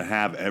 right, but to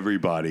have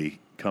everybody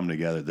come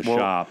together, the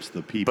shops,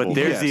 the people. But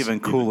there's even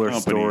cooler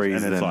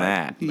stories than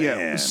that. Yeah.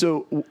 Man.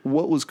 So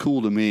what was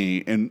cool to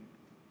me, and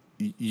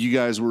you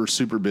guys were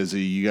super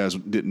busy. You guys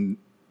didn't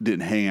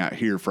hang out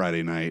here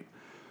Friday night.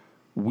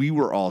 We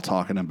were all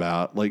talking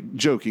about,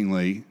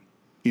 jokingly,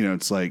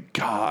 it's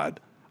God,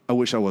 I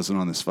wish I wasn't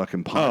on this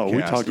fucking podcast. Oh,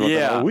 we talked about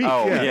that all week.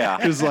 Oh, yeah.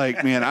 Because,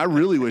 man, I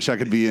really wish I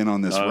could be in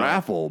on this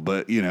raffle,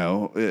 but,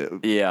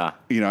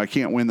 I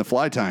can't win the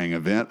fly tying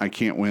event. I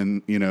can't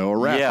win, a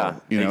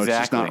raffle. Yeah, It's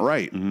just not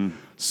right. Mm-hmm.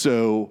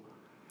 So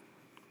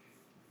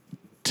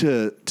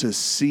to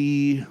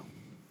see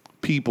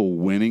people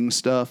winning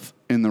stuff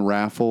in the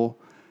raffle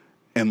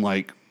and,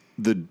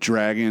 the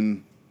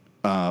dragon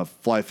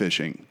fly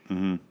fishing,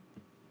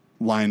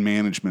 line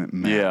management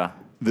map,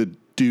 the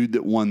dude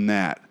that won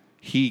that,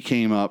 he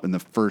came up and the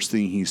first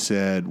thing he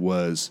said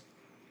was,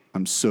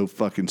 I'm so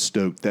fucking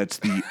stoked. That's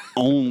the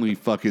only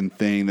fucking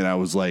thing that I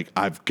was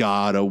I've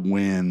got to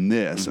win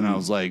this. And I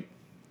was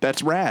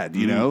that's rad,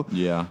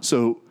 Yeah.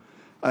 So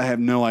I have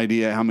no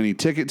idea how many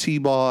tickets he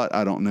bought.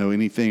 I don't know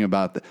anything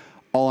about that.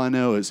 All I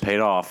know is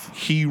Paid off.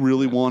 he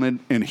really wanted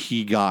and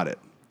he got it.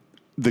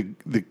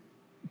 The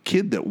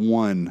kid that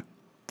won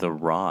The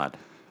rod.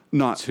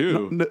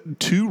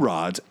 two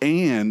rods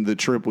and the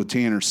trip with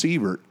Tanner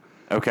Sievert.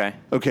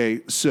 Okay,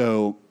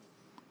 so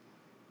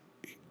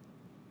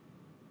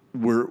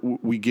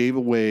we gave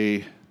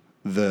away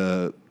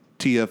the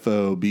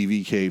TFO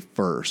BVK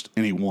first,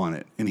 and he won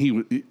it.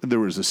 And there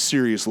was a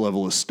serious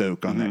level of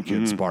stoke on that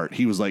kid's part.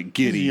 He was giddy.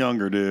 He's a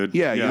younger dude.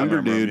 Yeah, younger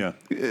dude.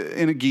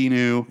 In a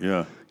Ginu.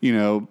 Yeah.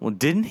 Well,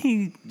 didn't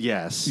he?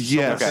 Yes.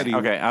 Yes.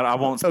 Okay, I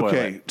won't spoil it.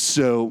 Okay,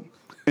 so,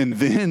 and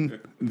then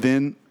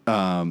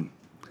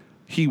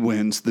he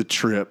wins the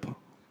trip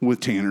with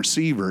Tanner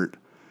Sievert.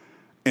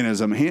 And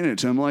as I'm handing it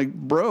to him, I'm like,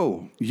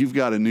 bro, you've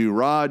got a new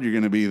rod. You're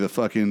going to be the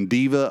fucking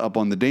diva up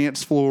on the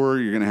dance floor.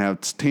 You're going to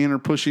have Tanner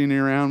pushing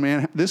you around,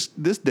 man. This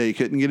day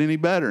couldn't get any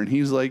better. And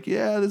he's like,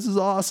 yeah, this is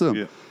awesome.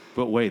 Yeah.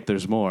 But wait,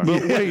 there's more.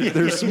 But wait,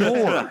 there's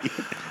more.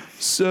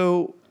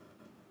 So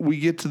we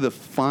get to the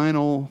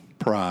final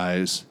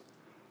prize,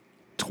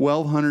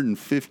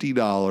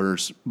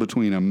 $1,250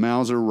 between a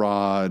Mauser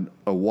rod,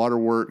 a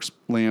Waterworks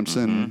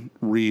Lamson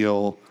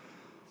reel,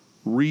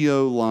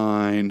 Rio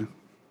line.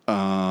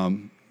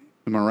 Am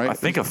I right? I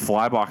think a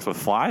fly box with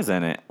flies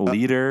in it.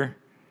 Leader.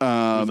 It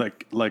was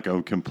like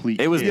a complete.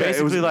 It was kit.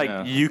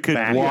 basically you could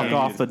walk Backhand.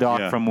 off the dock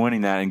Yeah. from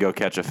winning that and go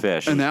catch a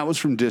fish. And that was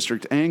from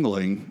District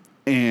Angling,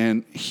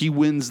 and he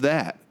wins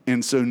that.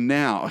 And so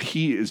now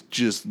he is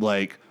just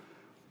like,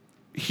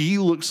 he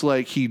looks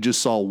like he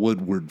just saw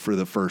Woodward for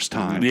the first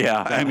time.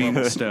 Yeah. I mean,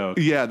 level of stoke.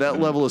 Yeah, that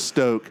level of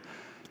stoke.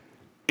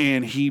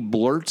 And he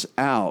blurts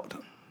out,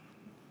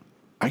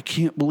 I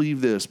can't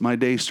believe this. My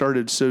day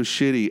started so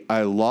shitty.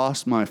 I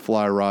lost my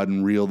fly rod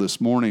and reel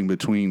this morning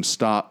between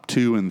stop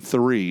 2 and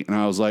 3. And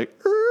I was like,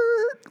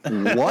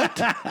 what?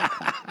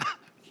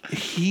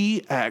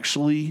 He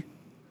actually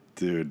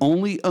dude.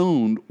 only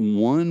owned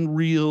one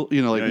reel,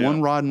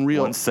 one rod and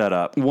reel. One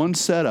setup. One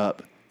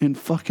setup, and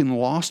fucking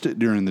lost it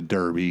during the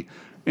Derby.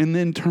 And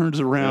then turns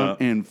around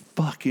and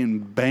fucking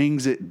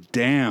bangs it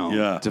down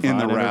Yeah. in the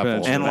Divine raffle.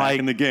 intervention. And Back like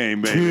in the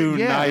game, baby. two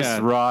Yeah. nice Yeah.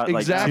 rod,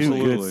 like Exactly.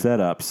 two good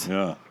setups.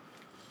 Yeah.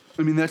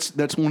 I mean,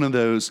 that's one of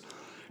those.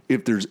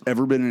 If there's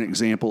ever been an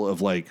example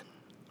of like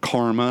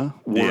karma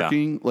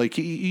working, like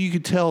you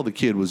could tell the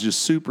kid was just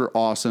super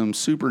awesome,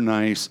 super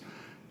nice,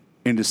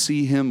 and to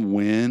see him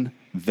win,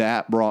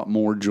 that brought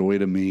more joy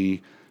to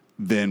me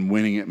than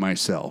winning it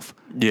myself.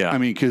 Yeah. I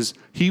mean, because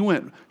he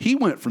went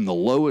from the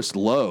lowest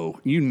low, Oh,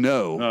 he To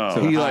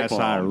the like highest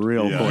high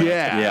real Yeah.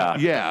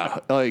 quick. yeah,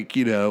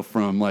 like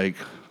from like.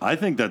 I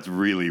think that's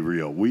really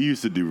real. We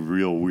used to do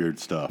real weird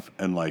stuff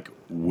and like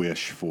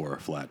wish for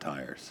flat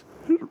tires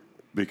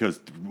because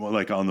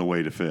like on the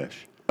way to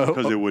fish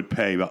because it would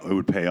pay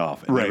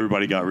off and Right.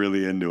 everybody got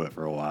really into it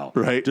for a while.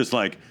 Right. Just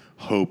like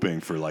hoping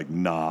for like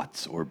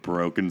knots or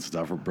broken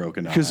stuff or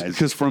broken eyes.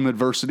 Because from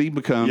adversity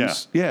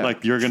becomes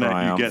Like you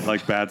Triumph. get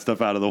like bad stuff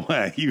out of the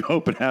way. You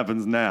hope it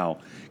happens now.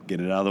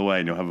 Get it out of the way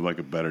and you'll have like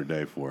a better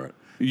day for it.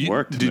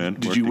 Worked, man.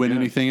 Did Worked you win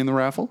again. anything in the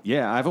raffle?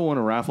 Yeah, I haven't won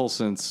a raffle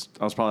since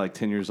I was probably like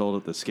 10 years old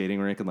at the skating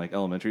rink in like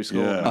elementary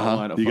school. Yeah. I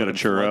won You got a fucking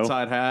churro?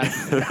 Floodside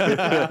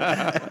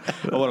hat.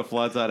 I won a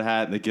Floodside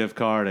hat and the gift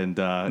card, and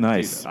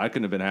Nice. dude, I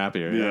couldn't have been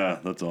happier. Yeah,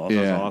 that's awesome.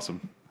 Yeah. That's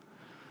awesome.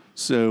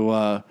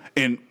 So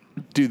and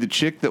dude, the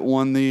chick that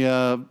won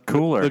the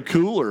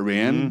cooler,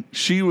 man,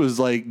 she was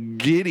like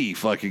giddy,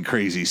 fucking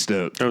crazy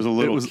stoked. There was a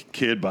little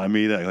kid by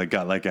me that like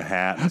got like a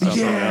hat. And something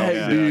Yeah,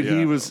 else. dude, Yeah.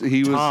 he was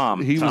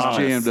Thomas.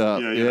 jammed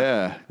up.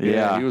 Yeah.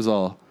 Yeah, he was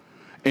all.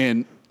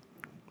 And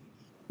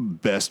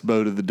best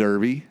boat of the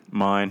Derby?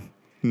 Mine.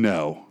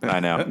 No, I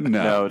know.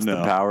 No. It's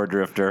the Power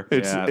Drifter.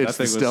 it's Yeah, it's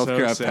that the thing was so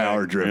Stealthcraft sick.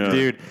 Power Drifter, Yeah.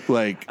 Dude.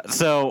 Like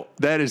So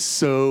that is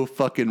so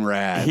fucking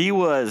rad. he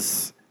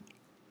was.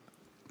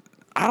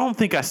 I don't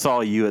think I saw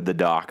you at the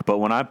dock, but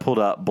when I pulled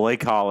up,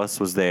 Blake Hollis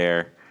was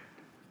there.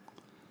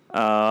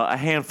 A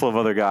handful of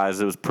other guys.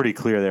 It was pretty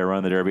clear they were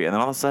running the Derby, and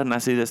then all of a sudden I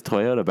see this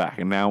Toyota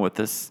backing down with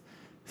this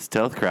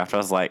Stealthcraft. I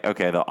was like,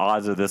 okay, the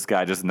odds of this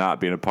guy just not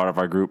being a part of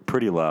our group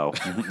pretty low.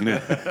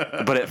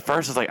 But at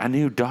first, I was like, I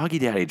knew Doggy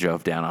Daddy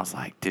drove down. I was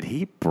like, did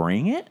he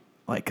bring it?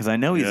 Like, because I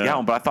know he's got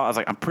one, but I was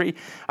like,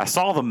 I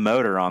saw the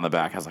motor on the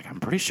back. I was like,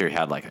 I'm pretty sure he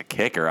had like a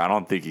kicker. I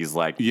don't think he's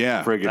like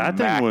friggin' that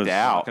thing maxed was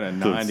out. Fucking a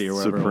 90 or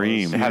whatever.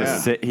 Supreme. It had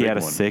Yeah. he had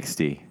a Big one.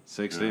 60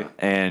 60.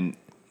 and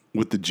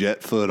with the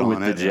jet foot with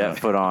on the it. jet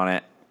foot on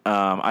it.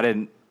 I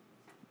didn't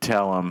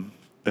tell him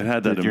It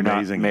had that you're not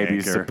amazing maybe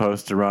anchor.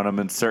 supposed to run them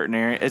in certain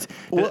areas.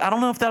 I don't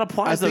know if that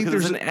applies though, think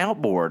because it's there's an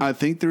outboard. I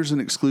think there's an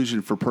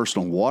exclusion for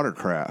personal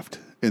watercraft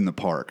in the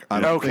park. I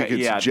don't think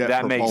it's jet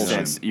that propulsion.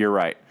 makes sense. You're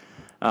right.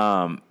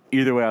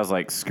 Either way, I was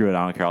like, screw it,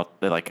 I don't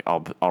care.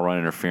 I'll run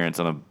interference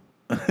on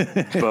a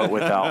boat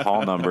without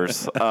haul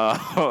numbers.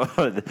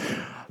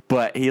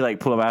 But he like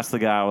pulled up, asked the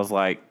guy, I was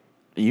like,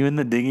 you in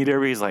the dinghy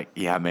derby? He's like,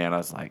 yeah, man. I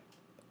was like,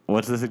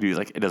 what's this do? He's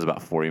like, it does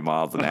about 40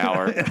 miles an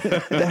hour.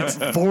 That's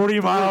 40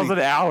 miles an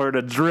hour in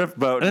a drift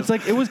boat. And it's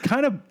like it was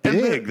kind of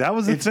big. That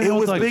was the thing. It I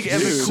was like, big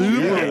and dude,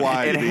 super yeah,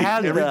 wide, It dude.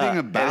 had Everything the,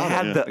 about it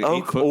had it. the The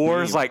oak 8-foot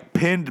oars beam. like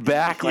pinned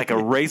back like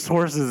a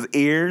racehorse's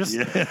ears.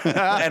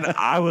 And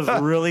I was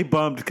really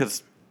bummed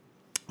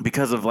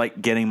because of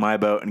like getting my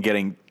boat and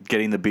getting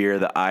the beer,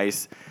 the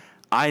ice.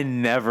 I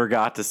never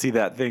got to see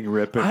that thing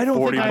ripping I don't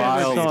 40 think I ever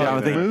miles saw down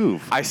it the thing.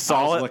 move. I saw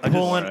I was it looking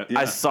pulling. for it, yeah.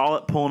 I saw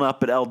it pulling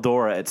up at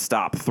Eldora at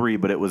stop 3,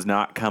 but it was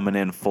not coming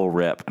in full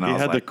rip. And I He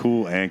was had like, the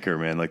cool anchor,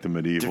 man, like the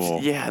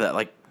medieval yeah, that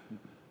like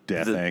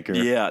death anchor.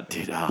 Yeah,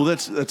 dude. Well,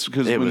 that's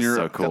because It when was you're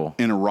so cool.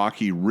 in a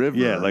rocky river,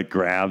 Yeah, like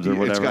grabs or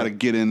whatever. it's got to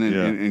get in and,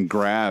 Yeah. and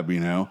grab.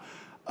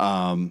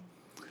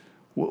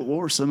 What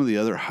were some of the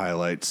other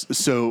highlights?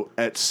 So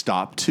at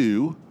stop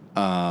 2,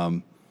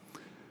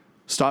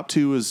 Stop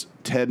 2 was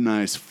Ted and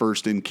I's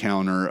first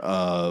encounter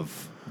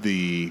of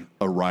the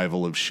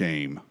arrival of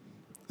shame.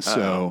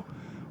 So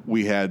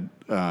we had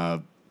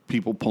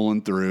people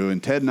pulling through,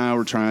 and Ted and I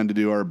were trying to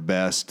do our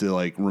best to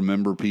like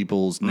remember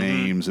people's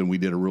names, and we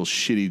did a real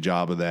shitty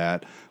job of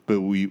that.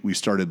 But we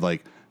started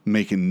like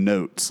making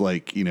notes,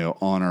 like, you know,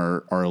 on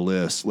our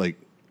list, like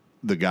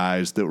the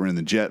guys that were in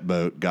the jet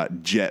boat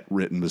got jet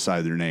written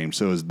beside their name.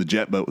 So as the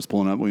jet boat was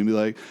pulling up, we'd be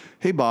like,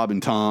 hey, Bob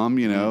and Tom,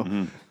 you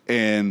know,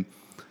 and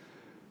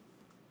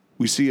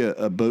we see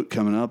a boat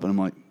coming up, and I'm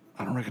like,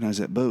 I don't recognize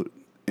that boat.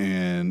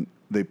 And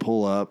they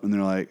pull up, and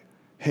they're like,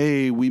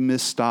 hey, we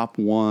missed stop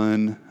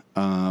 1.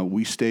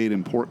 We stayed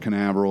in Port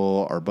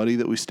Canaveral. Our buddy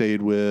that we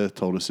stayed with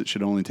told us it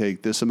should only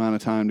take this amount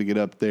of time to get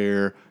up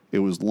there. It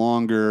was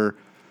longer.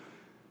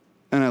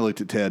 And I looked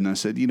at Ted, and I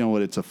said, you know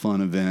what? It's a fun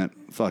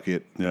event. Fuck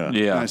it. Yeah.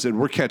 And I said,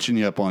 we're catching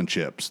you up on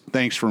chips.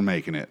 Thanks for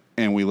making it.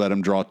 And we let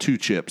them draw 2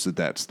 chips at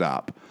that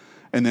stop.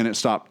 And then at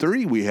stop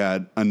 3, we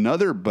had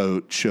another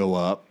boat show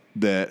up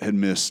that had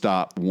missed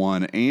stop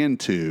 1 and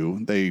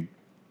 2. They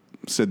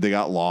said they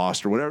got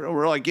lost or whatever.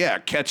 We're like, yeah,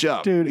 catch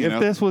up. Dude, you if know?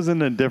 this was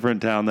in a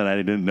different town that I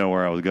didn't know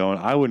where I was going,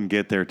 I wouldn't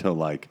get there till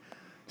like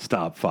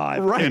stop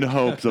 5 Right. in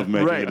hopes of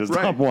making it to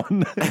stop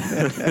 1.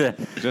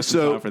 Just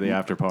in time for the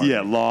after party.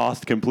 Yeah,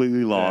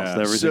 completely lost,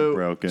 Yeah. everything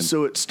broken.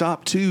 So at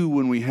stop 2,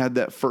 when we had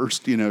that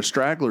first, you know,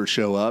 straggler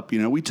show up,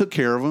 you know, we took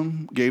care of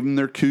them, gave them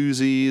their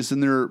koozies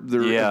and their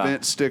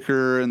event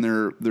sticker and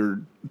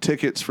their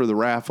tickets for the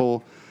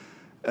raffle.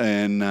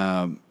 And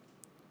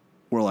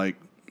we're like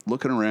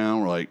looking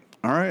around, we're like,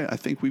 all right, I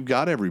think we've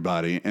got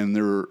everybody. And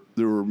there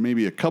were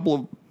maybe a couple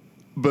of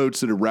boats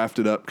that had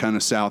rafted up kind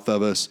of south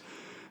of us.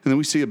 And then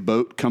we see a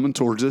boat coming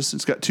towards us.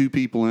 It's got 2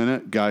 people in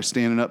it, guy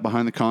standing up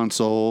behind the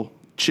console,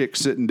 chick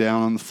sitting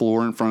down on the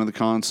floor in front of the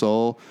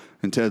console.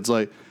 And Ted's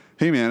like,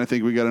 hey, man, I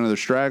think we got another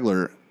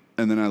straggler.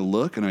 And then I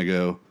look and I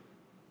go,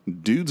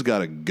 dude's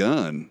got a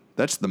gun.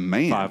 That's the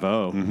man.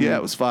 5-0. Yeah,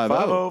 it was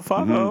 5-0.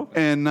 5-0.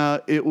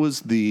 And it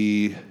was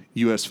the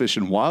U.S. Fish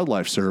and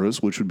Wildlife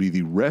Service, which would be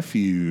the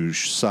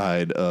refuge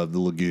side of the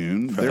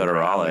lagoon.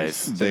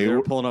 Federales. They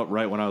were pulling up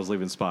right when I was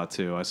leaving spot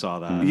 2. I saw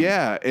that.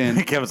 Yeah,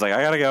 and Kevin's like,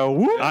 I gotta go.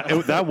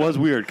 Whoop. That was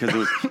weird because it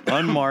was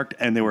unmarked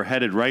and they were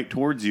headed right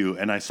towards you.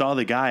 And I saw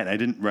the guy and I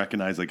didn't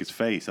recognize like his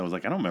face. I was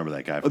like, I don't remember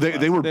that guy. from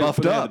they were They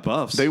buffed had up. the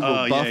buffs. They were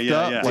Oh, buffed yeah,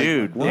 up. yeah. like-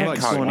 Dude, we're like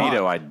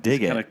incognito, I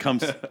dig Kind it. of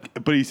comes,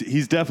 but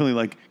he's definitely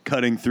like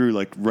cutting through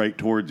like right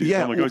towards you. Yeah,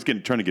 So I'm like, I was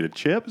trying to get a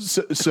chip.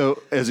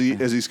 So as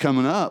he's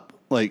coming up,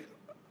 like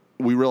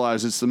we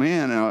realize it's the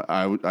man. And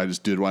I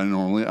just did what I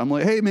normally. I'm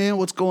like, hey man,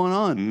 what's going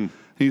on?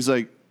 He's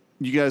like,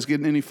 you guys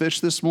getting any fish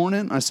this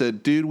morning? I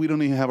said, dude, we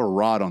don't even have a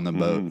rod on the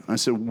boat. I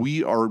said,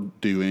 we are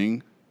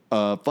doing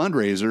a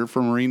fundraiser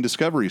for Marine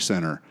Discovery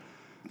Center.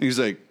 And he's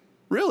like,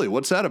 really?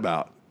 What's that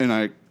about? And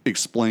I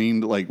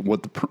explained like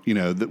what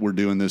that we're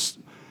doing this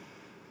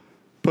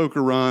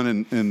poker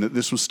run and that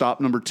this was stop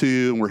number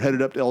 2 and we're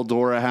headed up to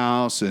Eldora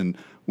House and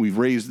we've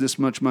raised this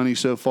much money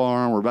so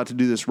far and we're about to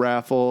do this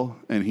raffle.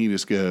 And he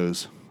just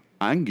goes,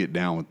 I can get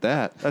down with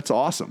that. That's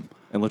awesome.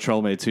 And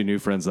Latrell made 2 new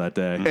friends that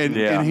day.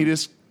 And he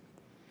just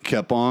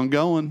kept on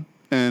going.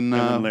 And And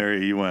then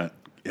Larry, you went,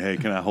 hey,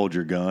 can I hold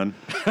your gun?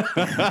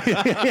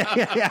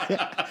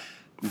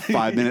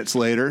 5 minutes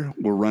later,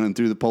 we're running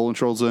through the Poland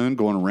Troll Zone,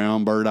 going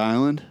around Bird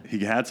Island. He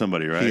had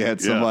somebody, right? He had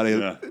Yeah, somebody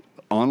yeah.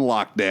 on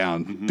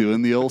lockdown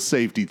doing the old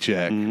safety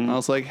check. I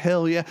was like,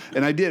 hell yeah.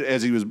 And I did,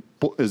 as he was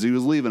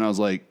leaving, I was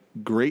like,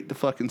 great to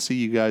fucking see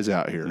you guys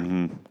out here.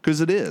 Because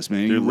it is,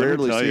 man. Dude, you let me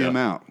rarely tell see ya. him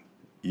out.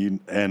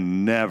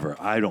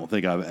 I don't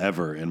think I've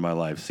ever in my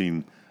life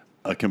seen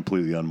a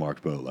completely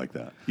unmarked boat like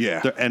that.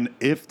 Yeah. And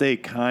if they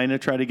kind of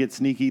try to get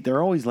sneaky,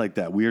 they're always like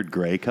that weird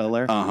gray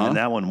color. And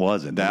that one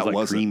wasn't. That it was like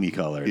wasn't. creamy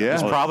color. Yeah.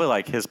 It's probably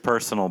like his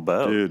personal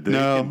boat. Dude, they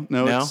No, can-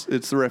 No?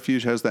 it's the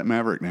Refuge has that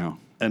Maverick now.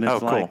 and it's Oh,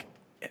 cool. like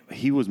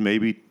he was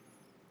maybe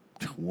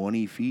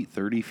 20 feet,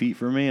 30 feet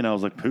from me, and I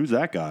was like, who's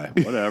that guy?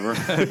 Whatever.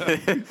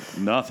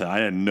 Nothing. I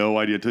had no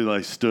idea until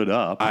I stood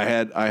up. I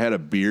had a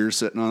beer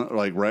sitting on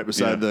like right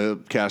beside the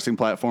casting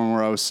platform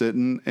where I was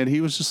sitting, and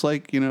he was just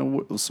like,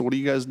 so what are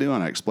you guys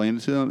doing? I explained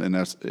it to him,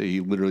 and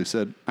he literally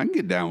said, I can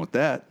get down with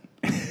that.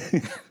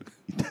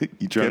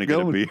 You trying to Kept get a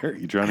going. beer?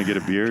 You trying to get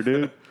a beer,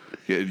 dude?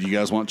 Yeah, you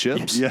guys want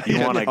chips? Yeah. You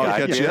want a I'll guy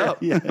catch you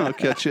beer? up. I'll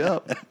catch you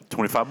up.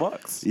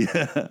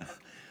 $25.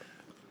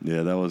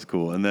 Yeah, that was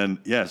cool. And then,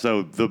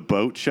 so the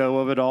boat show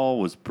of it all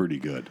was pretty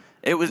good.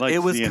 It was Like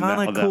kind seeing of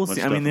that cool. much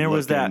I stuff mean, there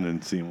was looking that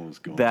and seeing what was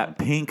going on. that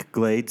pink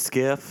Glade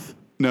skiff.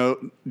 No,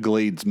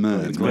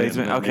 Gladesman.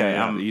 Gladesman. Okay,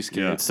 Yeah, I'm the East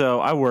Cape. Yeah.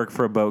 So I work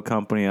for a boat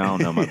company. I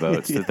don't know my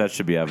boats. That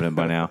should be evident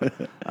by now.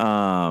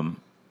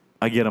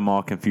 I get them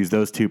all confused.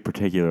 Those 2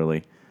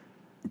 particularly.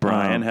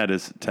 Brian had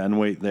his 10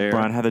 weight there.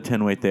 Brian had the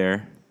 10 weight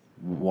there.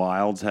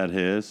 Wilds had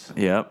his.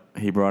 Yep,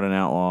 he brought an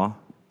Outlaw.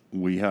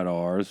 We had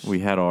ours. We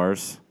had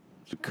ours.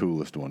 It's the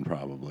coolest one,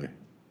 probably.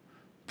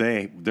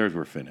 Theirs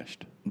were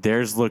finished.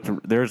 Theirs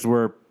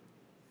were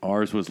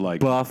Ours was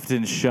like buffed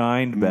and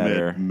shined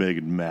better.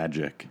 mid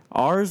magic.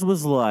 Ours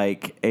was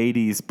like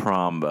 80s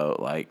prom boat.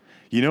 Like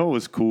You know what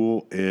was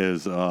cool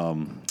is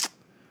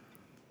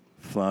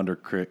Flounder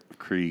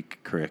Creek.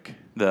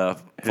 The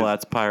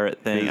Flats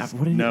Pirate thing.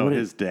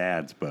 His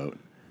dad's boat.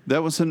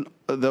 That was an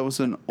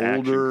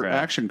older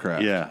action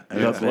craft. Yeah. And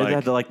It it's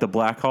had like the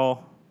Black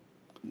Hull?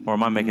 Or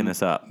am I making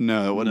this up?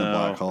 No, it wasn't a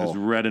Black It's Hull.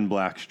 red and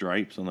black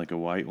stripes on like a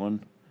white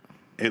one.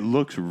 It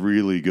looks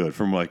really good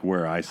from like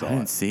where I saw it. I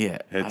didn't see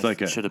it. It's I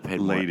like a should have paid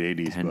late more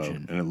 80s attention.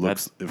 boat. And it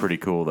looks That's pretty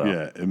cool, though.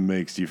 Yeah, it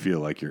makes you feel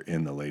like you're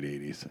in the late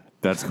 80s.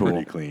 That's cool.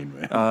 Pretty clean,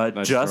 man.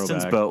 Nice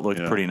Justin's throwback. boat looked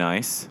Yeah. pretty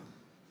nice.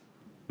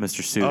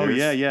 Mr. Suiters.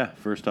 Oh, yeah.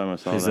 First time I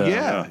saw He's, that.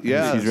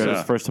 Yeah. He's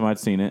the first time I'd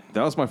seen it.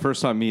 That was my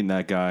first time meeting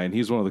that guy, and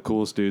he's one of the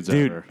coolest dudes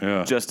Dude, ever.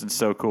 Yeah. Justin's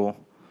so cool.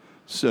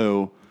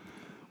 So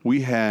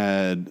we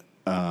had,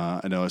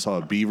 I know I saw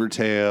a beaver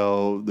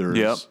tail.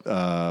 There's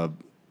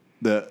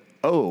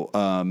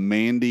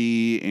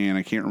Mandy, and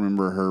I can't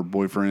remember her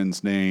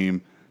boyfriend's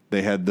name.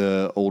 They had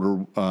the older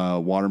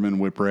Waterman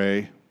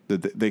Whipray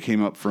that they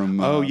came up from.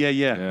 Fort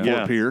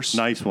Pierce.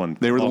 Nice one.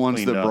 They were the All ones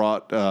cleaned that up.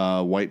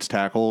 brought White's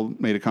Tackle,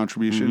 made a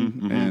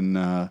contribution, and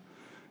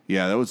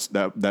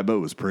that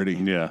boat was pretty.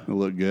 Yeah. It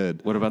looked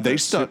good. What about they that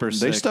stuck? super They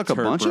sick stuck a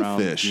Turk bunch Brown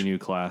of fish. GNU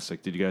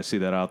Classic. Did you guys see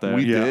that out there?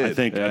 We Yeah, did. I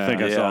think I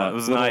Yeah, saw it it.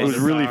 was nice. It was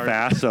really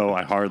fast, so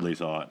I hardly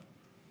saw it.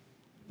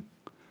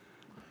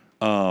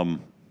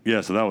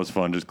 So that was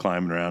fun, just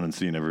climbing around and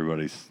seeing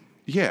everybody's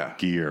Yeah,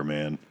 gear,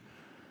 man.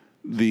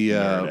 the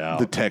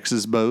out.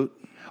 Texas boat.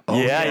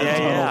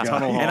 Yeah.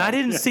 Tunnel And Hall. I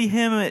didn't see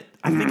him at.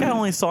 I think I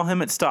only saw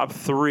him at stop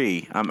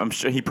 3. I'm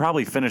sure he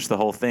probably finished the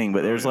whole thing,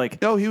 but there's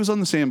like. Oh, he was on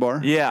the sandbar.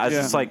 Yeah, it's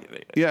just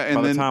like. Yeah, and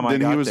by then, the time I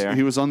then got he was there,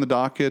 he was on the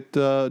docket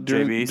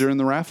JB's? during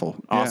the raffle.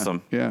 Yeah,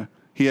 Awesome. Yeah.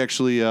 He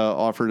actually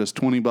offered us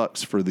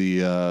 $20 for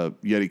the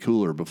Yeti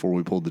cooler before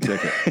we pulled the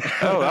ticket.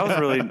 Oh, that was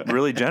really,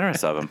 really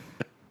generous of him.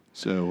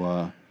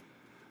 So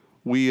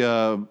we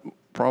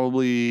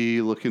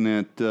probably looking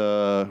at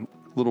a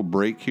little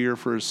break here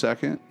for a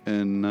second,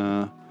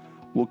 and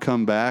we'll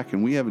come back,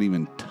 and we haven't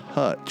even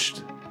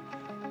touched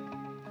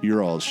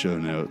your all's show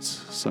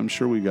notes. So I'm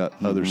sure we got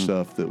other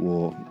stuff that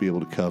we'll be able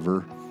to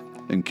cover.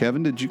 And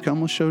Kevin, did you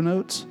come with show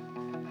notes?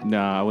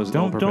 Nah, I was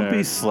Don't prepared.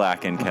 be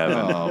slacking, Kevin.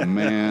 Oh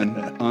man,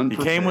 He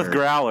unprepared. came with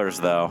growlers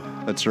though.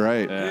 That's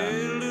right.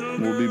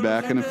 We'll be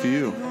back in a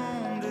few.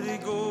 Did he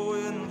go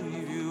and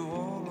leave you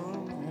all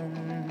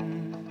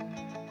alone?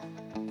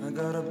 I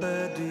got a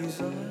bad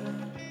desire.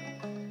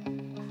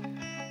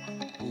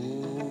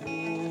 Oh,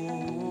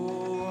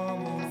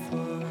 I'm on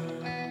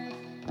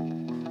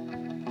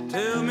fire.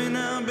 Tell me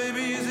now,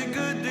 baby, is it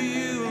good to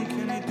you? And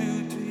can he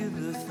do to you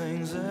the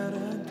things that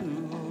I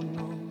do? Oh,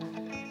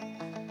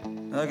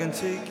 no. I can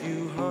take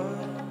you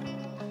high.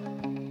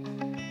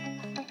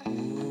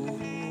 Oh,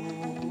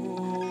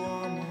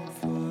 I'm on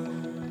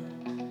fire.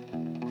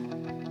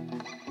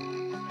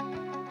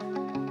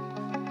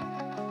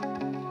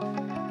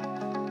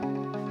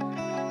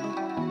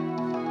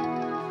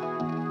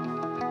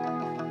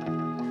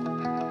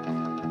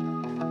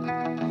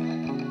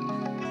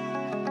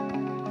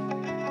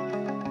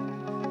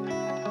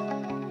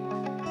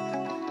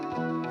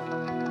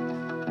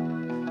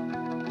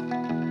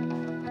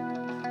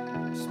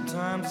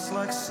 Sometimes it's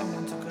like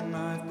someone took a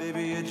knife,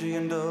 baby, edgy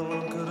and dull,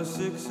 and cut a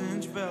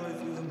 6-inch valley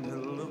through the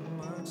middle of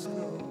my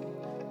skull.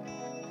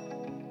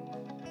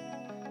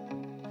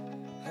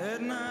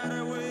 At night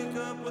I wake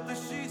up with the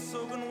sheets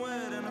soaking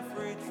wet and a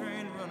freight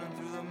train running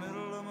through the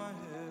middle of my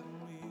head.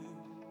 Only you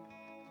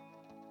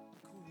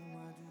cool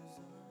my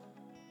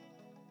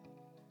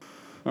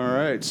desire. All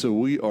right, so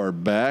we are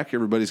back.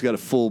 Everybody's got a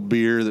full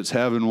beer that's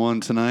having one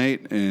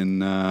tonight,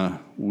 and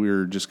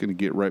we're just going to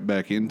get right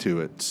back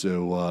into it.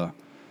 So,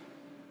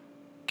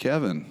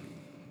 Kevin,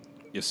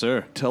 Yes,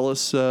 sir. tell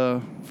us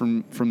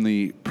from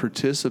the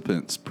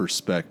participants'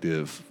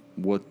 perspective,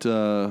 what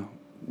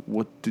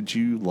did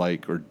you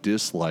like or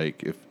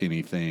dislike, if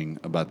anything,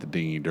 about the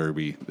Dinghy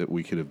Derby that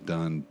we could have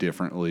done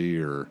differently,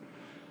 or,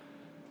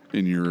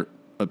 in your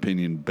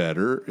opinion,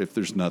 better? If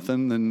there's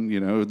nothing, then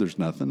there's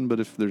nothing. But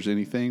if there's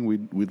anything,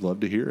 we'd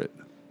love to hear it.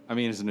 I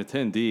mean, as an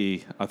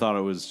attendee, I thought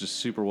it was just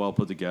super well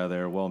put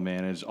together, well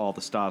managed. All the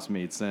stops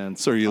made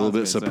sense. So are you a little Times bit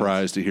made sense.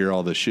 surprised to hear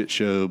all the shit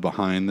show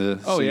behind the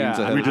Oh scenes yeah,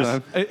 ahead of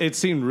time? it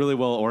seemed really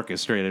well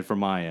orchestrated from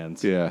my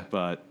end. Yeah.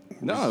 but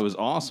no, it was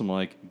awesome.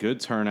 Like good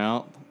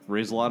turnout,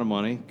 raised a lot of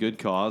money, good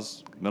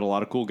cause, met a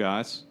lot of cool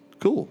guys.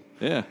 Cool.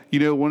 Yeah,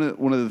 One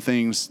of the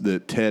things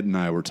that Ted and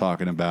I were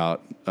talking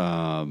about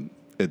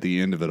at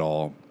the end of it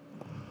all,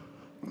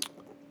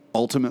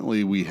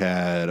 ultimately we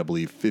had, I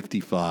believe,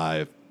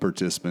 55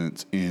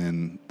 participants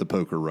in the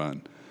poker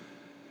run.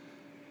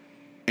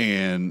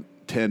 And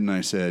Ted and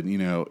I said,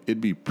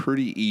 it'd be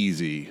pretty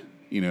easy,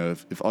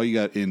 if all you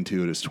got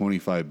into it is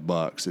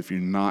 $25, if you're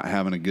not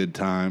having a good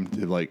time,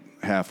 to like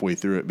halfway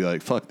through it be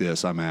like, fuck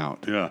this, I'm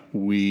out. Yeah.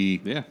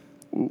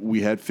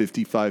 We had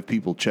 55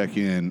 people check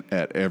in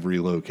at every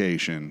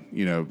location,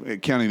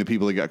 counting the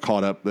people that got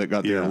caught up, that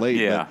got there late.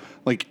 Yeah. But,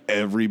 like,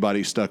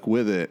 everybody stuck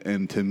with it.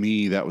 And to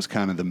me, that was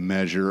kind of the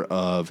measure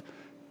of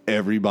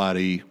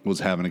everybody was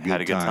having a good time.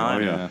 Had a good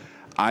time. Oh, yeah.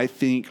 I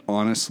think,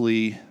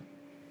 honestly,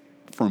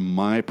 from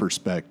my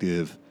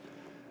perspective,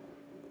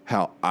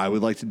 how I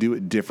would like to do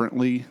it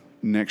differently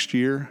next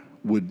year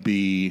would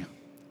be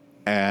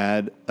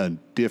add a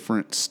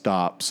different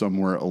stop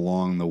somewhere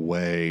along the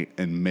way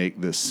and make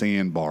the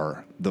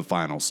sandbar the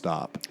final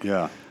stop.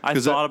 Yeah. I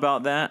 'Cause thought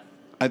about that.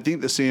 I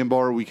think the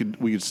sandbar we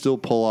could still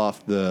pull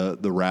off the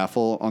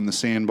raffle on the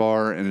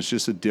sandbar, and it's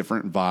just a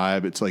different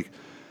vibe. It's like,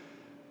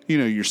 you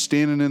know, you're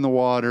standing in the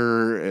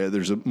water.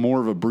 There's more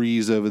of a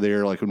breeze over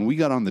there. Like when we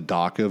got on the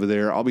dock over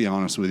there, I'll be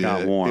honest with you,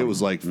 Got warm. it was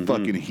like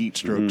fucking heat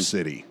stroke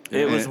city.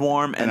 It was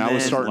warm, and and I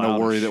was then starting to Loud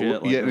worry as that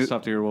shit, like, yeah, it was it-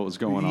 tough to hear what was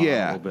going on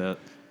Yeah. a little bit.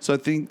 So I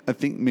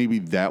think maybe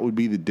that would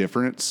be the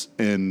difference,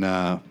 and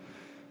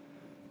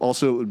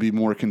also it would be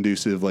more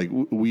conducive. Like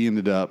we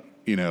ended up,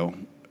 you know,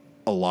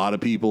 a lot of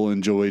people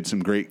enjoyed some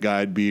great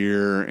guide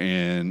beer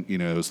and, you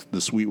know,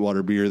 the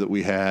Sweetwater beer that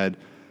we had,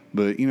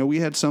 but you know we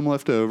had some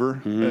left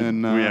over,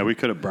 and Yeah, we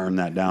could have burned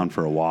that down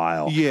for a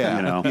while. yeah,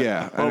 You know?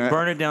 yeah. Well, And I-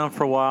 burn it down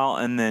for a while,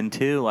 and then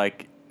too,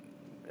 like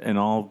in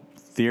all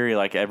theory,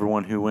 like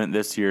everyone who went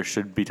this year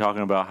should be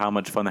talking about how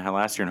much fun they had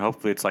last year, and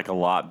hopefully it's like a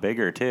lot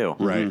bigger too.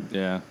 right,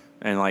 Yeah.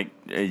 And like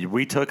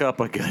we took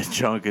up a good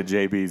chunk of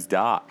JB's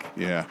dock.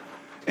 yeah.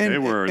 And, They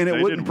were- and it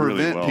they wouldn't did really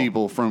prevent well.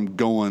 people from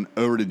going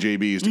over to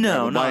JB's to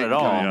No, grab a not bite at and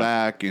all. coming Yeah.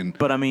 back, and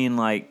But I mean,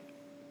 like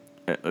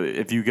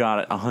if you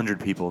got 100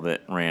 people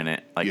that ran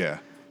it, like Yeah.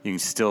 you can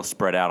still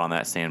spread out on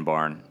that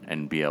sandbar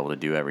and be able to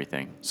do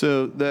everything.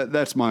 so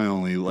that's my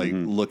only like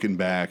Mm-hmm. looking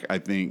back. I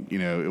think, you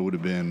know, it would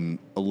have been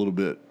a little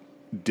bit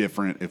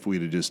different if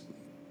we'd have just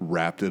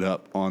wrapped it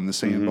up on the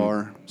Mm-hmm.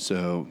 sandbar.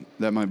 So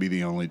that might be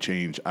the only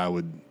change I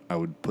would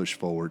push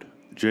forward.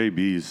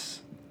 JB's,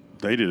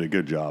 they did a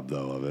good job,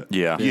 though, of it.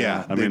 Yeah.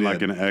 Yeah, I they mean, like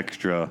did. an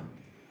extra,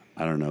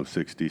 I don't know,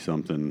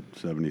 60-something,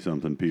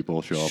 70-something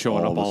people show up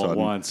Showing all up of a all at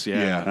sudden. once.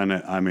 Yeah. Yeah. And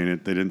I mean,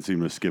 they didn't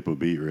seem to skip a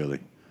beat, really.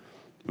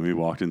 We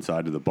walked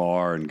inside to the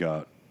bar and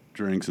got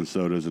drinks and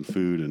sodas and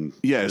food. And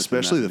Yeah, this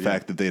especially and the that.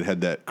 fact that they'd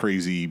had that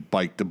crazy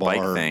bike to bar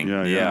Bike thing.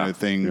 Yeah, you yeah. know,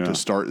 thing Yeah. to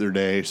start their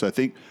day. So I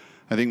think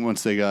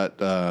once they got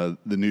the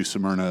new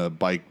Smyrna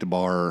bike to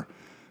bar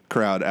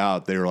crowd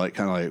out, they were like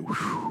kind of like,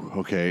 whew,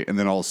 okay. And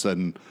then all of a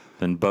sudden,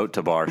 Then boat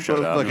to bar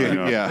showed up. fucking,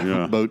 Yeah,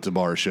 yeah. boat to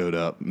bar showed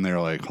up, and they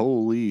were like,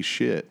 holy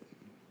shit.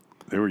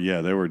 They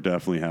were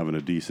definitely having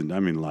a decent,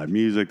 I mean, live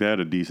music. They had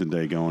a decent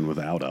day going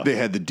without us. They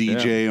had the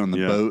DJ on the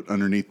Yeah. boat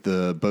underneath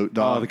the boat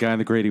dock. Oh, the guy in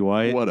the Grady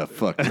White. What a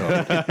fuck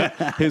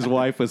up. His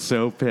wife was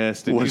so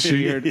pissed. And Was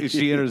she?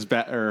 She had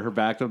her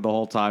back to him the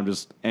whole time,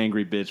 just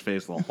angry bitch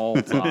face the whole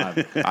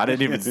time. I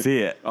didn't even see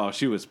it. Oh,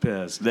 she was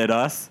pissed. That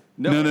us?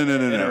 No. and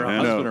her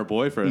husband no. or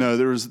boyfriend. No,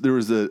 there was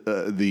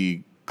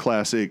the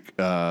classic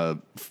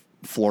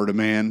Florida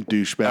man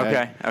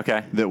douchebag.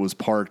 Okay. That was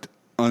parked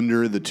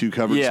under the two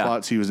covered Yeah.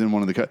 spots. He was in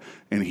one of the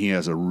and he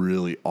has a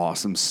really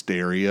awesome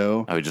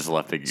stereo. I just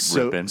left it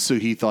ripping. So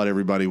he thought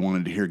everybody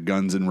wanted to hear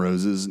Guns N'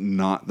 Roses,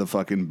 not the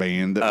fucking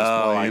band that was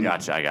Oh, I playing.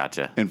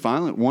 gotcha. And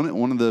finally,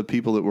 one of the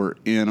people that were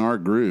in our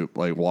group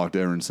like walked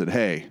over and said,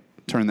 "Hey,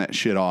 turn that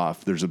shit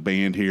off. There's a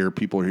band here.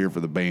 People are here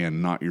for the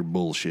band, not your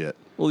bullshit."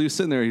 Well, he was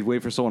sitting there. He'd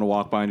wait for someone to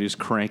walk by and just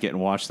crank it and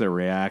watch their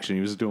reaction.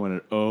 He was doing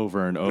it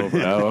over and over.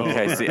 and Oh, over.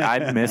 okay. See,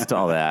 I missed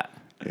all that.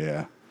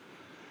 Yeah.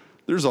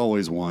 There's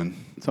always one.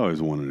 It's always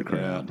one in the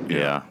crowd.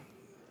 Yeah.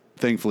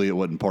 Thankfully, it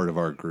wasn't part of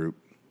our group.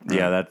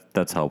 Yeah,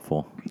 that's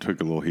helpful. Took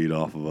a little heat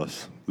off of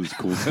us. It was a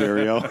cool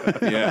stereo.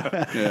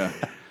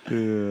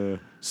 Yeah.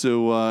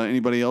 So,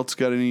 anybody else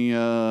got any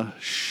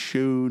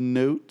show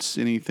notes?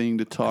 Anything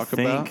to talk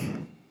about?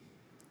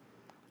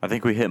 I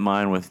think we hit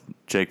mine with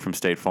Jake from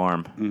State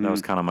Farm. That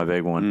was kind of my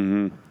big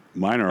one.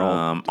 Mine are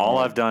all. All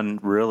I've done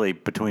really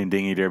between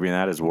Dinghy Derby and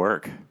that is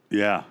work.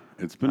 Yeah,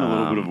 it's been a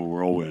little bit of a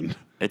whirlwind.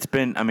 It's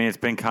been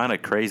kind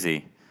of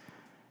crazy.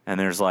 And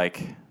there's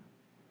like,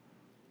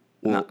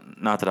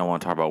 not that I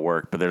want to talk about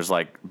work, but there's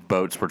like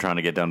boats we're trying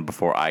to get done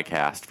before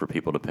ICAST for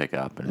people to pick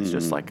up. And it's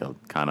just like a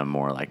kind of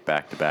more like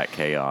back-to-back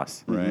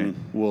chaos. Right.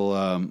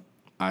 Well,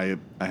 I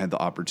had the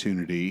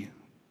opportunity,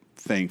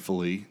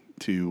 thankfully,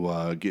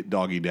 to get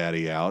Doggy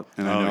Daddy out,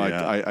 and I Oh, know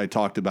yeah. I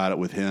talked about it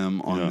with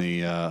him on On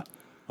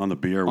the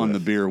beer. the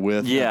with. Beer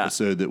With Yeah.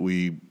 episode that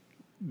we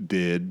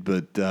did,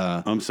 but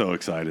I'm so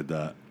excited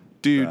that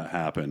Dude, that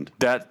happened.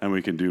 That- and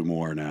we can do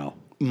more now.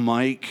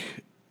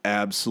 Mike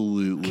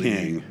absolutely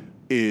King.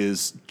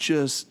 is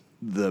just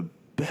the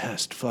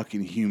best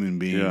fucking human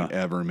being Yeah.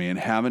 ever, man.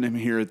 Having him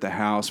here at the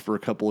house for a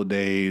couple of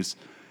days,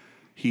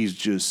 he's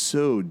just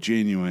so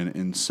genuine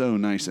and so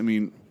nice. I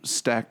mean,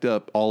 stacked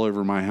up all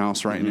over my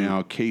house right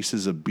now,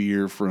 cases of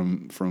beer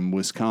from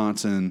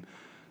Wisconsin.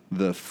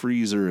 The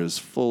freezer is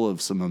full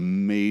of some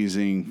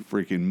amazing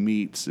freaking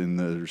meats, and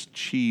there's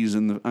cheese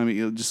in the. I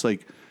mean, just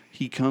like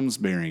he comes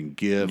bearing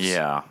gifts.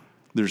 Yeah.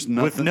 There's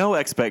nothing With no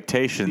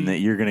expectation that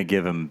you're going to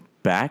give him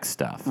back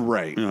stuff,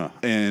 right, Yeah.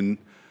 and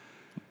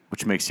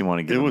which makes you want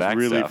to give It him was back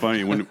really stuff.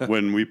 funny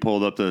when we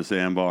pulled up to the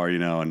sandbar,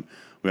 and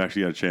we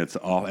actually got a chance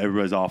to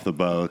everybody's off the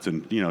boats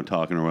and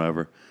talking or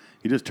whatever.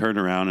 He just turned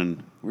around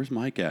and where's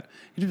Mike at?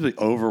 He just like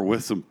over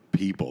with some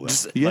people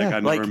that yeah, I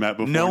never met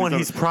before. No one And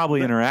he's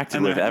probably interacted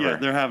and with they're- ever. Yeah,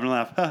 they're having a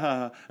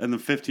laugh. And then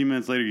 15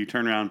 minutes later, you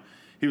turn around.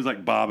 he was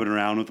like bobbing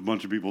around with a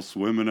bunch of people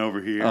swimming over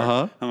here.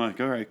 Uh-huh. I'm like,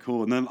 all right,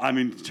 cool. And then, I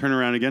mean, turn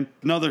around again.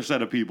 Another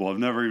set of people I've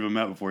never even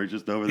met before. He's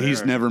just over there.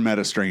 He's never met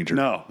a stranger.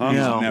 No. He's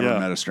No. never Yeah.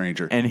 met a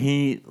stranger. And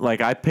he,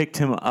 like, I picked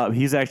him up.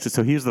 He's actually,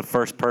 so he was the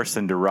first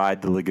person to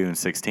ride the Lagoon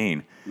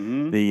 16.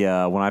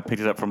 The when I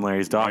picked it up from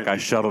Larry's dock, I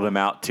shuttled him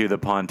out to the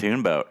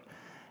pontoon boat,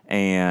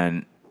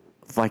 and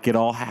like it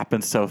all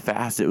happened so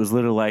fast. It was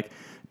literally like,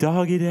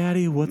 "Doggy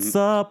Daddy, what's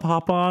up?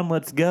 Hop on,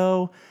 let's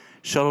go."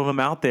 Shuttled him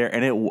out there,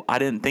 and I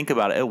didn't think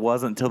about it. It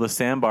wasn't until the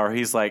sandbar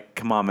he's like,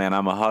 "Come on, man,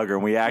 I'm a hugger,"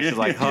 and we actually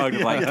like hugged,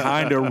 like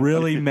kind of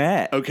really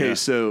met. Okay,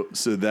 so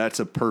that's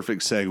a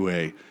perfect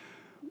segue.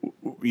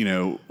 You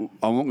know,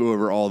 I won't go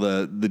over all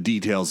the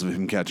details of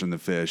him catching the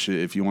fish.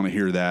 If you want to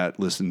hear that,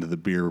 listen to the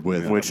Beer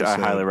With Which I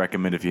episode. highly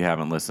recommend if you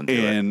haven't listened to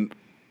it. And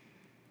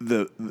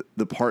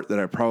the part that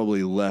I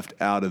probably left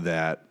out of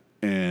that,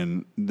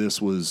 and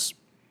this was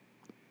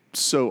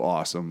so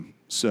awesome.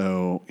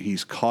 So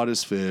he's caught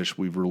his fish.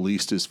 We've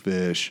released his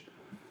fish.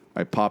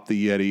 I pop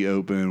the Yeti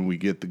open. We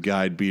get the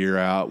guide beer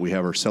out. We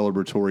have our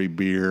celebratory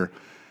beer.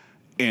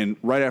 And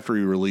right after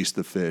we released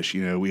the fish,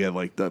 you know, we had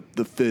like the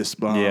fist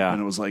bump. Yeah. And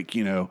it was like,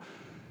 you know,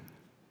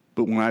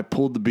 but when I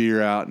pulled the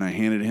beer out and I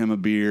handed him a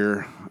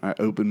beer, I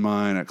opened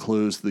mine, I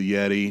closed the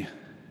Yeti.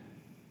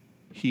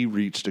 He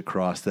reached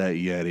across that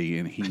Yeti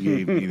and he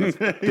gave me this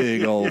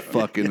big old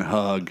fucking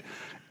hug.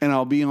 And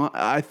I'll be on,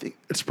 I think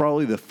it's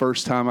probably the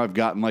first time I've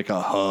gotten like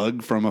a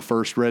hug from a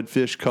first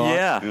redfish caught.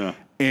 Yeah.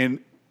 And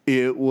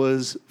it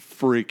was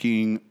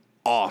freaking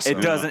awesome.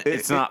 It doesn't.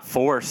 It's not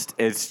forced.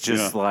 It's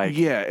just like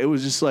Yeah, it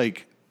was just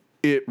like,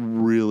 it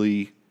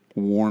really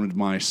warmed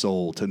my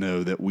soul to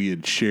know that we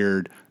had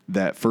shared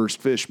that first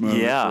fish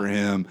moment for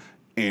him,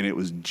 and it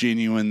was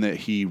genuine that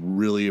he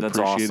really That's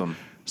appreciated. awesome.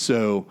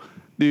 So,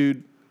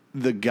 dude,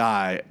 the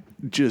guy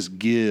just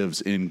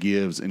gives and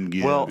gives and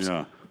gives. Well,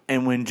 Yeah.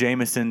 and when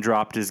Jameson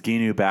dropped his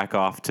Ginu back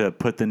off to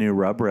put the new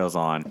rub rails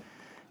on,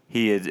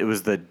 it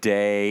was the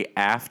day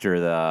after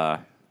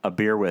a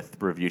Beer With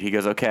reviewed. He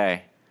goes,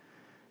 okay.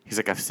 He's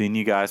like, I've seen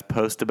you guys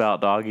post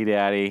about Doggy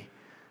Daddy.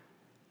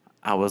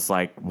 I was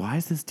like, why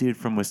is this dude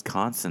from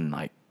Wisconsin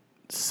like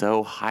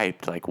so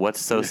hyped? Like, what's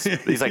so?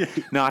 He's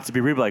like, not to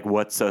be rude, but like,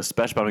 what's so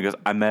special about him? He goes,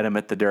 I met him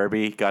at the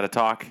Derby, got to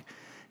talk.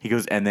 He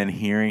goes, and then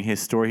hearing his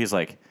story, he's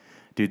like,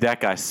 dude, that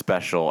guy's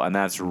special, and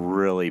that's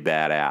really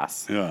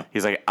badass. Yeah.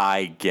 He's like,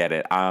 I get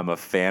it. I'm a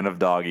fan of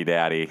Doggy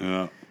Daddy.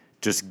 Yeah.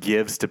 Just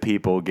gives to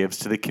people, gives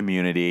to the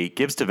community,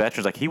 gives to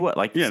veterans. Like you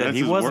said, that's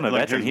he his wasn't work, a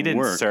like veteran. his He didn't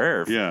work.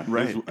 serve. Yeah.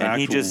 Right. His And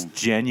he actual- just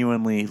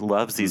genuinely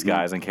loves these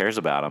guys and cares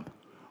about them.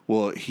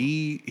 Well,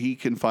 he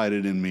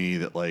confided in me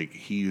that like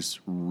he's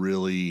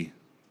really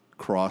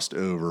crossed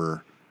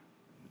over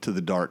to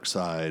the dark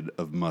side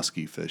of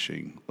muskie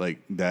fishing. Like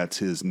that's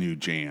his new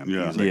jam.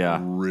 Yeah. He's like Yeah.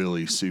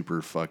 really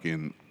super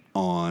fucking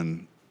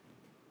on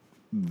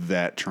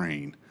that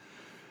train.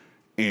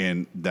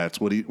 And that's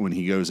what when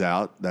he goes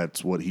out,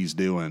 that's what he's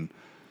doing.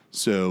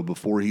 So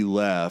before he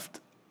left,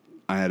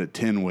 I had a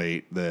 10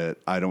 weight that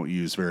I don't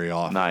use very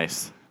often.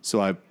 Nice. So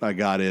I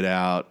got it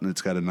out, and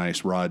it's got a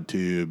nice rod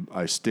tube.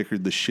 I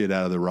stickered the shit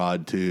out of the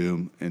rod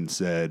tube and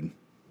said,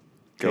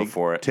 Go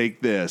for it.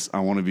 Take this. I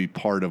want to be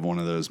part of one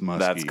of those muskies.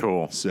 That's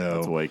cool. So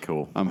That's way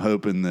cool. I'm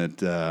hoping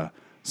that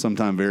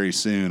sometime very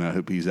soon, I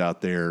hope he's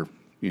out there,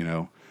 you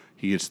know,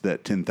 he gets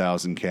that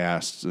 10,000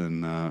 casts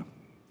and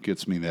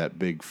gets me that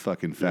big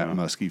fucking fat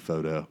muskie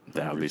photo.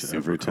 That would be super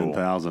every cool.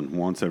 10,000.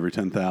 Once every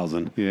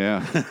 10,000.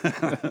 Yeah.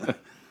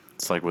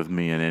 It's like with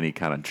me and any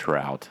kind of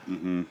trout.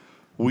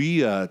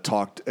 We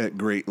talked at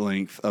great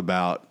length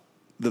about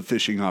the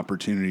fishing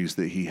opportunities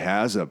that he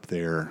has up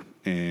there,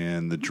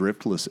 and the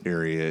driftless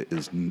area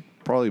is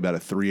probably about a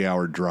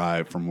 3-hour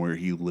drive from where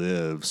he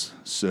lives.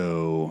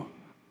 So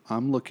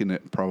I'm looking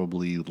at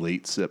probably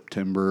late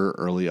September,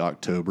 early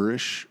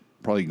October-ish,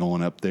 probably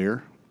going up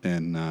there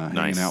and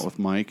hanging out with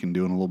Mike and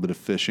doing a little bit of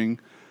fishing.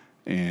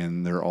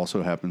 And there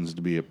also happens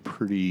to be a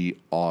pretty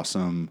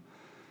awesome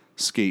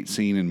skate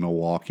scene in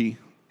Milwaukee.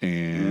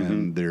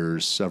 And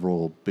there's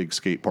several big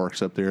skate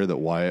parks up there that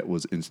Wyatt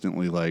was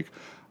instantly like,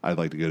 I'd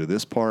like to go to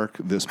this park,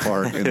 and this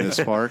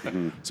park.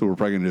 So we're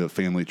probably going to do a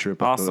family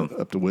trip up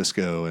to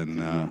Wisco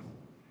and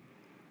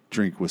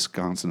drink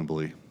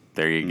Wisconsinably.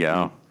 There you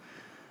go.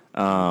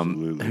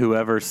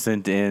 Whoever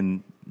sent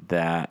in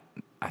that,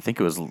 I think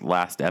it was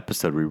last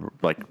episode we were,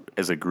 like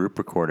as a group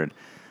recorded,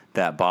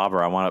 that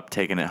bobber, I wound up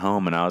taking it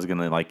home and I was going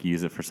to like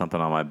use it for something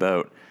on my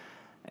boat.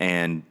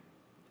 And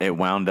it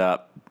wound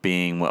up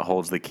being what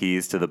holds the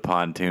keys to the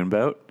pontoon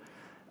boat.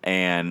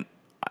 And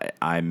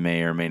I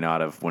may or may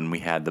not have, when we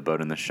had the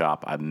boat in the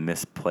shop, I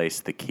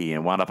misplaced the key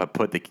and wound up, I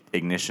put the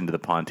ignition to the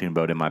pontoon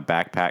boat in my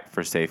backpack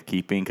for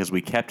safekeeping because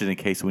we kept it in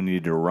case we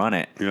needed to run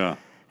it. Yeah.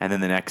 And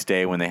then the next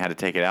day when they had to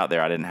take it out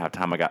there, I didn't have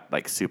time. I got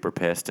like super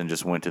pissed and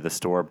just went to the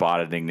store,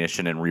 bought an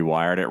ignition and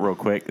rewired it real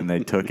quick. And they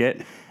took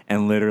it.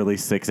 And literally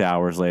 6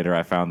 hours later,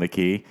 I found the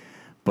key.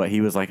 But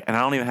he was like, and I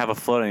don't even have a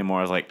float anymore.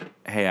 I was like,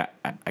 hey,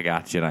 I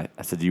got you. And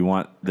I said, do you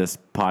want this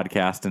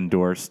podcast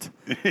endorsed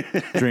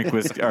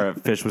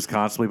Fish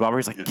Responsibly, Bobber?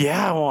 He's like,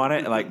 yeah, I want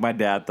it. And like my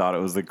dad thought it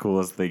was the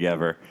coolest thing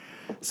ever.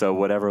 So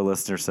whatever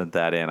listener sent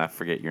that in, I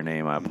forget your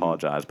name. I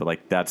apologize, but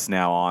like that's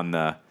now on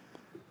the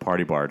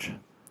party barge,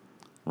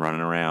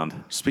 running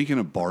around. Speaking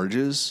of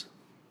barges,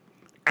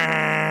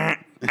 Ben,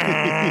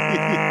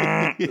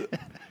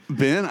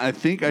 I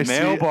think I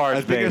Mail see. barge,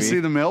 I think I baby. see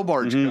the mail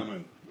barge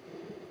coming.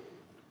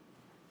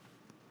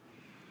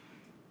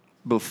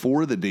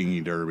 Before the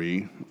dinghy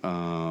derby,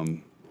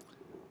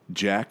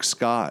 Jack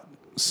Scott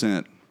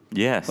sent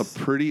Yes. a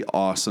pretty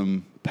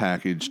awesome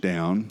package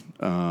down.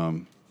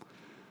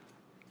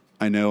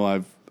 I know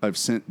I've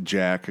sent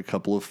Jack a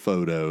couple of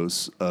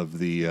photos of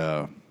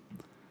the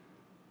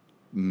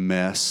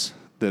mess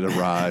that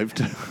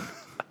arrived.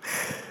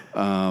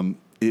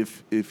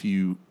 If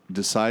you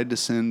decide to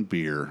send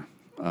beer,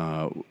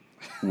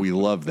 we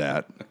love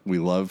that. We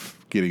love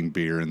getting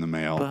beer in the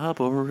mail.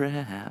 Bubble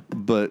wrap.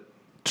 But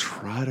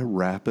try to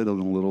wrap it in a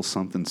little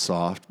something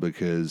soft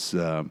because,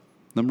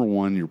 number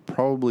one, you're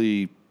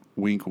probably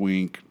wink,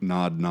 wink,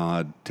 nod,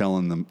 nod,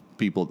 telling the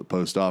people at the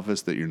post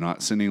office that you're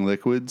not sending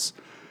liquids.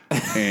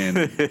 And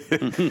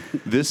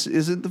this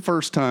isn't the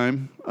first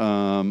time.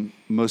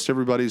 Most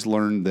everybody's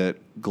learned that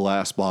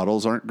glass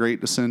bottles aren't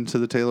great to send to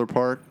the Taylor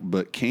Park,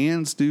 but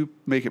cans do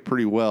make it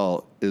pretty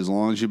well as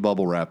long as you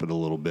bubble wrap it a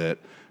little bit.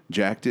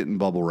 Jack didn't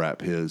bubble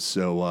wrap his,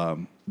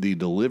 so the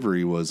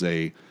delivery was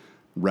a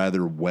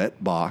rather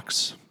wet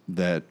box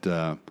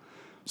that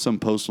some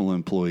postal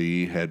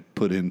employee had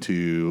put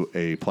into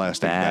a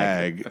plastic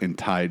bag and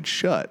tied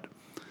shut.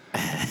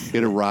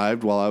 It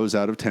arrived while I was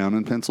out of town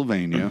in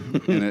Pennsylvania,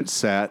 and it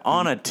sat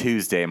On a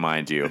Tuesday,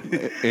 mind you.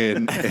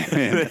 and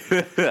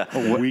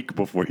A week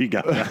before you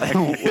got back.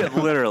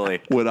 Literally.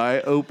 when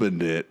I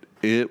opened it,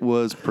 it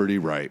was pretty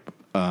ripe.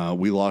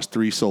 We lost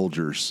 3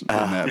 soldiers in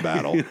that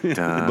battle,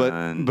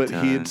 but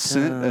he had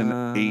sent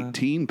an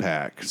 18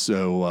 pack,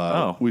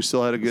 so we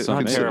still had a good.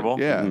 not terrible.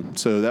 Yeah,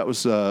 so that was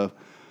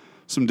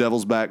some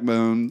Devil's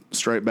Backbone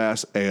striped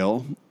bass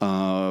ale,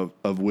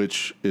 of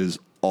which is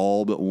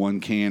all but one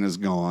can is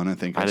gone. I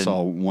think I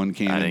saw one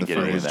can in the didn't get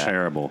any of fridge. that.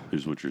 Terrible,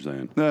 is what you're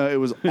saying. No, it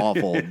was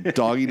awful.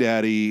 Doggy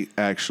Daddy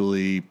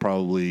actually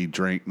probably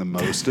drank the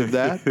most of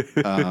that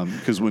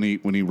because when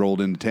he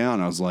rolled into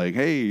town, I was like,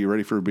 "Hey, you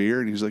ready for a beer?"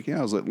 And he's like, "Yeah."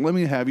 I was like, "Let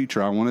me have you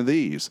try one of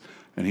these."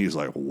 And he was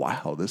like,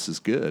 "Wow, this is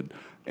good."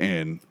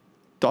 And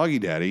Doggy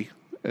Daddy,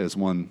 as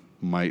one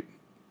might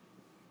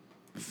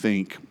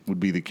think would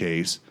be the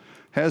case,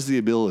 has the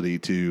ability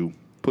to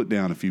put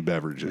down a few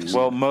beverages.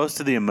 Well, most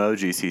of the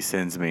emojis he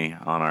sends me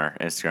on our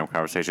Instagram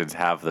conversations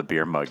have the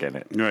beer mug in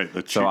it. Right,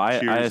 the So I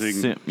cheersing,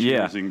 assume,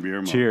 yeah. cheersing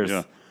beer mug. Cheers.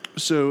 Yeah.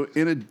 So,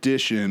 in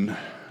addition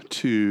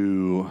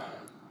to,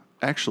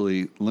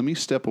 actually, let me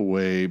step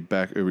away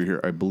back over here.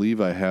 I believe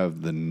I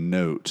have the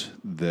note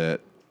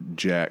that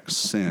Jack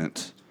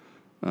sent.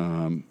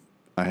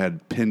 I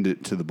had pinned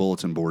it to the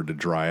bulletin board to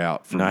dry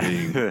out from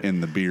being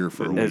in the beer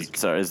for a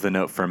week. Is the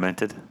note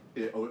fermented?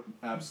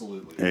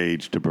 Absolutely.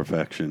 Aged to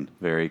perfection.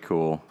 Very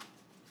cool.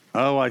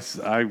 Oh, I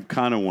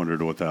kind of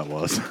wondered what that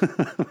was,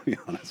 to be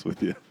honest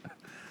with you.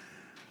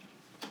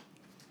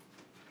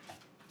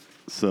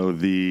 So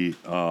the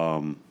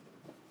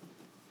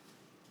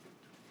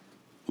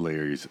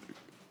Larry's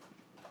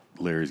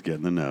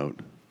getting the note.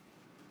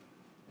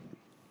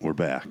 We're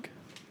back.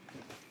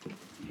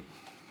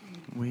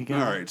 We All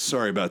got right.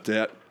 Sorry about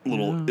that. A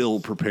little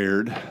ill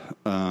prepared.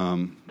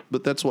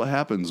 But that's what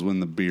happens when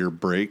the beer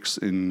breaks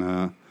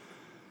and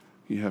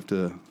you have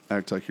to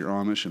act like you're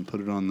Amish and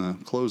put it on the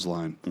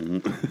clothesline.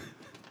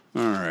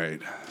 All right.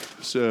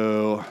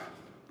 So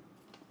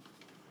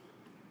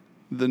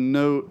the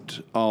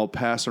note I'll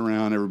pass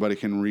around. Everybody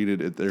can read it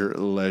at their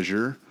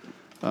leisure.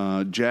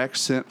 Jack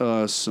sent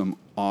us some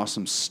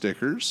awesome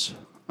stickers.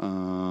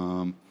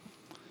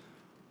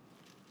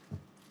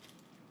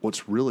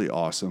 What's really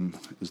awesome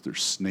is their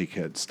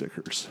snakehead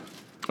stickers.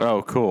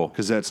 Oh, cool.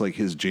 Because that's like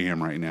his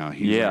jam right now.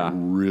 He's Yeah. like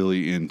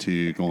really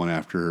into going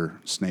after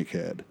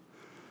snakehead.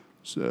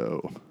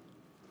 So,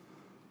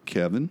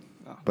 Kevin,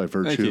 by thank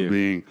virtue you. of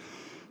being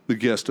the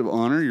guest of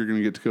honor, you're going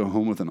to get to go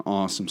home with an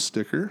awesome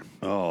sticker.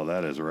 Oh,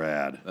 that is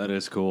rad. That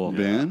is cool.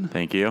 Ben,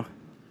 Thank you.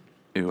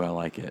 Ooh, I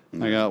like it.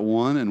 I got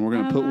one, and we're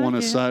going to put one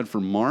aside for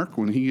Mark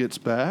when he gets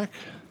back.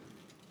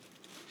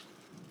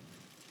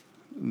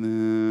 And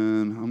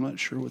then I'm not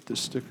sure what this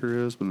sticker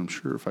is, but I'm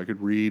sure if I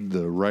could read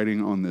the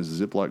writing on this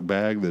Ziploc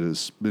bag that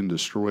has been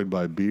destroyed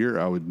by beer,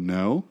 I would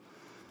know.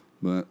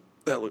 But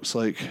that looks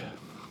like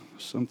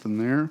something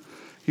there.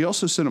 He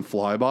also sent a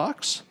fly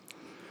box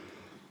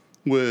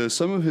with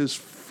some of his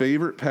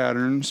favorite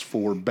patterns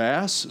for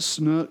bass,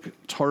 snook,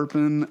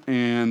 tarpon,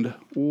 and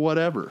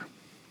whatever.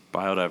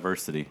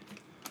 Biodiversity.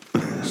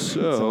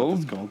 So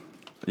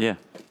Yeah.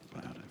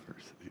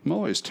 I'm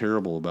always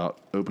terrible about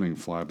opening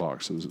fly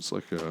boxes. It's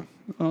like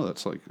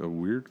that's like a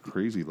weird,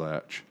 crazy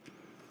latch.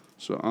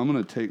 So I'm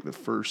going to take the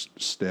first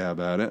stab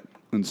at it.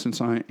 And since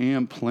I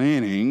am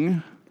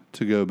planning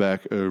to go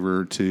back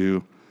over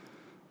to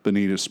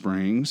Bonita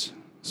Springs,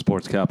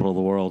 Sports capital of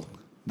the world.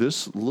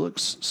 this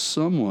looks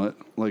somewhat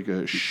like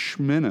a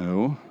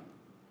schminnow.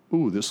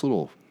 Ooh,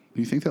 do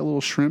you think that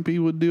little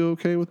shrimpy would do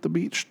okay with the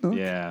beach? Snook?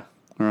 Yeah.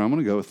 All right, I'm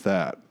going to go with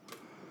that.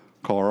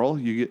 Carl,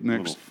 you get A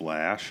little next.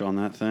 flash on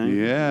that thing.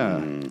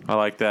 Yeah. I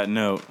like that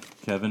note.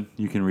 Kevin,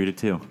 you can read it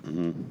too.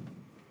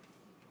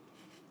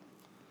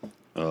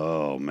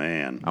 Oh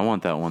man. I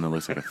want that one that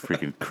looks like a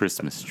freaking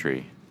Christmas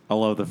tree. I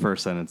love the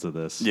first sentence of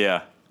this.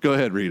 Yeah. Go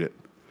ahead, read it.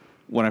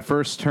 When I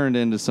first turned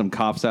into some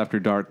Cops After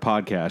Dark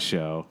podcast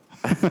show.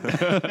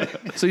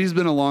 So he's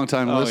been a long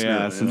time Oh, listener.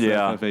 yeah, since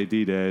Yeah.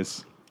 FFAD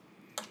days.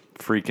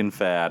 Freaking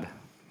fad.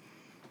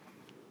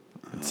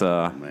 It's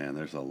Oh man,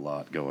 there's a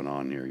lot going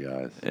on here,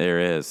 guys. there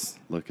is.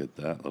 Look at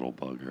that little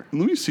bugger.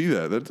 Let me see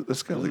that.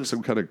 That's got like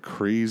some kind of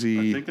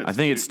crazy. I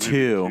think it's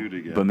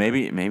two, but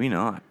maybe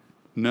not.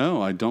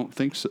 No, I don't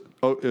think so.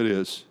 Oh, it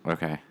is.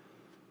 Okay.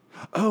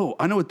 Oh,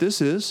 I know what this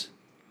is.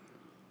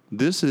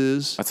 This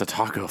is That's a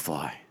taco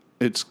fly.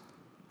 it's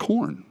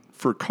corn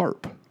for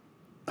carp.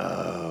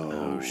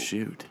 Oh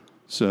shoot.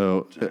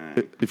 So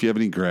if you have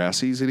any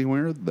grassies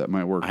anywhere, that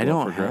might work. I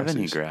well don't for have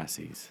any grassies.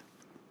 grassies.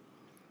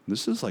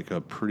 This is like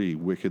a pretty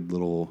wicked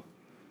little.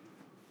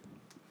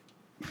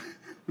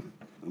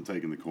 I'm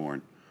taking the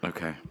corn.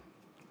 Okay.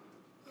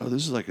 Oh,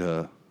 this is like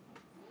a.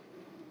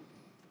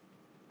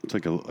 It's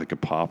like a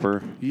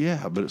popper.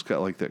 Yeah, but it's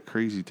got like that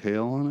crazy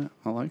tail on it.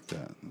 I like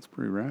that. That's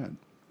pretty rad.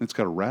 It's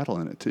got a rattle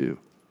in it too.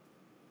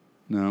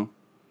 No?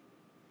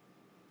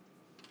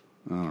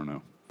 I don't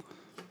know.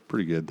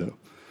 Pretty good though.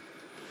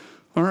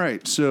 All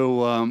right.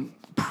 So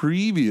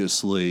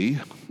previously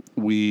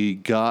we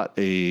got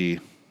a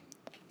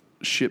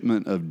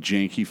shipment of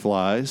janky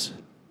flies,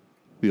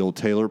 the old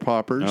Taylor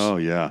poppers. Oh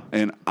yeah.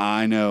 And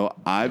I know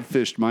I've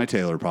fished my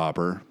Taylor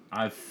popper.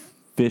 I've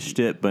fished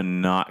it, but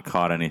not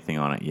caught anything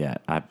on it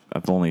yet.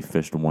 I've only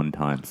fished one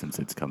time since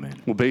it's come in.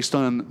 Well, based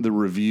on the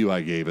review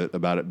I gave it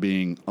about it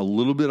being a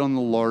little bit on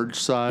the large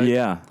side,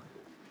 Yeah.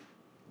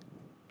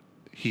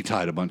 he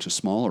tied a bunch of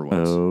smaller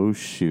ones. Oh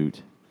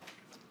shoot.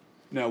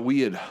 Now, we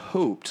had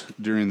hoped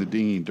during the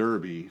Dinghy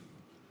Derby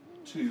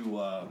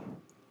to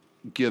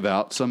give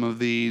out some of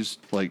these,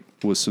 like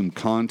with some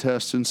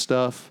contests and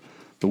stuff,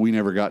 but we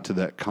never got to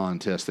that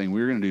contest thing. We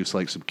were going to do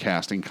like some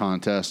casting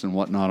contests and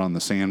whatnot on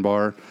the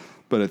sandbar,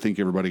 but I think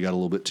everybody got a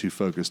little bit too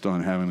focused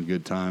on having a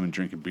good time and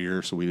drinking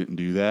beer, so we didn't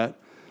do that.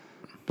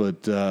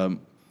 But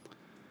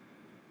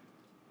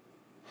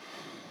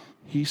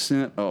he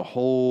sent a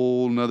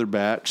whole nother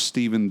batch.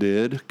 Steven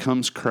did.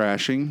 Comes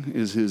Crashing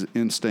is his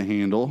Insta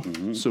handle.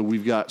 So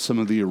we've got some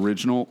of the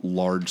original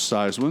large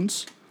size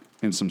ones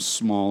and some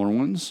smaller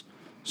ones.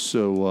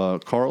 So,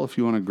 Carl, if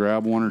you want to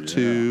grab one or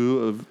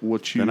two of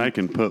what you... Then I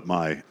can put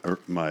my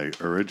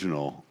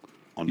original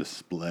on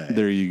display.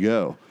 There you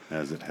go.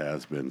 As it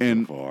has been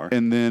And, so far.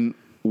 and then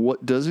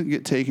what doesn't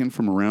get taken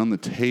from around the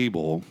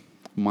table,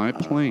 my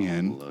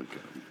plan Look.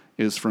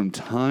 is from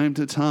time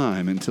to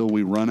time until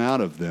we run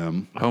out of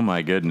them. Oh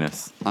my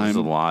goodness. There's a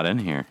I'm- lot in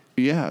here.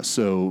 Yeah,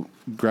 so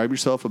grab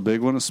yourself a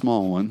big one, a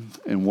small one,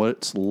 and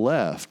what's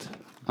left,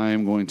 I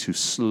am going to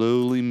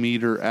slowly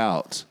meter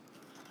out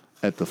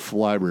at the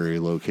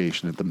Flyberry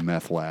location at the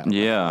meth lab.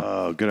 Yeah.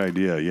 Oh, good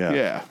idea. Yeah.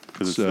 Yeah,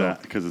 Because so-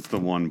 it's the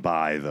one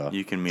by the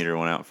You can meter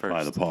one out first.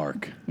 by the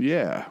park.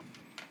 Yeah.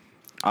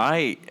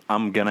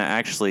 I'm gonna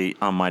actually,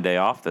 on my day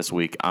off this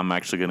week, I'm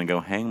actually gonna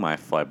go hang my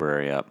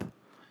Flyberry up.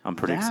 I'm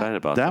pretty excited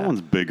about that. That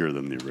one's bigger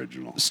than the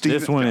original.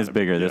 This one is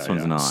bigger. This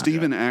one's not.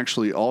 Steven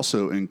actually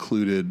also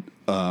included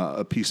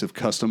a piece of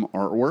custom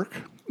artwork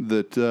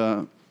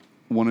that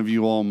one of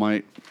you all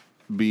might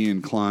be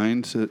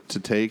inclined to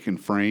take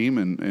and frame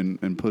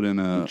and put in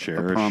a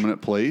cherish.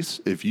 prominent place.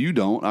 If you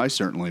don't, I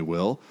certainly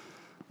will.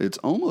 It's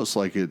almost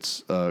like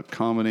it's a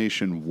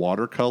combination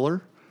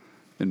watercolor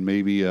and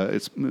maybe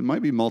it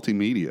might be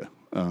multimedia.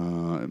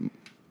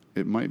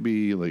 It might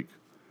be like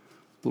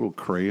little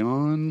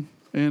crayon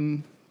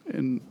and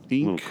ink.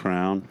 Little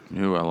crown.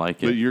 Ooh, I like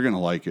But it. you're gonna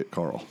like it,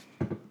 Carl.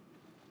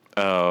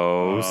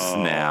 Oh,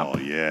 snap. Oh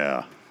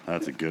yeah,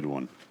 that's a good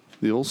one.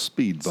 The old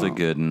speed It's bump. a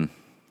good one.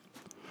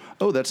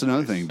 Oh, that's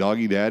another thing.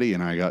 Doggy Daddy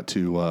and I got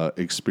to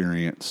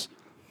experience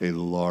a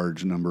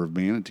large number of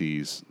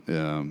manatees.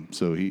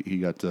 So he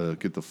got to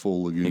get the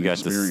full lagoon got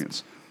to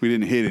experience. We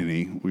didn't hit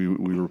any. We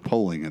were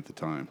polling at the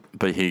time.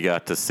 But he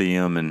got to see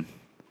them and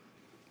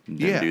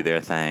Yeah. do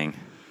their thing.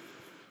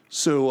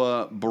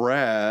 So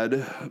Brad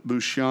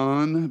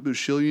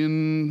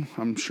Bushillian,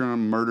 I'm sure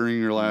I'm murdering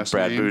your last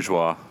Brad name.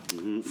 Bourgeois.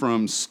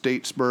 From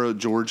Statesboro,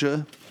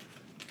 Georgia.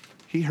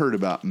 He heard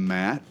about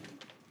Matt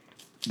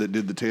that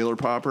did the Taylor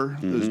popper,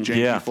 those janky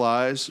Yeah.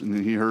 flies, and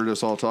then he heard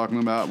us all talking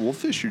about, we'll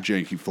fish your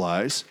janky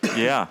flies.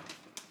 Yeah.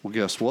 Well,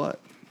 guess what?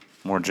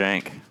 More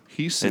jank.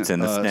 He sent It's in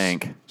the us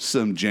stank.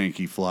 some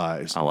janky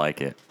flies, I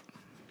like it.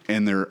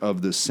 and they're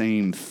of the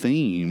same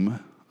theme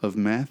of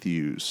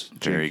Matthew's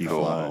Very janky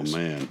cool. Oh flies.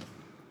 man.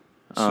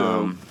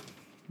 So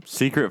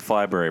Secret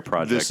Flyberry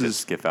project This at is-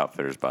 Skiff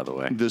Outfitters, by the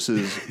way. this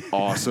is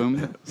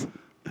awesome.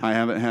 I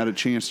haven't had a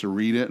chance to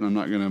read it, and I'm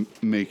not going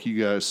to make you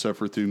guys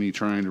suffer through me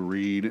trying to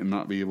read and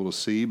not be able to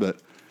see, but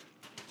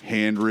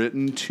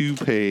handwritten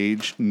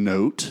 2-page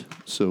note,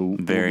 so we'll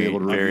Very, be able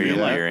to very review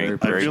that. leering. I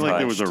Very feel like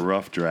there was a touched.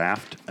 rough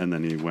draft, and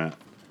then he went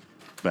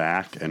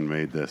back and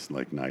made this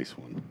like nice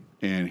one.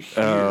 And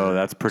here,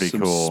 that's pretty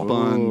some cool.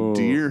 Spun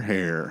deer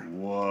hair.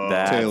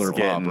 That's Taylor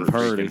getting poppers.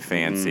 pretty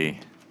fancy.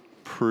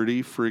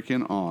 Pretty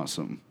freaking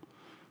awesome.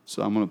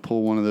 So I'm going to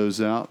pull one of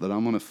those out that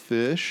I'm going to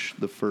fish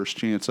the first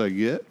chance I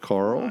get.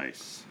 Carl,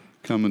 Nice.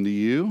 coming to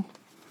you.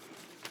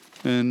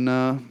 And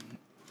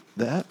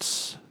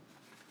that's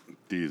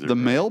These are the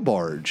great. mail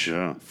barge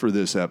Yeah. for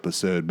this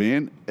episode,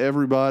 man.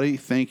 Everybody,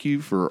 thank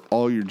you for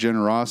all your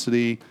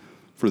generosity,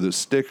 for the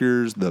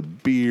stickers, the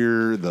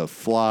beer, the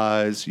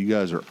flies. You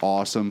guys are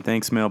awesome.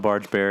 Thanks, Mail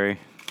Barge Barry.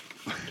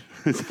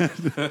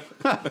 I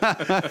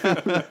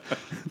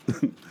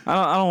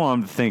don't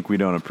want him to think we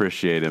don't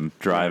appreciate him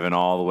driving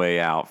all the way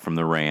out from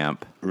the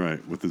ramp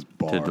Right, with this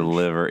barge. to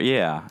deliver.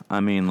 Yeah, I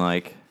mean,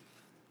 like,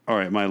 All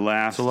right, my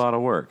last it's a lot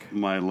of work.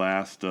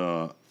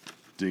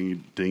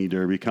 Dinghy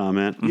Derby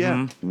comment.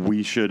 Yeah.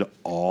 We should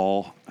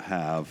all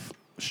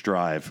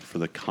strive for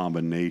the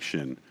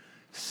combination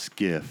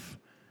skiff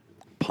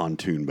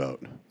pontoon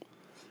boat.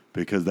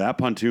 Because that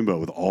pontoon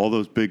boat with all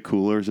those big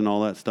coolers and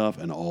all that stuff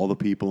and all the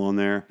people on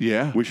there,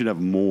 Yeah. we should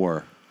have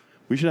more.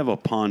 We should have a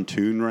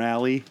pontoon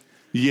rally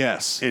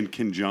Yes. in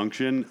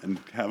conjunction and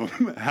have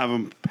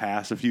them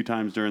pass a few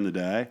times during the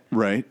day.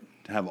 Right.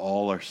 To have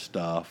all our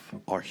stuff,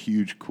 our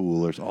huge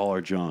coolers, all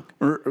our junk.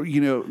 Or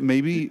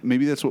maybe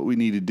that's what we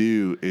need to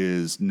do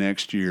is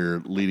next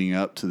year leading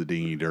up to the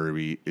Dinghy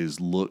Derby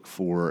is look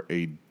for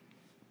a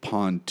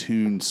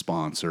pontoon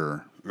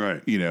sponsor.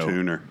 Right. You know,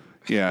 Tuner.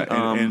 Yeah,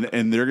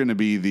 and they're going to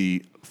be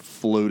the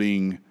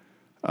floating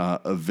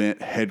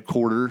event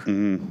headquarter,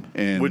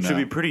 and Which would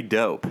be pretty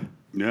dope.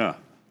 Yeah.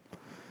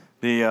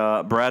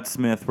 The Brad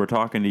Smith, we're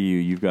talking to you.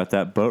 You've got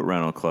that boat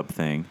rental club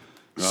thing.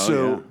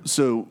 So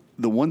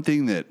the one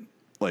thing that,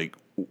 like,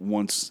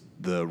 once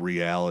the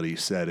reality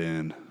set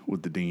in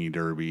with the Dinghy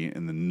Derby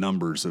and the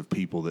numbers of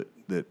people that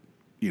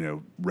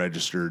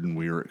registered and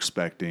we were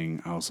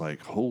expecting, I was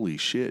like, holy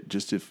shit!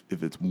 Just if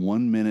it's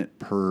 1 minute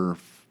per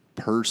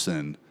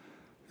person,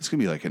 it's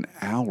gonna be like an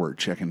hour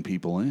checking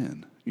people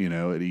in,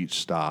 at each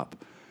stop.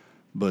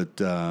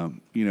 But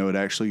it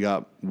actually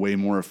got way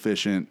more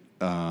efficient.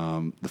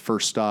 The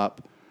first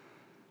stop,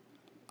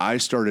 I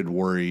started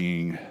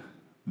worrying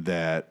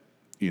that,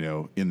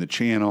 in the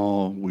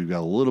channel, we've got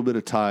a little bit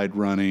of tide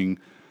running.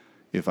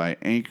 If I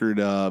anchored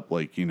up,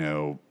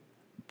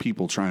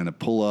 people trying to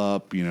pull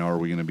up, are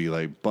we going to be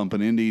like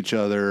bumping into each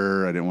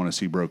other? I didn't want to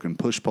see broken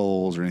push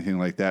poles or anything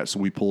like that. So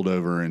we pulled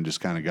over and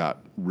just kind of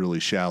got really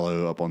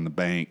shallow up on the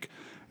bank,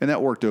 and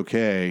that worked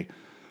okay.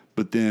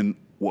 But then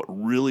what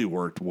really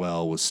worked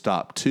well was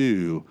stop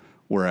 2,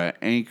 where I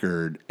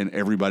anchored and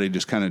everybody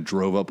just kind of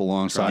drove up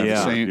alongside Yeah.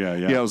 the same. Yeah.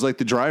 It was like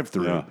the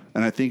drive-through. Yeah.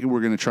 And I think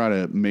we're going to try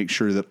to make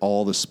sure that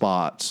all the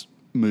spots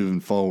moving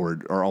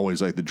forward are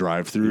always like the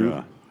drive-through.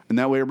 Yeah. And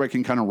that way everybody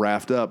can kind of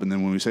raft up. And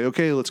then when we say,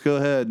 okay, let's go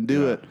ahead and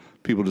do it,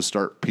 people just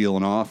start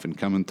peeling off and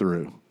coming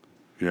through.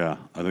 Yeah,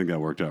 I think that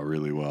worked out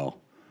really well.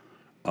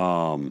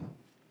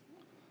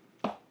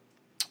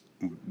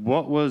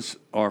 What was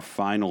our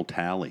final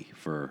tally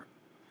for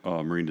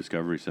Marine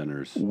Discovery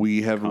Center's?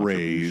 We have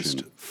contribution?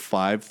 raised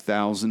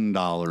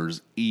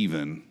 $5,000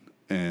 even.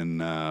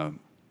 And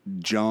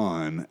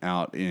John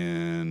out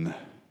in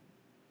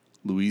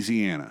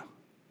Louisiana,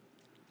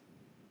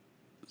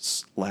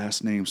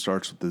 last name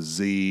starts with a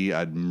Z.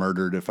 I'd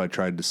murdered if I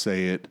tried to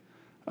say it.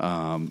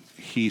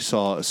 He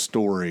saw a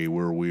story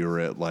where we were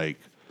at like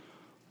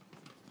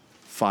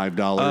 $5.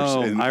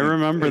 Oh, I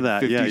remember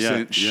that. 50 Yeah,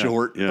 cents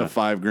short of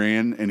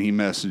 $5,000, and he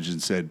messaged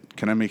and said,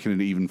 "Can I make it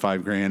an even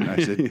 $5,000?" And I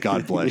said,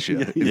 "God bless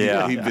you."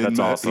 Yeah, he that's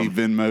awesome. He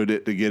Venmo'd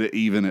it to get it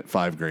even at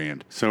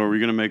 $5,000. So are we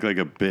going to make like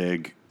a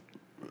big,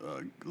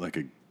 like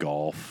a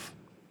golf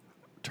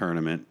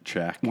tournament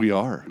check? We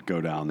are. Go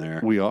down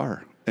there. We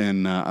are.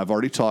 And I've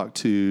already talked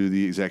to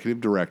the executive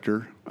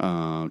director,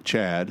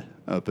 Chad,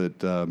 up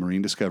at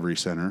Marine Discovery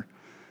Center.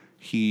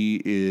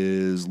 He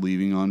is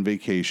leaving on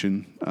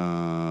vacation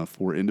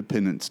for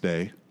Independence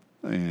Day.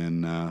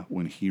 And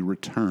when he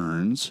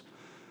returns,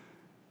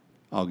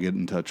 I'll get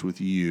in touch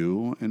with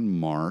you and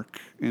Mark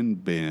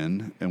and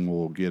Ben, and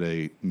we'll get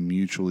a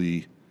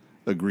mutually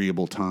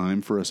agreeable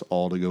time for us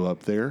all to go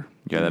up there.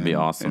 Yeah, that'd be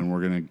awesome. And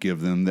we're going to give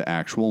them the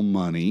actual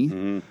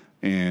money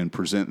and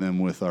present them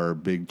with our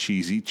big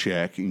cheesy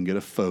check and get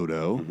a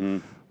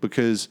photo.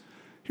 Because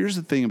here's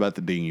the thing about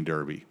the Dinghy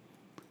Derby.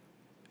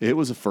 It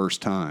was a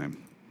first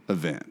time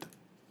event.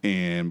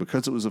 And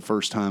because it was a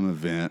first time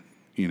event,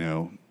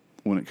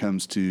 when it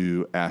comes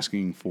to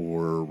asking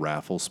for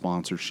raffle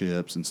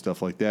sponsorships and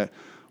stuff like that,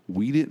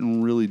 we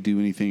didn't really do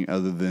anything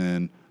other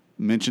than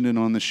mention it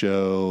on the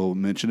show,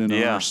 mention it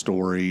on our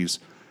stories,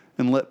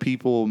 and let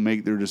people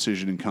make their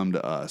decision and come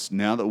to us.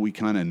 Now that we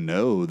kind of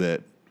know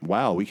that,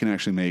 wow, we can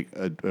actually make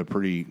a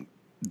pretty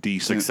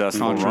decent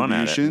Successful run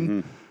at it.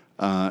 contribution,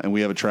 and we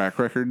have a track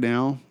record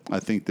now, I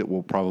think that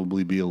we'll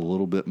probably be a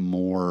little bit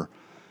more,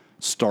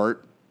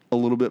 start a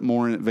little bit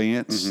more in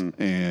advance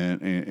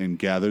and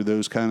gather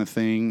those kind of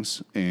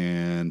things.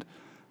 And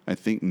I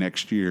think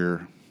next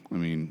year,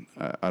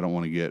 I don't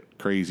want to get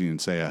crazy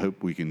and say I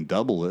hope we can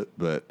double it,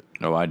 but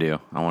Oh, I do.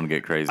 I want to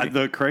get crazy.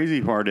 The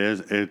crazy part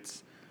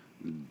is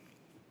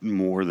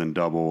more than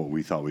double what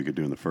we thought we could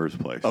do in the first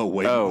place. Oh,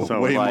 way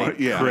like more.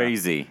 Yeah.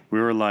 crazy. We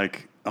were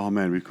like, oh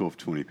man, it'd be cool if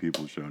 20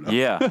 people showed up.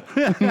 Yeah.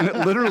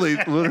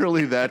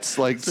 literally, that's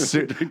like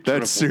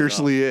that's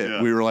seriously it.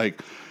 Yeah. We were like,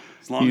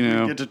 As long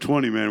as we get to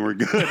 20, man, we're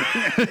good.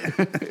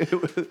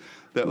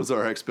 that was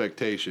our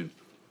expectation.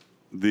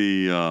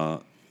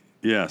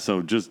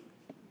 So just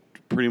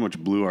pretty much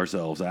blew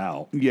ourselves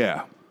out.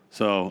 Yeah.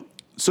 So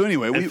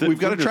anyway, we've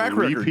got a just track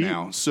record repeat.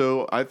 now.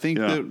 So I think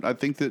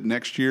that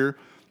next year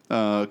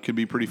could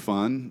be pretty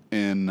fun.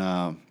 And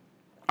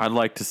I'd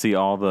like to see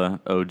all the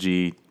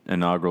OG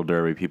inaugural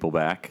Derby people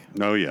back.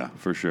 Oh yeah,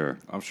 for sure.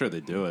 I'm sure they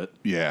do it.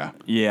 yeah,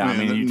 Yeah, I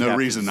mean, you'd no have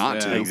reason to-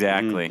 not to.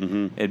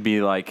 Exactly. It'd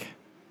be like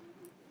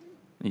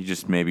you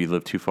just maybe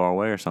live too far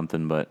away or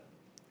something, but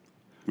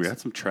We had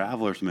some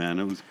travelers, man.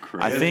 It was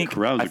crazy. I think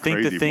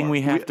the thing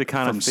we have to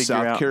kind from of figure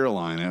South out.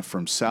 Carolina,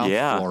 from South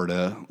Yeah.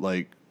 Florida,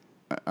 like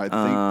I think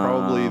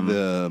probably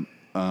the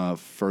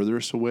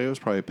furthest away was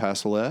probably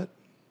Pasolette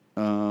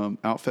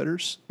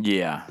Outfitters.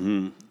 Yeah,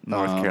 North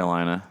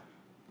Carolina.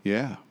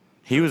 Yeah,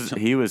 He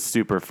was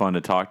super fun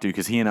to talk to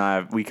because he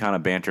and we kind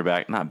of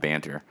not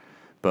banter,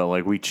 but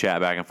like we chat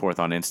back and forth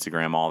on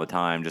Instagram all the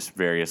time, just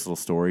various little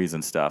stories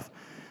and stuff.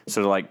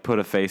 So to like put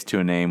a face to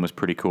a name was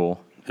pretty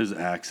cool. his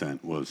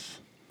accent was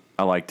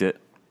I liked it.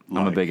 I'm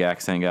a Like, big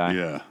accent guy.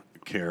 yeah,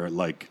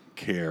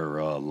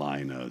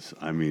 Carolinas.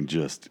 I mean,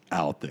 just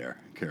out there,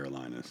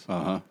 Carolinas.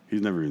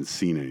 He's never even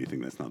seen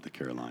anything that's not the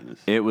Carolinas.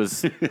 It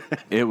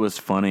was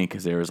funny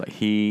because there was like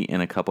he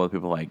and a couple of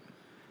people like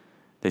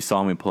they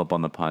saw me pull up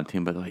on the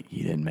pontoon, but they're like,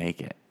 you didn't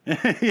make it.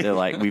 They're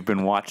like, we've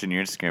been watching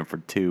your Instagram for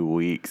 2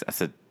 weeks. I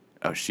said,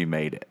 oh, she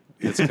made it.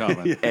 It's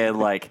coming. And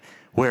like,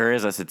 where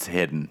is us? It's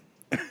hidden.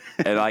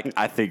 And like,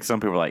 I think some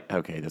people are like,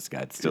 okay, this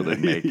guy still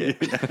didn't make it.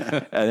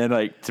 And then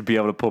like to be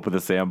able to pull up with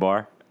a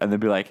sandbar and then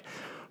be like,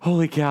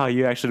 holy cow,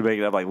 you actually make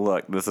it. I'm like,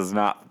 look, this is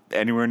not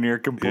anywhere near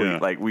complete. Yeah.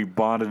 Like we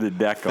bonded a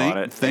deck on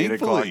it. 8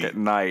 o'clock at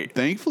night.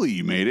 Thankfully,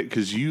 you made it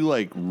because you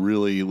like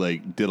really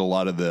like did a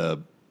lot of the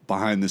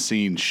behind the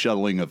scenes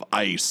shuttling of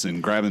ice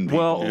and grabbing people.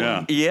 Well,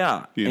 Yeah.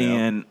 yeah, You know?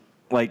 and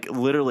like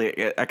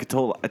literally, I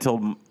told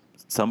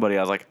somebody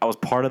I was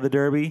part of the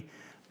Derby,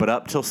 but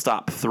up till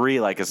stop 3,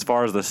 like as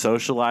far as the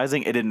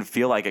socializing, it didn't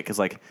feel like it because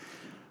like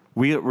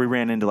we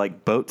ran into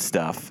like boat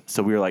stuff,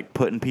 so we were like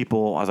putting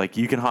people. I was like,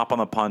 you can hop on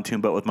the pontoon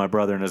boat with my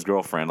brother and his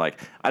girlfriend. Like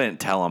I didn't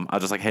tell them. I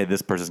was just like, hey,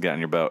 this person's getting on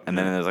your boat, and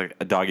then there's like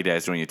a doggy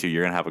dad's doing it too.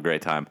 You're gonna have a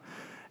great time,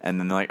 and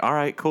then they're like, all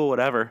right, cool,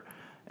 whatever,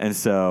 and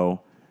so.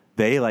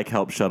 They like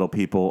helped shuttle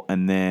people,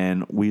 and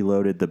then we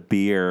loaded the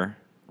beer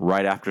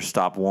right after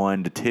stop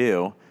 1 to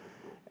 2.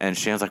 And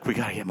Shannon's like, "We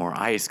gotta get more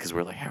ice because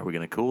we're like, how are we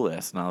gonna cool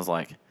this?" And I was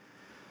like,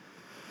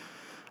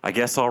 "I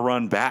guess I'll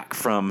run back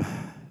from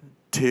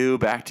 2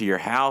 back to your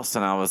house."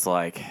 And I was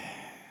like,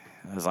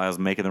 as I was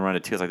making the run to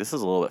 2, I was like, "This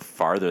is a little bit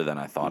farther than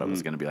I thought it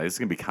was gonna be. Like, this is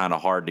gonna be kind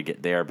of hard to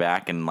get there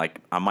back, and like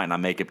I might not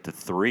make it to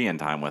 3 in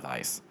time with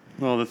ice."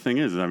 Well, the thing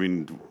is, I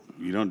mean,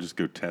 you don't just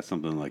go test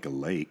something like a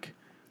lake,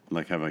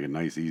 like have like a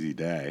nice easy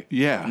day.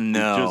 yeah,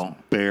 No,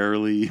 Just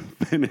barely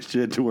finish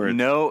it to where it's,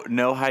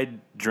 no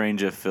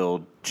hydrangea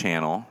filled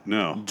channel.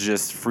 No.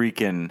 Just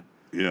freaking.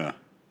 yeah.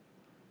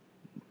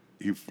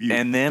 You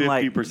And then,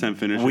 like, 50%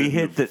 finish we it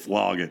hit and the-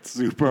 flog it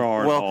super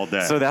hard all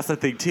day. So that's the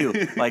thing too.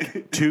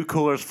 Like 2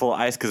 coolers full of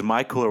ice because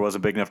my cooler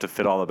wasn't big enough to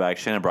fit all the bags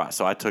Shannon brought.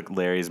 So I took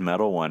Larry's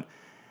metal one,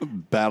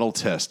 battle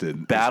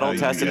tested, battle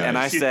tested, and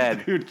I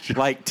said,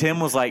 like Tim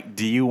was like,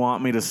 "Do you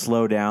want me to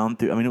slow down?"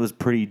 I mean, it was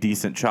pretty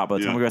decent chop. By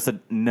the time Yeah. we got, I said,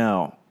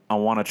 "No, I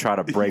want to try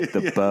to break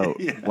the boat.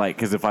 Like,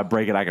 because if I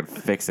break it, I can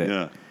fix it."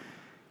 yeah.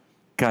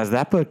 Guys,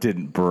 that boat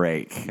didn't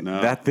break. No.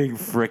 That thing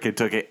frickin'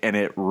 took it, and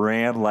it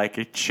ran like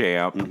a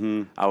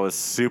champ. I was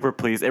super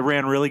pleased. It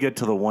ran really good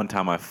till the one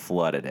time I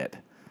flooded it.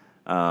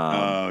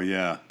 Oh,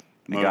 yeah.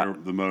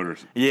 got- The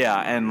motors. Yeah,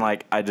 and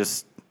like I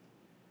just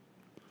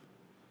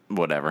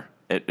whatever.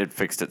 It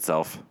fixed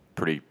itself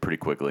pretty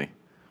quickly.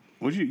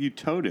 You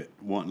towed it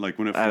when it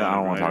flooded, I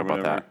don't want to talk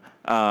about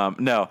that.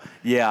 No,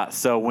 yeah.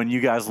 So when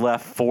you guys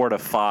left 4 to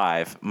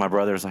 5, my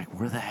brother's like,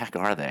 "Where the heck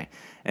are they?"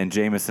 And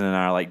Jameson and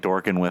I are like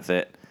dorking with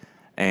it,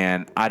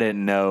 and I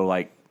didn't know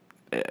like.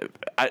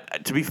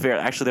 To be fair,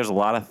 actually, there's a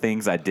lot of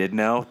things I did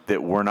know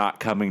that were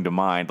not coming to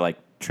mind, like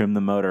trim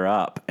the motor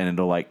up and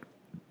it'll like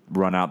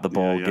run out the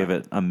bowl, yeah. give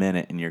it a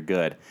minute, and you're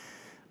good.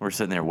 We're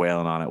sitting there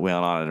wailing on it,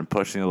 and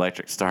pushing the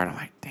electric start. I'm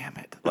like, damn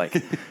it. Like,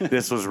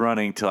 this was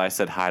running till I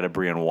said hi to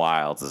Brian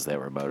Wilds as they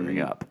were motoring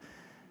up.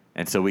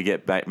 And so we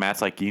get back.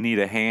 Matt's like, you need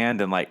a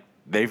hand? And, like,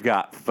 they've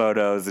got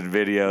photos and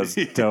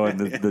videos towing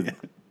the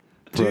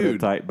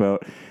prototype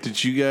boat.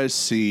 Did you guys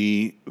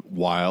see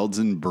Wilds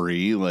and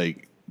Bree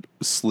like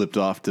slipped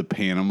off to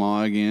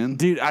Panama again?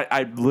 Dude,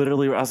 I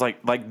literally, I was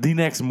like the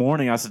next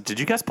morning, I said, did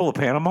you guys pull a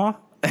Panama?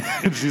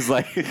 And she's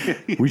like,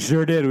 we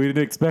sure did. We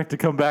didn't expect to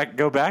go back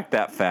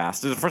that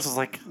fast. And at first I was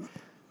like,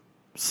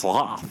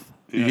 sloth.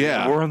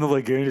 Yeah. We're in the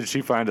lagoon. Did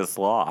she find a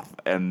sloth?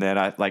 And then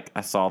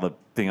I saw the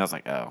thing. I was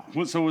like, oh.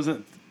 So was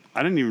it?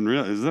 I didn't even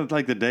realize. Is that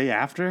like the day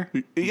after?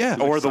 Yeah.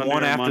 Or the Sunday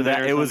one or after Monday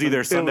that. or It was something?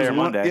 either Sunday or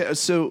Monday. Yeah,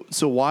 so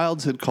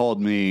Wilds had called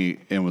me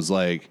and was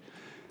like,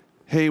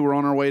 hey, we're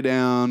on our way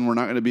down. We're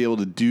not going to be able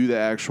to do the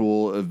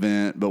actual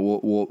event, but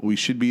we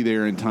should be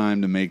there in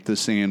time to make the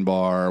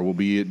sandbar. We'll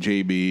be at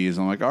JB's.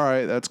 I'm like, all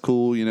right, that's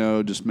cool. You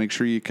know, just make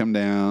sure you come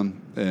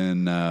down.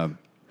 And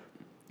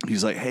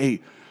he's like,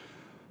 hey,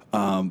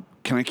 can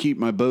I keep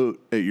my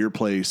boat at your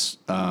place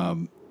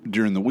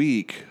during the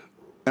week?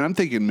 And I'm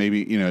thinking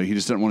maybe, you know, he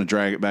just doesn't want to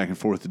drag it back and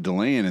forth to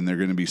DeLand, and they're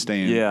going to be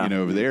staying, you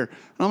know, over there.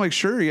 And I'm like,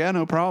 sure, yeah,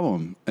 no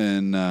problem.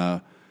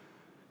 And,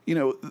 you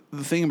know,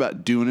 the thing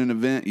about doing an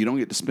event, you don't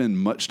get to spend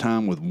much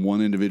time with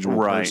one individual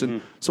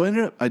person.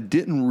 So I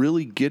didn't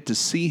really get to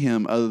see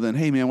him other than,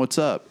 hey, man, what's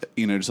up?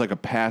 You know, just like a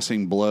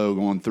passing blow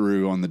going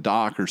through on the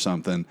dock or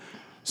something.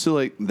 So,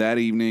 like, that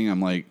evening,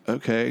 I'm like,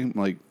 okay,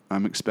 like,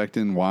 I'm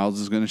expecting Wilds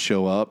is going to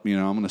show up. You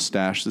know, I'm going to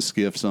stash the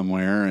skiff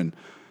somewhere, and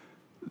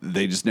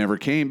they just never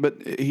came.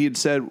 But he had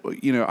said,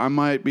 you know, I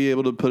might be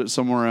able to put it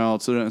somewhere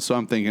else. So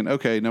I'm thinking,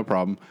 okay, no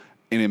problem.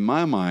 And in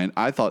my mind,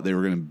 I thought they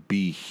were going to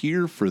be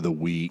here for the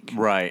week.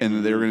 Right. And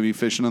that they were going to be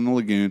fishing on the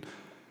lagoon.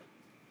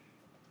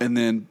 And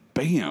then,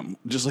 bam,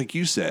 just like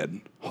you said,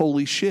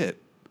 holy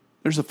shit,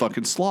 there's a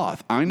fucking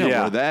sloth. I know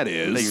where that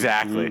is.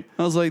 Exactly.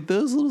 I was like,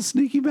 those little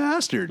sneaky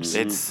bastards.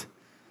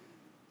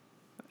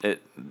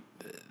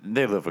 They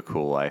live a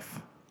cool life.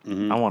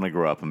 I want to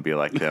grow up and be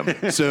like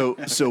them. So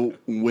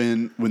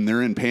when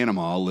they're in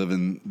Panama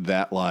living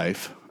that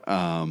life,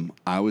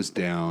 I was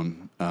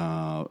down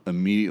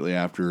immediately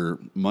after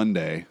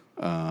Monday.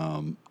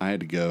 I had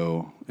to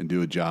go and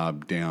do a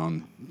job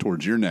down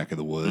towards your neck of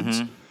the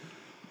woods.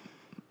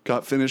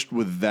 Got finished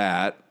with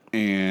that,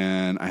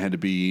 and I had to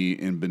be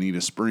in Bonita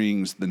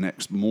Springs the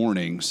next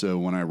morning. So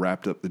when I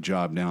wrapped up the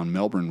job down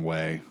Melbourne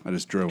way, I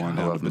just drove on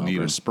down to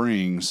Bonita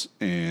Springs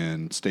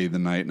and stayed the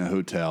night in a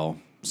hotel.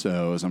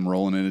 So as I'm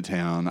rolling into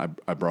town,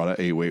 I brought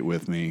an 8-weight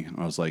with me.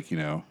 I was like, you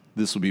know,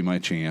 this will be my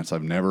chance.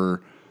 I've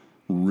never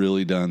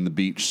really done the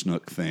beach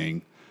snook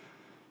thing.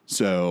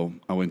 So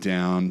I went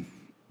down,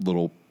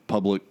 little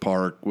public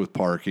park with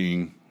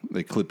parking.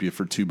 They clip you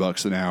for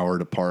 $2 an hour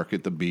to park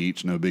at the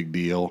beach. No big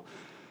deal.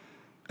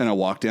 And I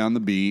walked down the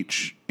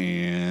beach,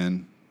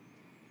 and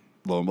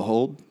lo and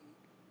behold,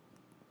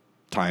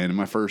 tie into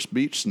my first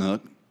beach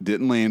snook.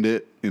 Didn't land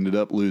it. Ended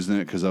up losing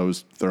it because I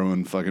was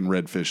throwing fucking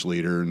redfish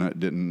leader, and I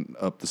didn't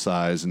up the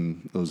size,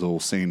 and those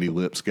old sandy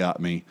lips got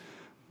me.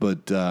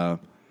 But I'm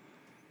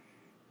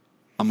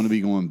going to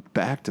be going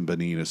back to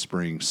Bonita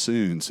Springs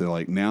soon, so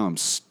like now I'm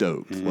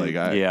stoked. Like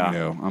you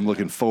know, I'm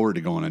looking forward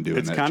to going and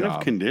doing that job. It's kind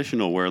of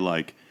conditional where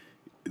like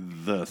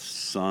the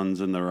sun's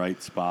in the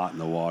right spot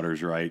and the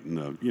water's right and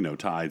the, you know,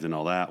 tides and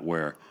all that,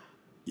 where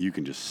you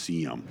can just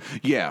see them.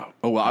 Yeah.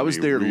 Oh, well, I was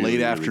there really, late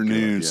really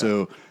afternoon, good, yeah.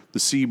 so the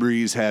sea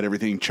breeze had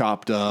everything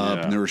chopped up,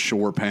 and there was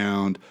shore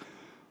pound.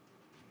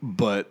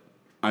 But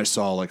I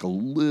saw like a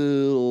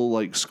little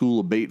like school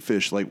of bait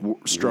fish like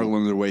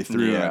struggling their way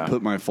through. Yeah. I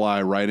put my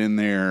fly right in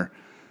there,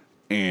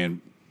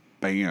 and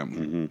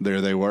bam, there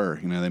they were.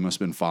 You know, they must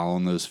have been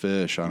following those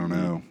fish. I don't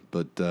know,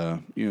 but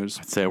you know,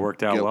 just I'd say it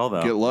worked out well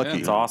though. Get lucky.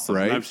 It's awesome,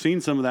 right? And I've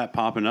seen some of that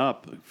popping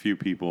up. A few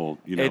people,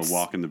 you know,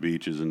 walking the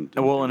beaches and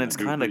it's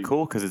kind of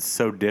cool because it's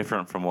so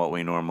different from what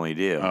we normally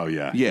do. Oh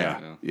yeah,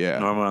 Yeah.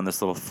 Normally on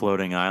this little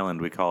floating island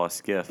we call a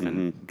skiff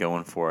and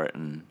going for it,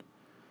 and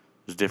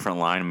there's different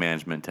line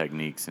management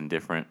techniques and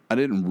different. I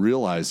didn't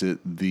realize it.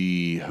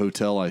 The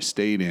hotel I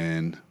stayed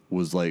in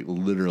was like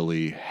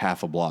literally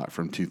half a block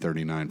from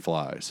 239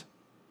 Flies.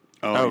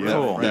 Oh, yeah.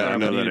 cool. I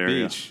know that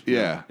area. Beach.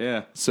 Yeah.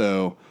 Yeah.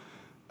 So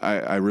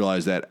I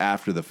realized that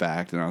after the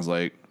fact, and I was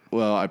like,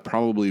 well, I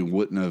probably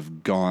wouldn't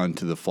have gone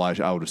to the fly.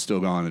 I would have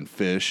still gone and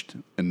fished,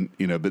 and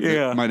you know. But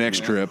my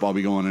next trip, I'll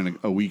be going in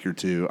a week or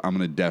two. I'm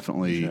going to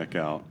definitely Check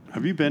out.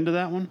 Have you been to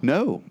that one?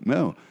 No.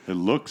 It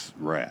looks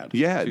rad.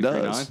 Yeah, it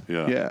does.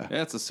 239? Yeah.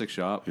 Yeah, it's a sick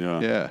shop. Yeah.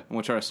 Yeah. I'm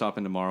going to try to stop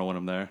in tomorrow when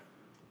I'm there.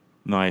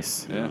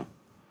 Nice. Yeah.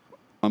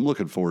 I'm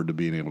looking forward to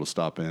being able to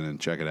stop in and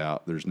check it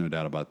out. There's no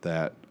doubt about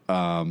that.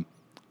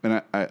 And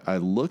I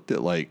looked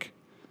at like,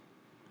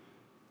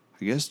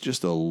 I guess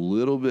just a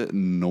little bit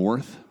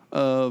north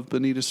of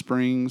Bonita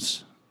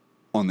Springs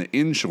on the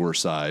inshore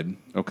side.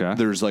 Okay.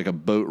 There's like a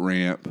boat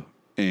ramp,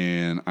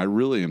 and I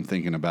really am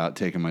thinking about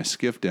taking my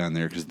skiff down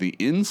there because the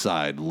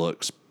inside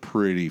looks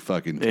pretty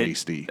fucking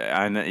tasty.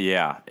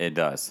 Yeah, it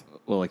does.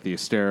 Well, like the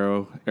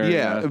Estero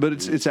area. Yeah, but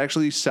it's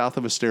actually south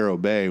of Estero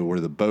Bay where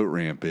the boat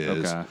ramp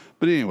is. Okay.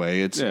 But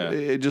anyway,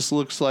 it just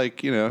looks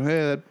like, you know,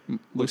 hey, that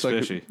looks like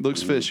fishy.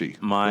 Looks fishy.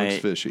 Looks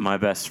fishy. My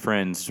best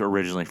friend's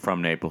originally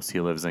from Naples. He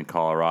lives in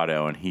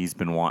Colorado, and he's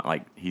been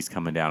he's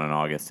coming down in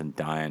August and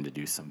dying to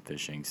do some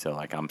fishing. So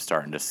like I'm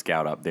starting to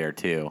scout up there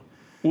too.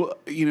 Well,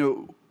 you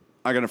know,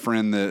 I got a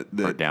friend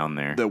Or down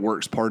there that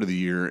works part of the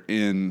year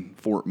in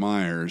Fort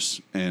Myers,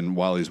 and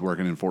while he's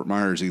working in Fort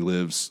Myers, he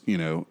lives, you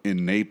know,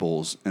 in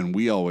Naples, and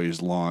we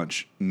always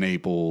launch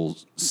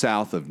Naples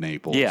south of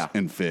Naples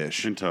and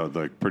fish Into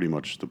like pretty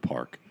much the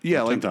park.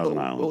 Yeah, like 10,000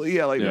 Islands. Well,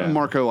 yeah, like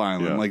Marco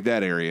Island, Yeah. like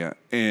that area,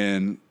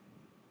 and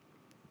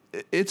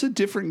it's a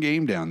different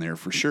game down there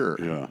for sure.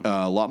 Yeah.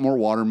 A lot more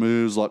water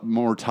moves, a lot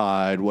more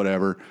tide,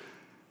 whatever.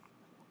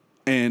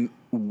 And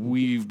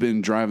we've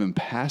been driving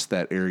past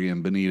that area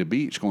in Bonita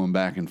Beach, going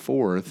back and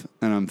forth,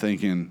 and I'm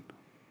thinking,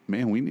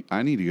 man,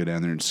 I need to go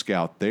down there and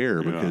scout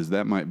there because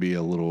that might be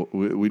a little.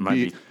 We'd Might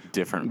be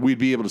different. We'd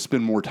be able to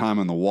spend more time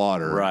on the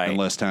water Right. and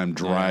less time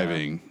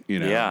driving. You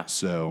know. Yeah.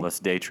 So Less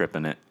day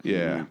tripping it.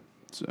 yeah.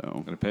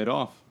 So And it paid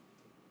off.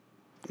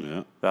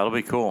 Yeah. That'll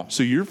be cool.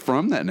 so you're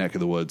from that neck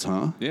of the woods,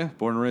 huh? Yeah,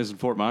 born and raised in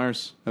Fort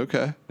Myers.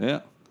 Okay. Yeah.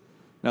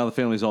 Now the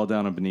family's all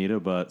down in Bonita,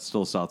 but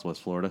still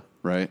Southwest Florida.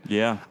 Right.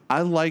 Yeah.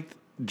 I liked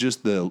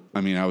just I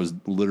was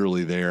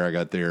literally there. I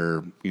got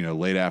there,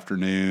 late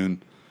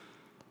afternoon,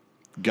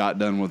 got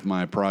done with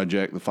my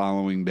project the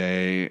following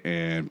day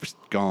and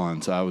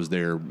gone. So I was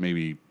there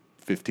maybe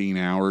 15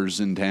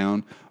 hours in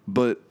town.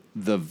 But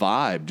the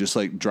vibe, just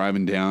like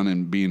driving down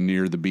and being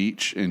near the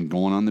beach and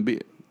going on the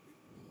beach,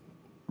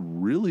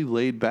 really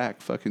laid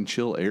back, fucking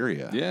chill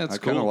area. Yeah, it's I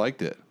kind of cool.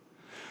 liked it.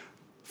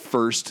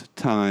 First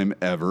time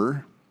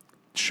ever,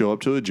 show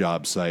up to a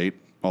job site,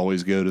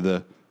 always go to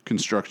the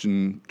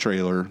construction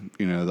trailer,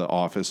 the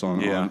office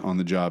on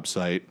the job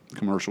site,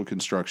 commercial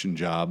construction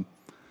job.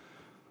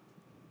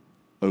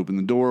 Open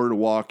the door to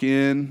walk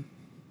in.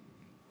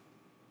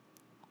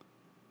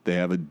 They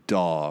have a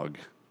dog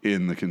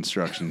in the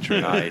construction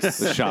trailer. Nice.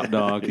 The shop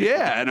dog.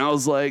 Yeah, and I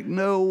was like,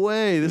 no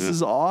way, this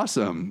is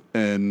awesome.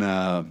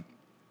 And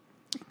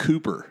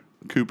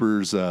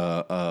Cooper's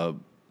the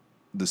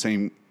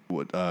same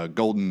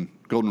golden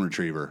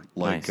retriever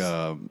like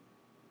Nice.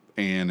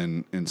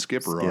 Ann and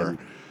Skipper are.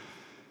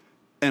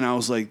 And I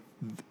was like,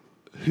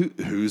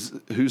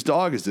 whose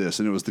dog is this?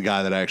 And it was the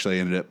guy that I actually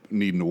ended up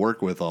needing to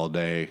work with all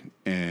day.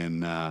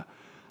 And I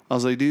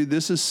was like, dude,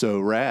 this is so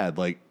rad.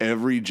 Like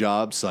every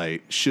job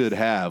site should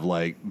have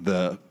like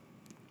the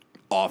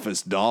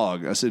office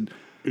dog. I said,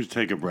 Just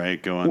take a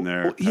break, go in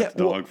there, yeah, pet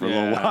the dog for a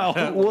little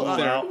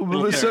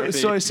while.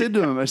 so I said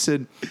to him, I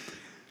said,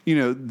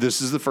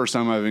 this is the first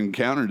time I've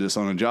encountered this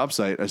on a job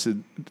site. I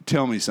said,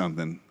 tell me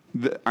something.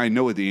 I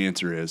know what the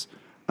answer is.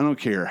 I don't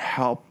care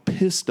how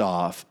pissed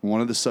off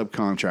one of the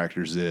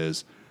subcontractors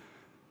is.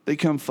 They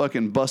come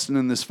fucking busting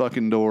in this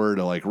fucking door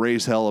to like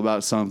raise hell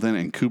about something,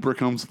 and Cooper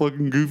comes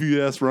fucking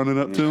goofy ass running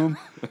up to him.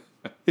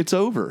 It's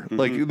over.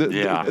 Like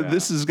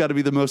this has got to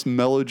be the most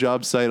mellow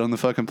job site on the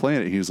fucking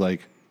planet. He was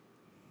like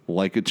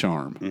a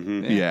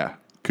charm. Yeah.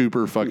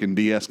 Cooper fucking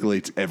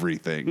de-escalates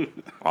everything.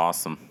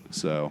 Awesome.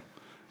 So,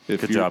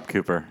 if Good you're- job,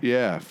 Cooper.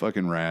 Yeah,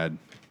 fucking rad.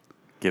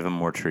 Give him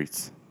more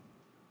treats.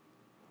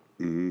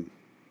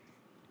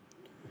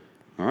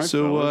 All right,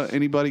 So, fellas.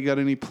 anybody got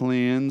any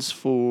plans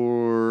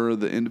for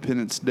the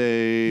Independence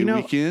Day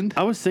weekend?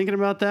 I was thinking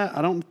about that.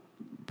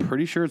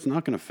 Pretty sure it's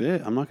not going to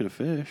fit. I'm not going to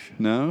fish.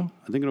 No?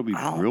 I think it'll be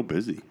real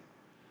busy.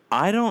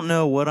 I don't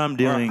know what I'm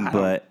doing,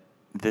 but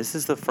this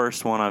is the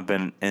first one I've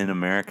been in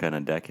America in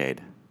a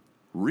decade.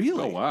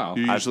 Really? Oh, wow.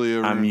 You're usually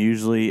over I'm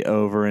usually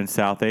over in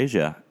South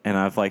Asia, and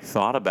I've like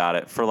thought about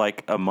it for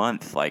like a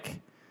month. Like,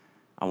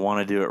 I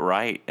want to do it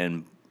right,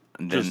 and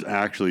then Just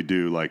actually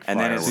do like and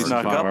then it fireworks.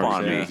 snuck up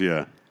on Fireworks, me.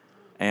 Yeah.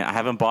 And I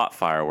haven't bought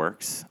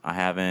fireworks. I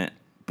haven't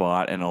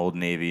bought an Old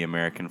Navy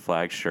American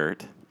flag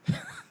shirt.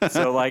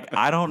 So like,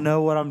 I don't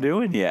know what I'm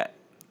doing yet.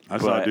 I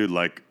saw a But dude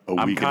like a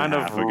I'm week kind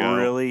and a of half ago.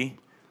 really,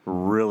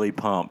 really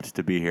pumped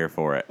to be here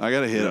for it. I got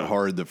to hit it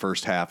hard the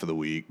first half of the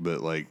week, but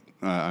like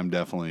I'm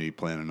definitely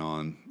planning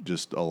on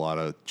just a lot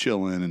of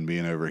chilling and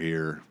being over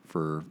here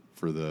for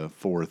the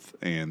 4th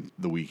and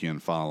the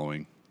weekend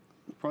following.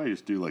 Probably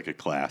just do like a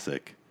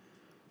classic,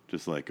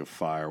 just like a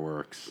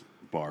fireworks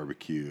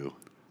barbecue,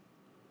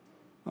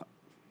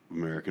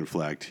 American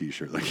flag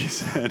T-shirt, like you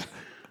said.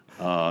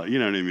 You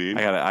know what I mean?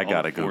 I All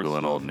gotta the four Google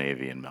an stuff. Old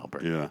Navy in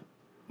Melbourne.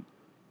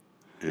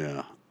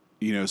 Yeah.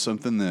 Yeah.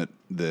 Something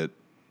that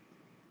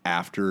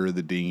after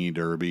the Dinghy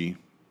Derby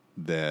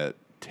that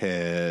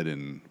Ted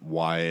and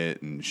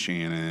Wyatt and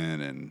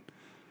Shannon and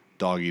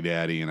Doggy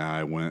Daddy and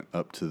I went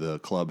up to the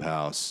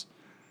clubhouse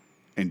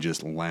and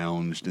just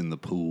lounged in the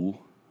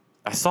pool.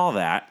 I saw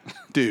that.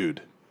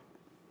 Dude,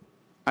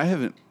 I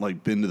haven't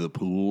like been to the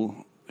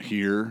pool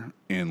here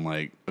in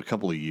like a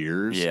couple of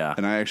years. Yeah.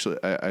 And I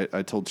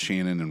told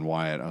Shannon and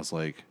Wyatt, I was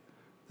like,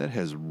 that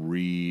has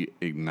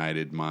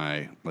reignited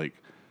my like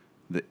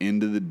the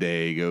end of the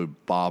day, go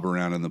bob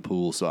around in the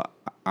pool. So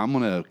I'm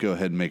going to go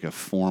ahead and make a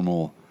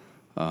formal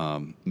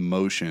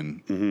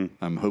motion.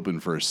 I'm hoping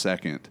for a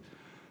second.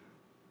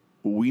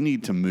 We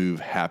need to move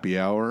happy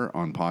hour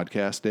on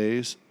podcast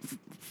days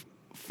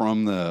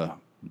from the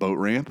boat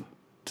ramp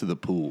to the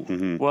pool.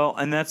 Well,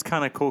 and that's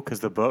kind of cool because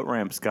the boat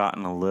ramp's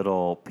gotten a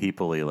little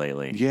people-y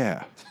lately.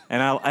 Yeah.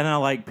 And I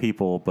like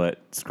people, but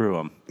screw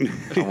them.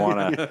 I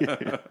want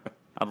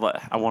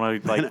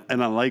to like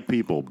And I like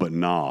people, but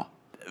nah.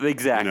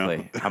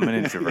 exactly. I'm an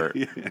introvert.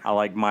 I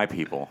like my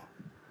people.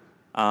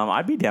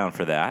 I'd be down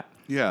for that.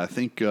 Yeah, I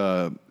think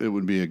it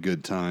would be a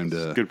good time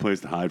to. Good place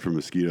to hide from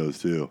mosquitoes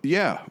too.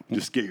 Yeah.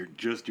 Just get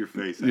your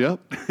face out.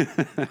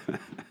 Yep.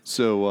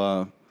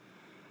 So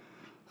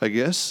I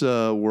guess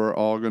we're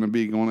all going to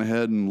be going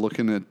ahead and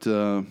looking at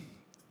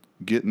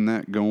getting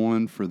that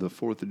going for the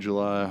 4th of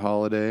July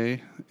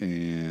holiday.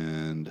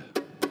 And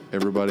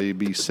everybody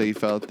be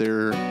safe out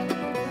there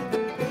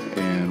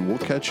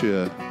catch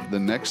you the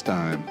next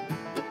time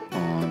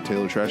on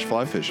Taylor Trash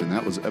Fly Fishing.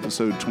 That was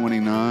episode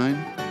 29.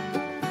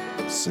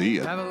 See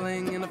ya.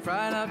 Traveling in a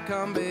fried out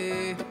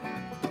combi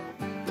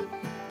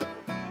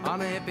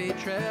on a hippie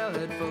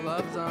trailhead full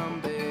of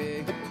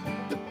zombie.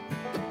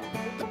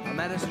 I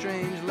met a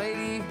strange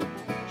lady,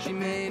 she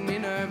made me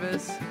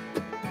nervous.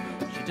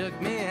 She took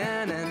me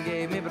in and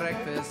gave me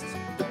breakfast.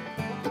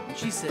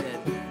 She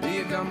said, do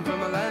you come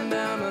from a land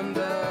down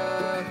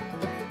under,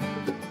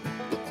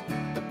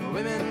 where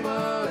women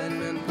go and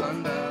men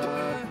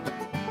plunder?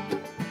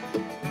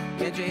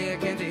 Can't you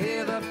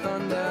hear the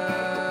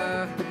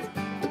thunder?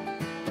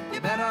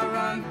 You better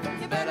run,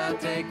 you better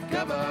take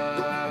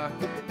cover.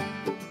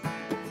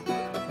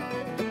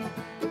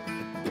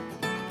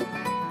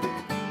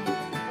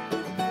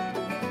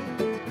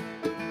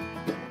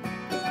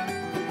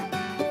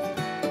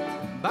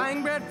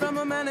 Buying bread from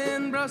a man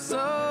in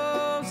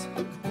Brussels.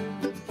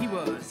 He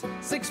was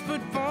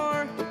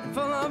 6'4" and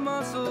full of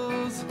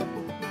muscles.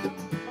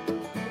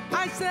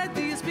 I said,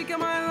 do you speak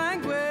my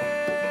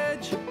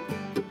language?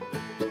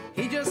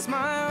 He just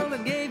smiled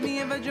and gave me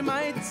a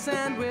Vegemite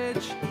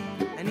sandwich.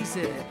 And he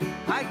said,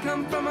 I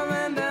come from a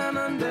land down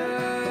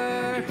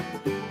under,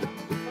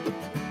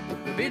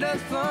 where beer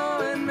does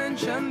flow and men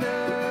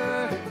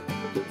chunder.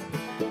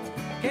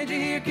 Can't you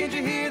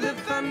hear the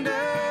thunder?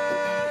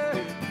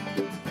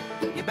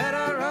 You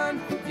better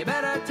run, you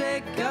better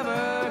take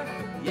cover,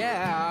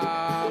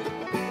 yeah.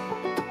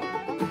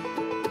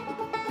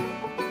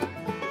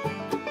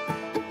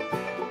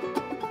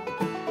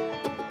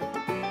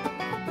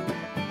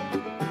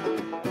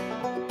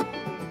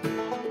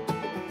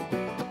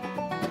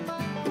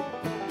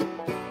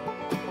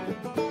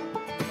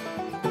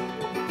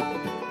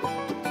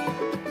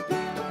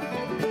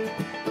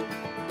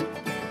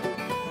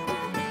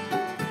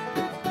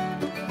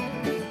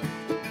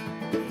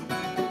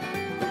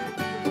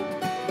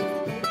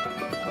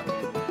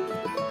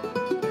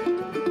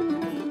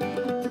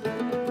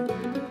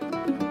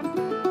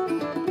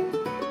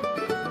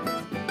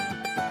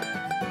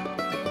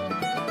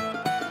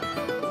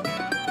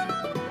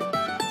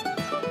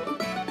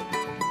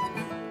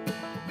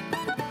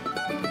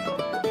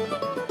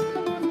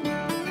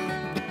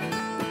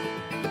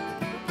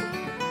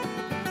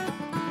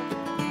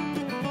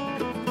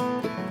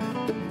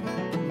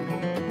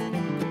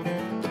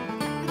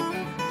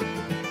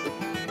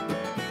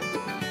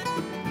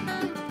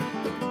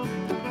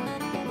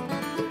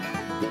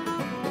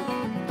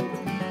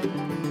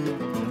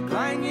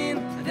 Lying in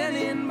a den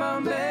in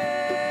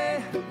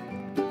Bombay,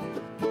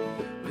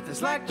 with a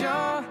slack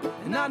jaw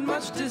and not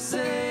much to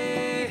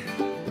say.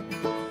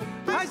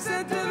 I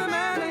said to the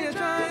man, are you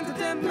trying to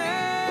tempt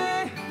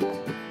me?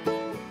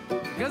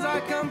 Because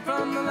I come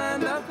from the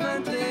land of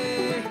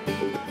plenty.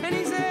 And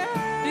he said,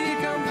 do you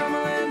come from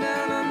a land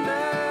down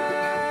under?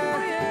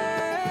 Oh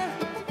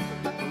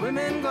yeah,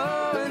 women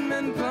go and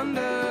men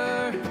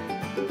plunder.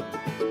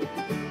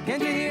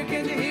 Can't you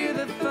hear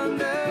the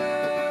thunder?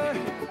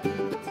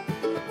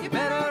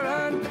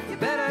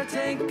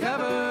 Take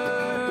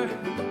cover,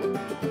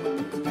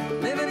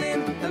 living in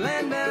the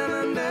land down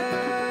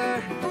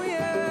under. Oh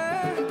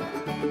yeah,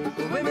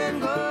 women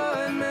go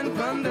and men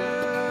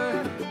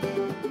plunder.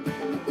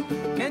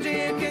 Can't you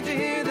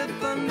hear the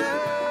thunder?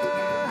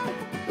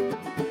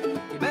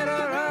 You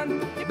better run,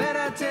 you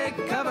better take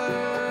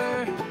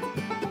cover.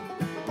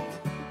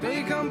 Do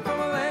you come from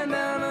a land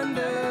down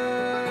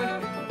under,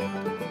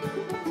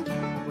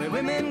 where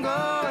women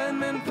go and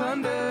men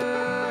plunder?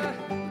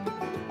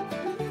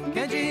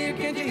 Can't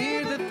you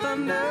hear the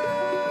thunder?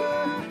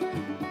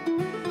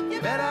 You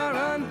better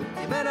run,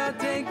 you better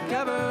take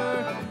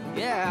cover,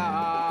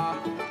 yeah.